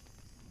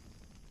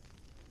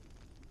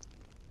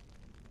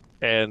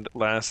 And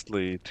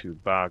lastly, to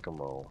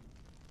Bagamo.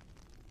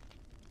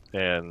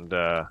 And,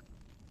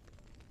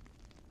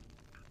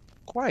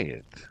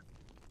 quiet.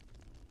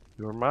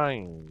 Your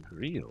mind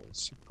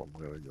reels from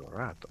where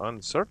you're at.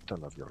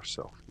 Uncertain of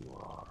yourself you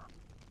are.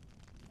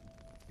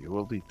 You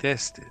will be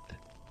tested.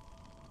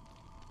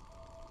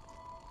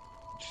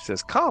 She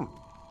says, Come,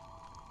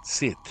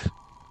 sit.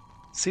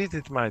 Sit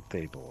at my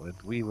table, and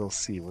we will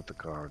see what the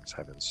cards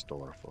have in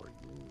store for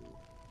you.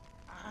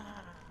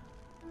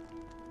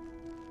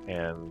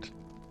 And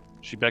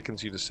she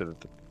beckons you to sit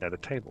at a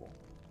table.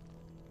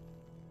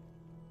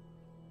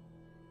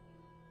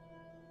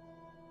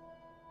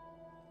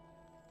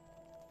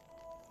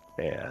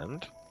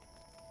 And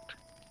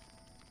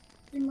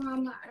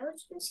Mama, I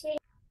was just saying.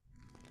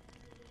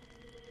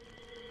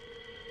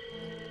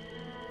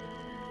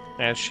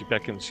 as she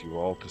beckons you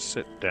all to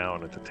sit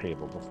down at the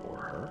table before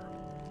her,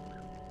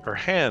 her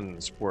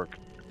hands work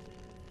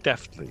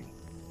deftly.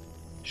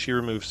 She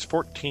removes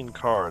 14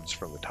 cards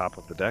from the top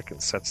of the deck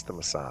and sets them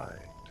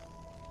aside.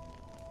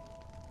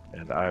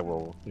 And I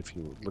will, if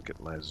you look at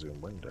my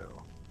Zoom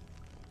window,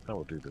 I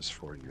will do this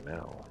for you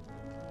now.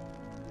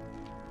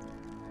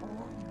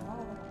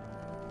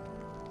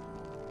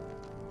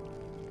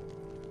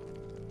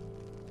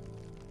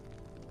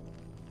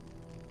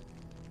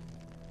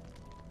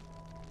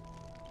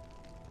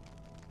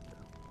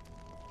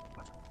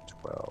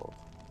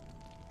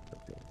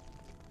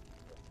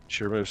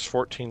 She removes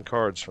 14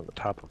 cards from the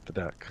top of the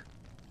deck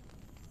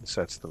and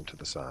sets them to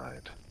the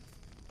side.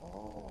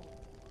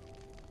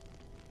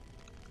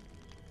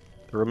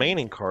 The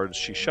remaining cards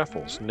she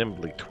shuffles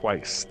nimbly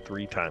twice,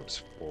 3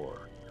 times 4,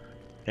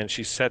 and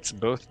she sets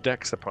both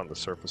decks upon the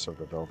surface of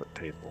the velvet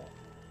table.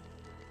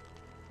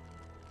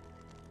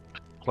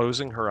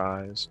 Closing her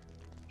eyes,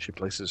 she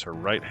places her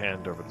right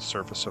hand over the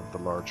surface of the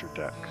larger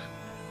deck.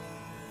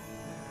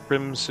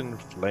 Crimson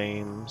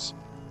flames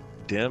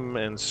dim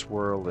and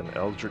swirl in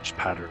eldritch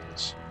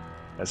patterns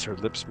as her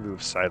lips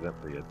move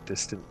silently, a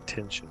distant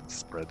tension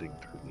spreading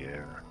through the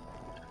air.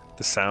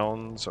 The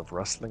sounds of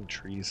rustling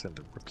trees and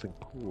the rippling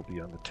pool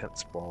beyond the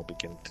tent's wall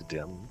begin to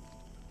dim,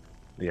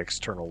 the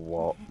external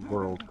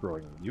world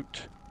growing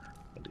mute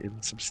and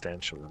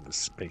insubstantial, and the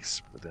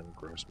space within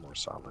grows more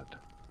solid,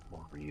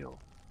 more real.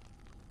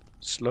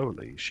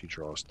 Slowly, she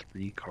draws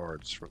 3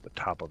 cards from the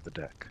top of the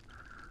deck,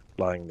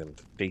 lying them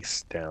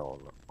face down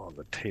on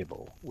the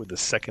table, with the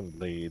second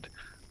laid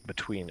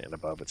between and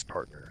above its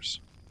partners.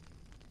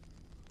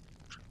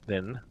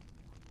 Then,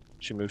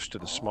 she moves to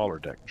the smaller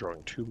deck,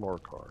 drawing 2 more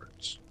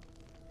cards.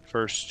 The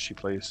first she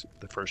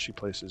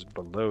places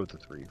below the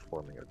 3,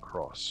 forming a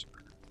cross.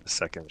 The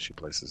second she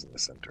places in the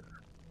center.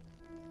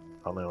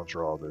 I'll now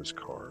draw those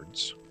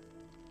cards.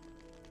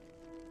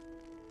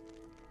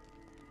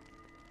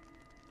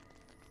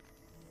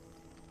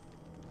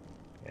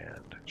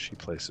 And she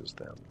places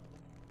them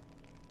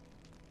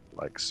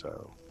like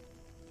so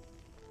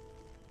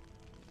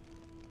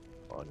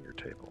on your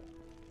table,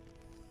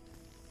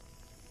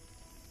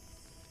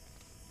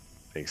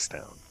 face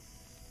down.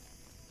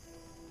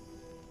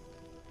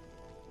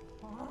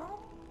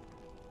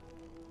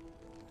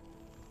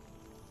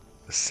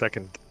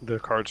 The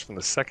cards from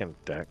the second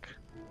deck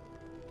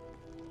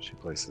she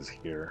places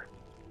here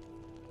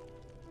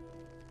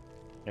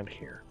and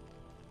here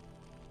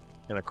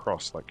in a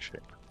cross-like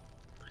shape.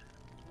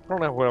 I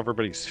don't know what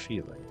everybody's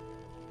feeling.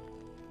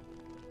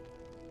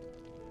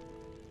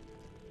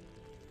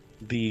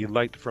 The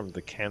light from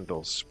the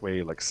candles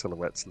sway like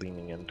silhouettes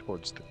leaning in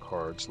towards the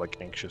cards like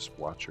anxious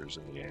watchers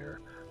in the air.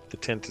 The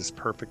tent is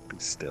perfectly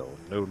still.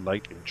 No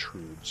light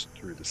intrudes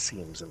through the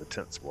seams in the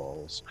tent's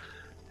walls,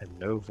 and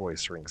no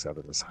voice rings out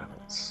in the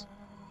silence.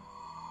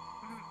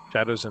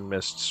 Shadows and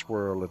mist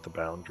swirl at the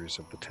boundaries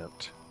of the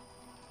tent,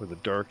 where the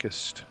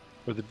darkest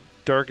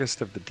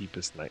of the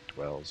deepest night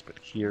dwells, but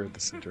here the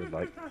center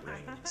light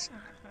reigns.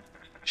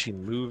 She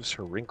moves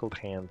her wrinkled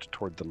hand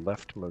toward the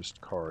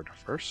leftmost card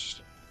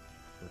first,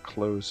 and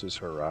closes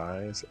her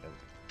eyes and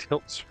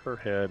tilts her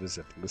head as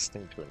if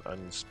listening to an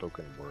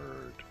unspoken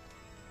word.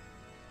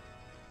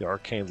 The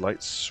arcane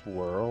lights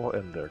swirl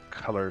and their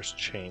colors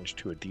change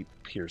to a deep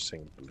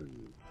piercing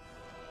blue.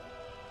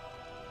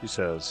 She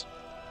says,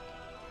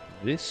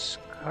 "This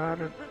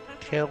card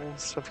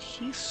tales of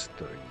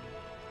history,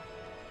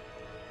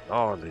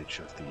 knowledge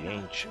of the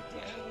ancient,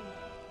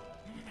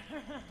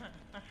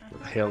 will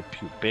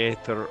help you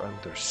better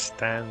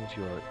understand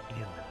your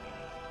enemy.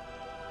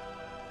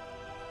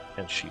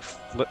 And she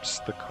flips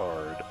the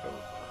card over.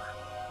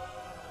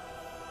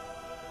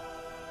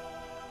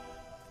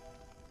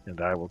 And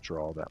I will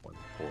draw that one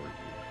for you.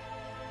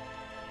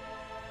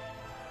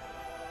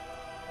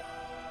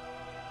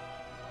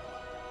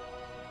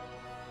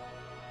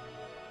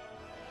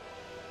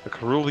 The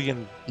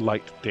cerulean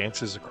light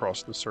dances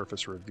across the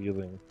surface,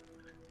 revealing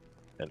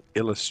an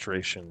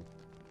illustration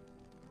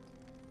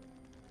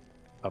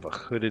of a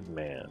hooded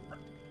man.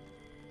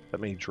 Let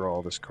me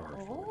draw this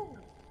card for you.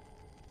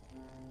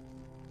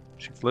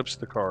 She flips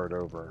the card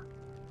over,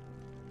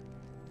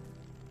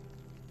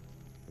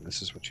 and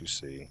this is what you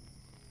see.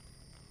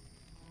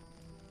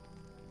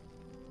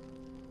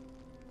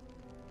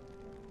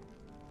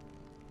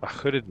 A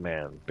hooded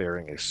man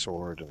bearing a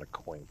sword and a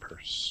coin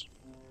purse.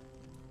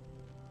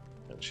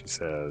 And she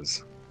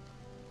says,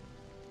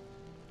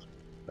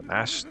 "The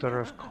master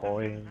of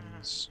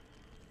coins,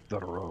 the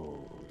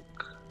rogue."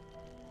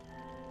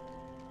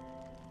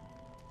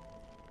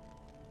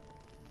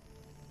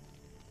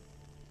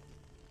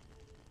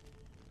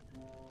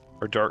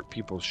 Her dark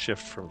pupils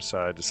shift from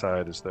side to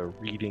side as though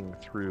reading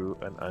through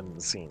an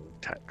unseen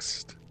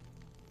text.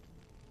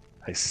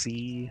 I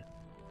see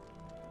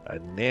a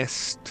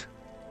nest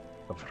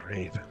of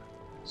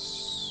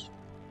ravens.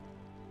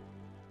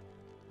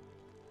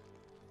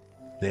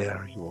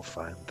 There you will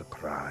find the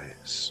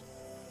prize.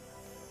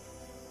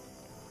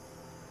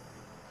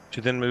 She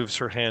then moves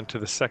her hand to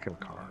the second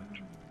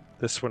card,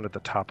 this one at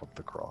the top of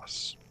the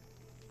cross.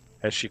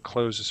 As she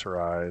closes her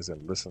eyes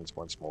and listens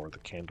once more, the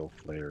candle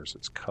flares,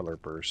 its color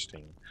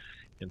bursting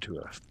into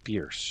a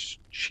fierce,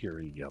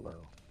 cheery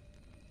yellow.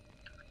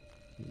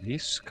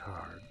 This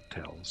card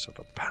tells of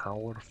a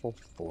powerful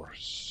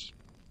force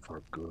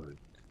for good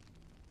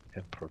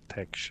and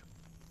protection.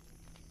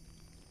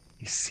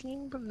 A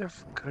symbol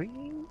of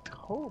great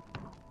hope.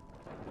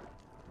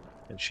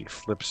 And she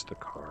flips the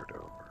card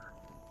over.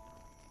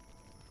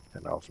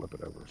 And I'll flip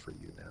it over for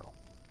you now.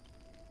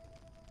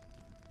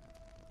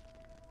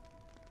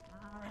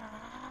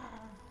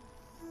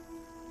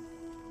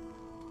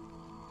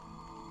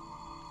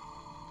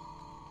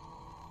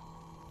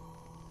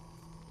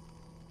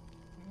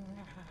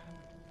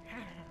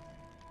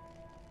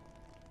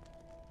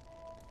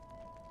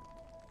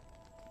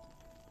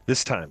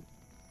 This time,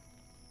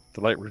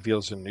 the light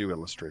reveals a new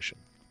illustration.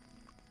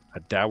 A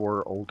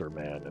dour older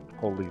man in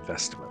holy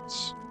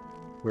vestments,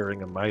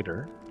 wearing a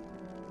mitre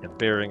and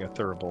bearing a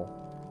thurible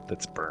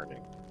that's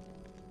burning.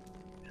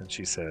 And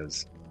she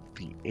says,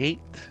 "The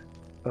Eight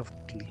of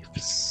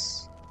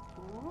Glyphs,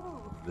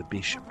 the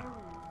bishop."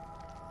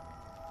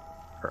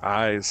 Her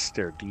eyes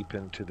stare deep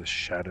into the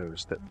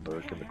shadows that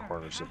lurk in the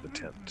corners of the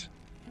tent.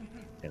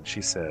 And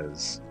she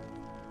says,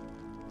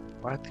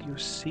 "What you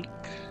seek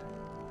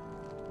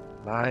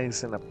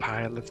lies in a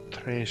pile of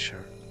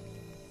treasure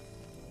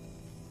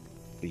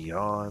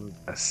beyond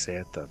a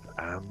set of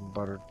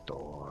amber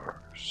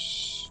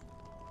doors."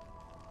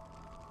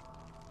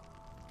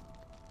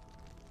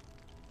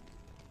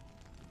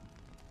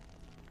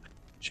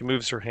 She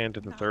moves her hand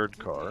to the third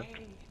card,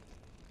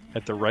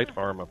 at the right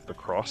arm of the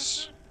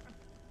cross,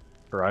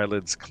 her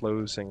eyelids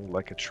closing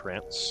like a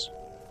trance,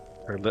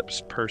 her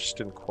lips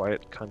pursed in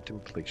quiet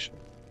contemplation.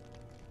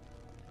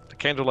 The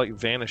candlelight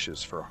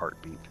vanishes for a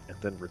heartbeat and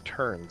then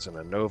returns in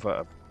a nova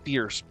of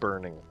fierce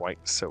burning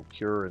white, so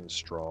pure and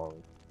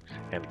strong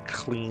and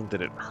clean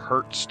that it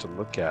hurts to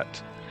look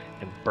at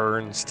and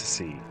burns to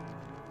see.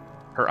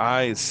 Her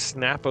eyes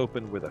snap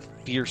open with a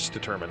fierce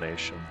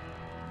determination,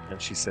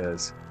 and she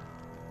says,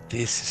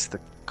 "This is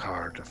the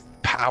card of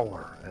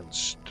power and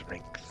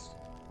strength.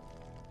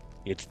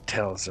 It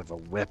tells of a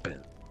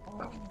weapon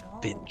of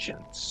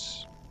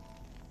vengeance,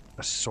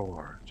 a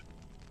sword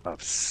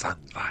of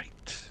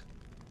sunlight."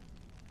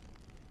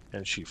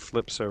 And she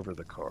flips over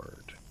the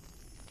card.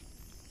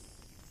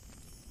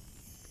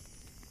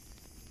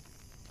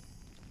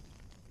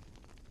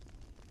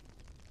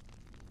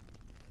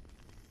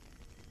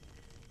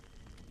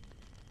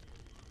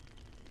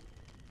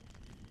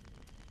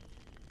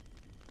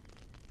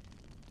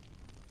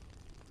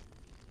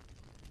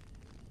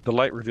 The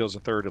light reveals a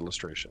third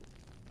illustration.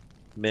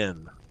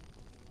 Men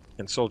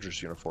in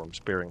soldiers' uniforms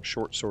bearing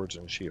short swords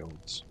and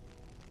shields.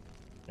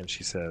 And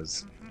she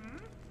says,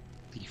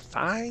 "The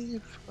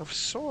Five of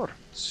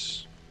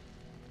Swords,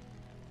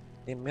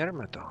 a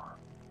Myrmidon."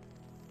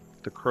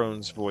 The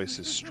crone's voice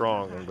is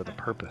strong and with a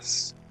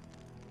purpose.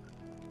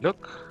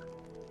 "Look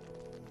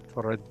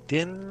for a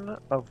den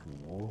of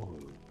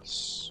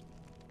wolves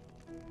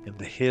in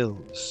the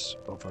hills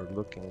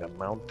overlooking a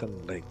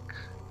mountain lake.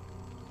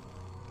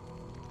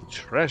 The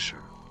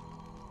treasure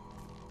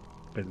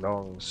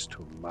belongs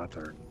to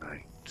Mother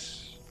Night."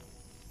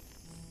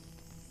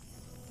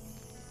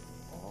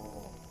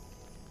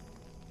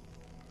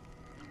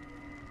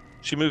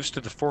 She moves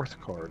to the fourth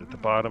card at the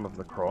bottom of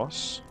the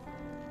cross,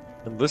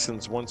 and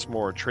listens once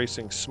more,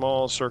 tracing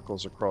small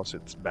circles across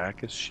its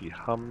back as she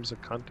hums a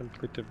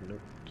contemplative note.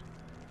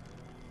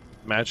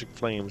 Magic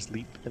flames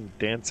leap and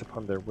dance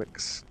upon their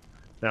wicks,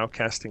 now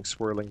casting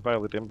swirling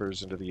violet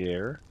embers into the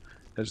air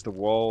as the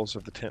walls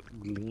of the tent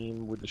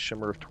gleam with the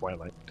shimmer of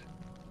twilight.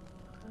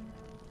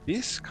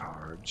 This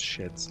card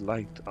sheds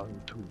light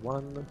onto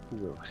one who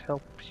will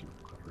help you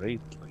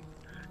greatly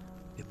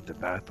in the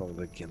battle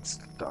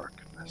against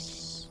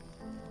darkness.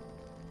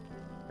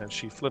 And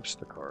she flips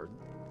the card.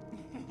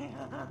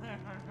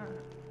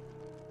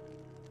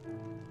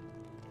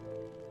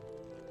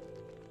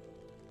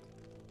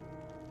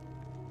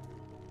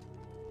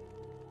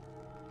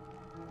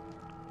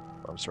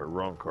 I'm sorry,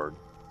 wrong card.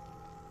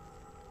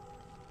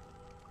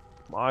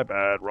 My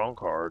bad, wrong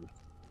card.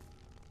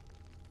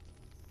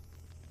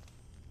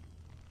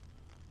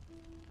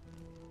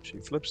 She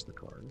flips the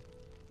card.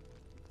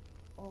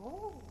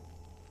 Oh.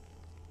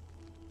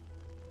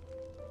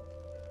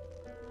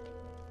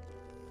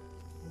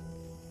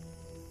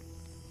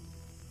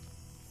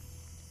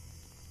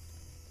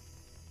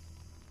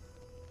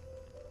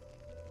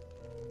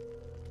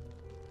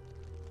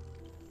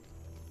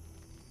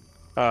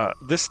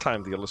 This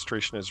time the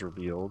illustration is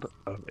revealed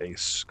of a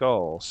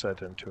skull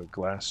set into a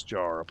glass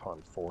jar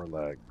upon 4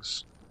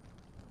 legs.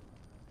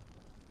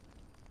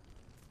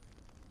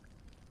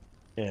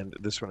 And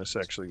this one is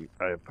actually,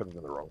 I have put it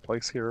in the wrong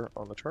place here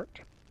on the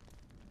chart.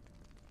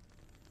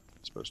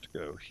 It's supposed to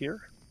go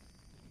here.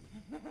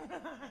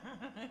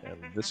 And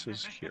this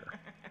is here.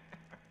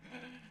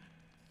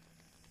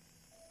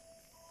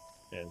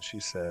 And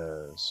she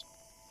says,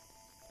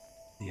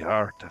 the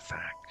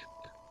artifact.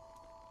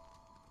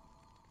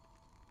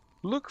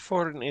 Look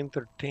for an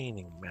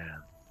entertaining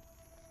man.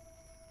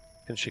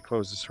 And she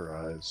closes her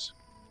eyes.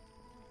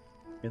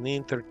 An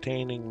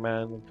entertaining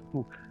man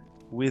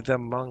with a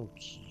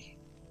monkey.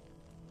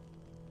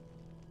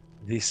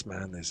 This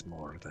man is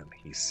more than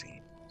he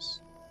seems.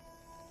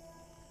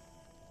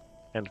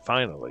 And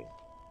finally,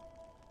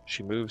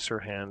 she moves her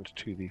hand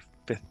to the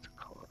 5th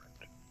card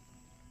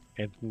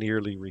and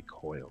nearly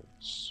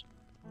recoils,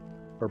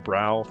 her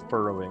brow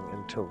furrowing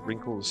until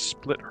wrinkles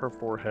split her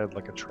forehead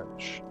like a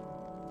trench.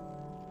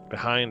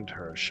 Behind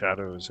her,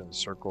 shadows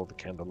encircle the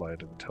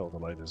candlelight until the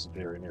light is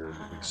very nearly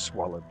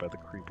swallowed by the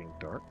creeping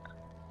dark.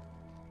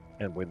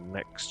 And when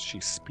next she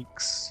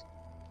speaks,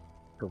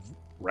 her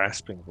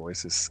rasping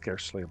voice is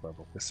scarcely above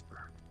a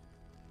whisper.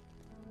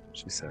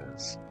 She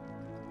says,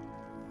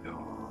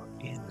 your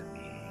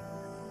enemy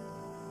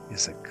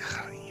is a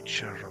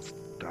creature of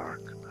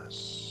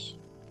darkness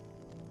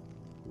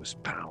whose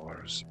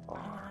powers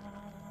are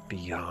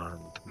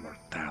beyond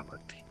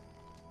mortality.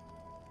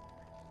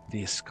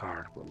 This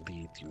card will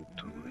lead you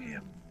to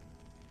him.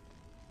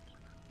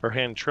 Her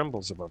hand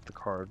trembles above the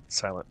card,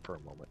 silent for a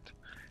moment,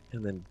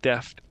 and then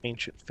deft,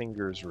 ancient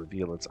fingers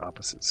reveal its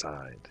opposite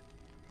side.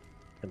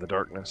 In the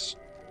darkness,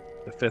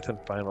 the 5th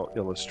and final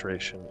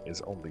illustration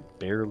is only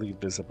barely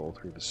visible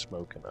through the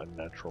smoke and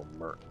unnatural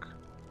murk.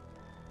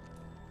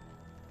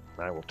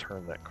 And I will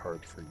turn that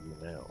card for you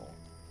now.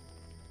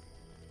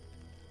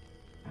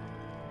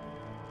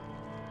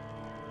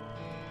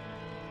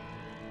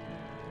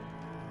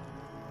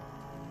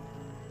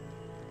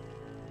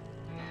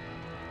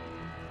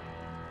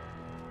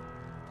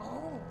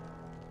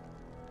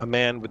 A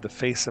man with the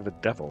face of a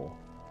devil,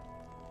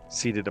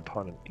 seated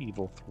upon an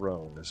evil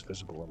throne, is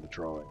visible in the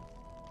drawing.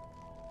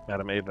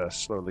 Madame Eva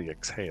slowly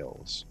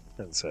exhales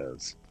and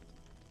says,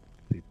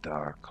 the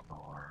Dark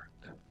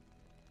Lord.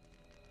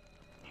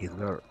 He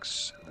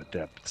lurks in the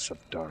depths of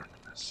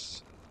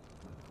darkness,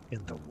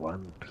 in the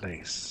one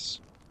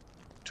place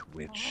to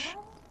which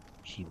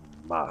he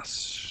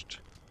must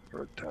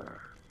return.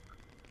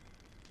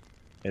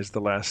 As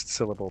the last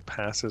syllable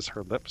passes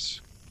her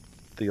lips,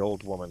 the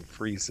old woman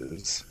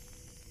freezes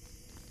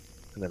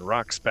and then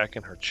rocks back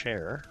in her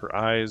chair, her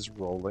eyes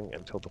rolling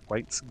until the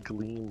whites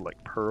gleam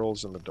like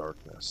pearls in the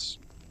darkness.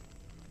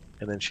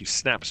 And then she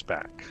snaps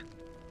back,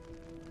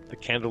 the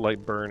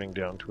candlelight burning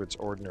down to its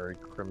ordinary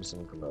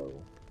crimson glow.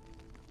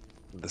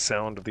 The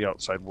sound of the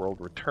outside world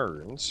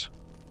returns.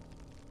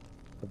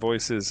 The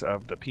voices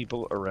of the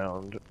people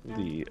around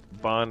the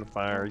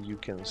bonfire you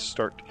can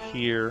start to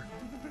hear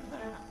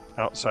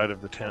outside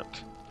of the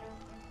tent,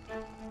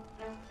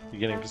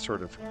 beginning to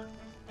sort of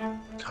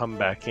come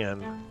back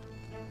in.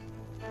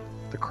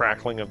 The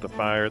crackling of the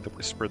fire, the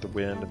whisper of the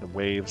wind, and the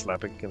waves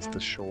lapping against the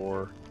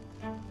shore.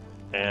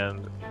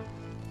 And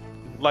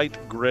light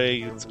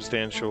gray and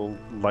substantial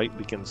light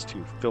begins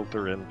to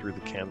filter in through the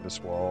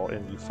canvas wall,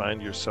 and you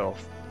find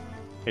yourself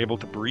able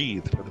to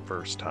breathe for the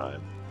first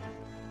time.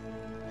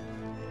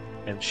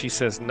 And she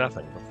says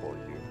nothing before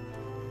you,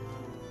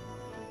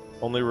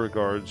 only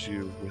regards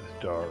you with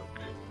dark,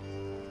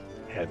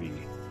 heavy,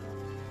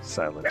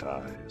 silent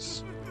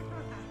eyes.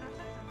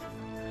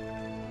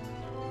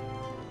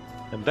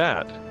 And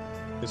that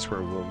is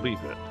where we'll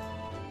leave it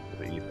for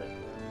the evening.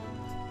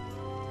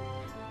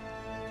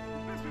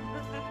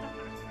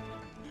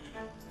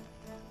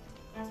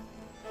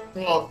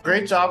 Well,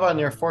 great job on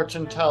your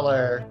fortune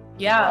teller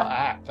Yeah,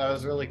 act. That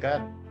was really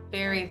good.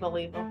 very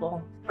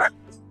believable.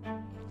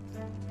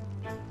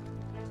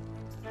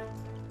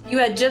 You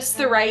had just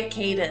the right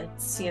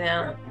cadence, you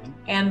know,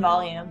 and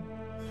volume.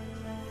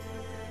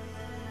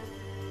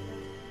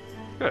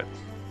 Good.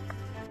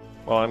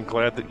 Well, I'm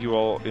glad that you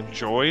all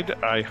enjoyed.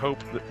 I hope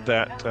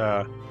that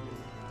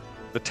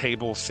the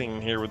table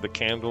scene here with the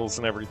candles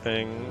and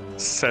everything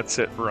sets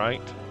it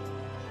right.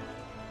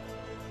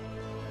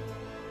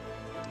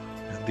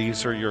 And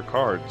these are your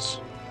cards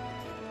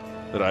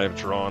that I have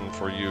drawn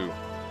for you.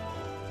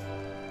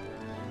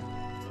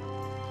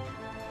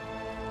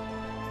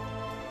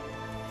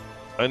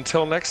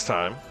 Until next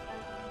time.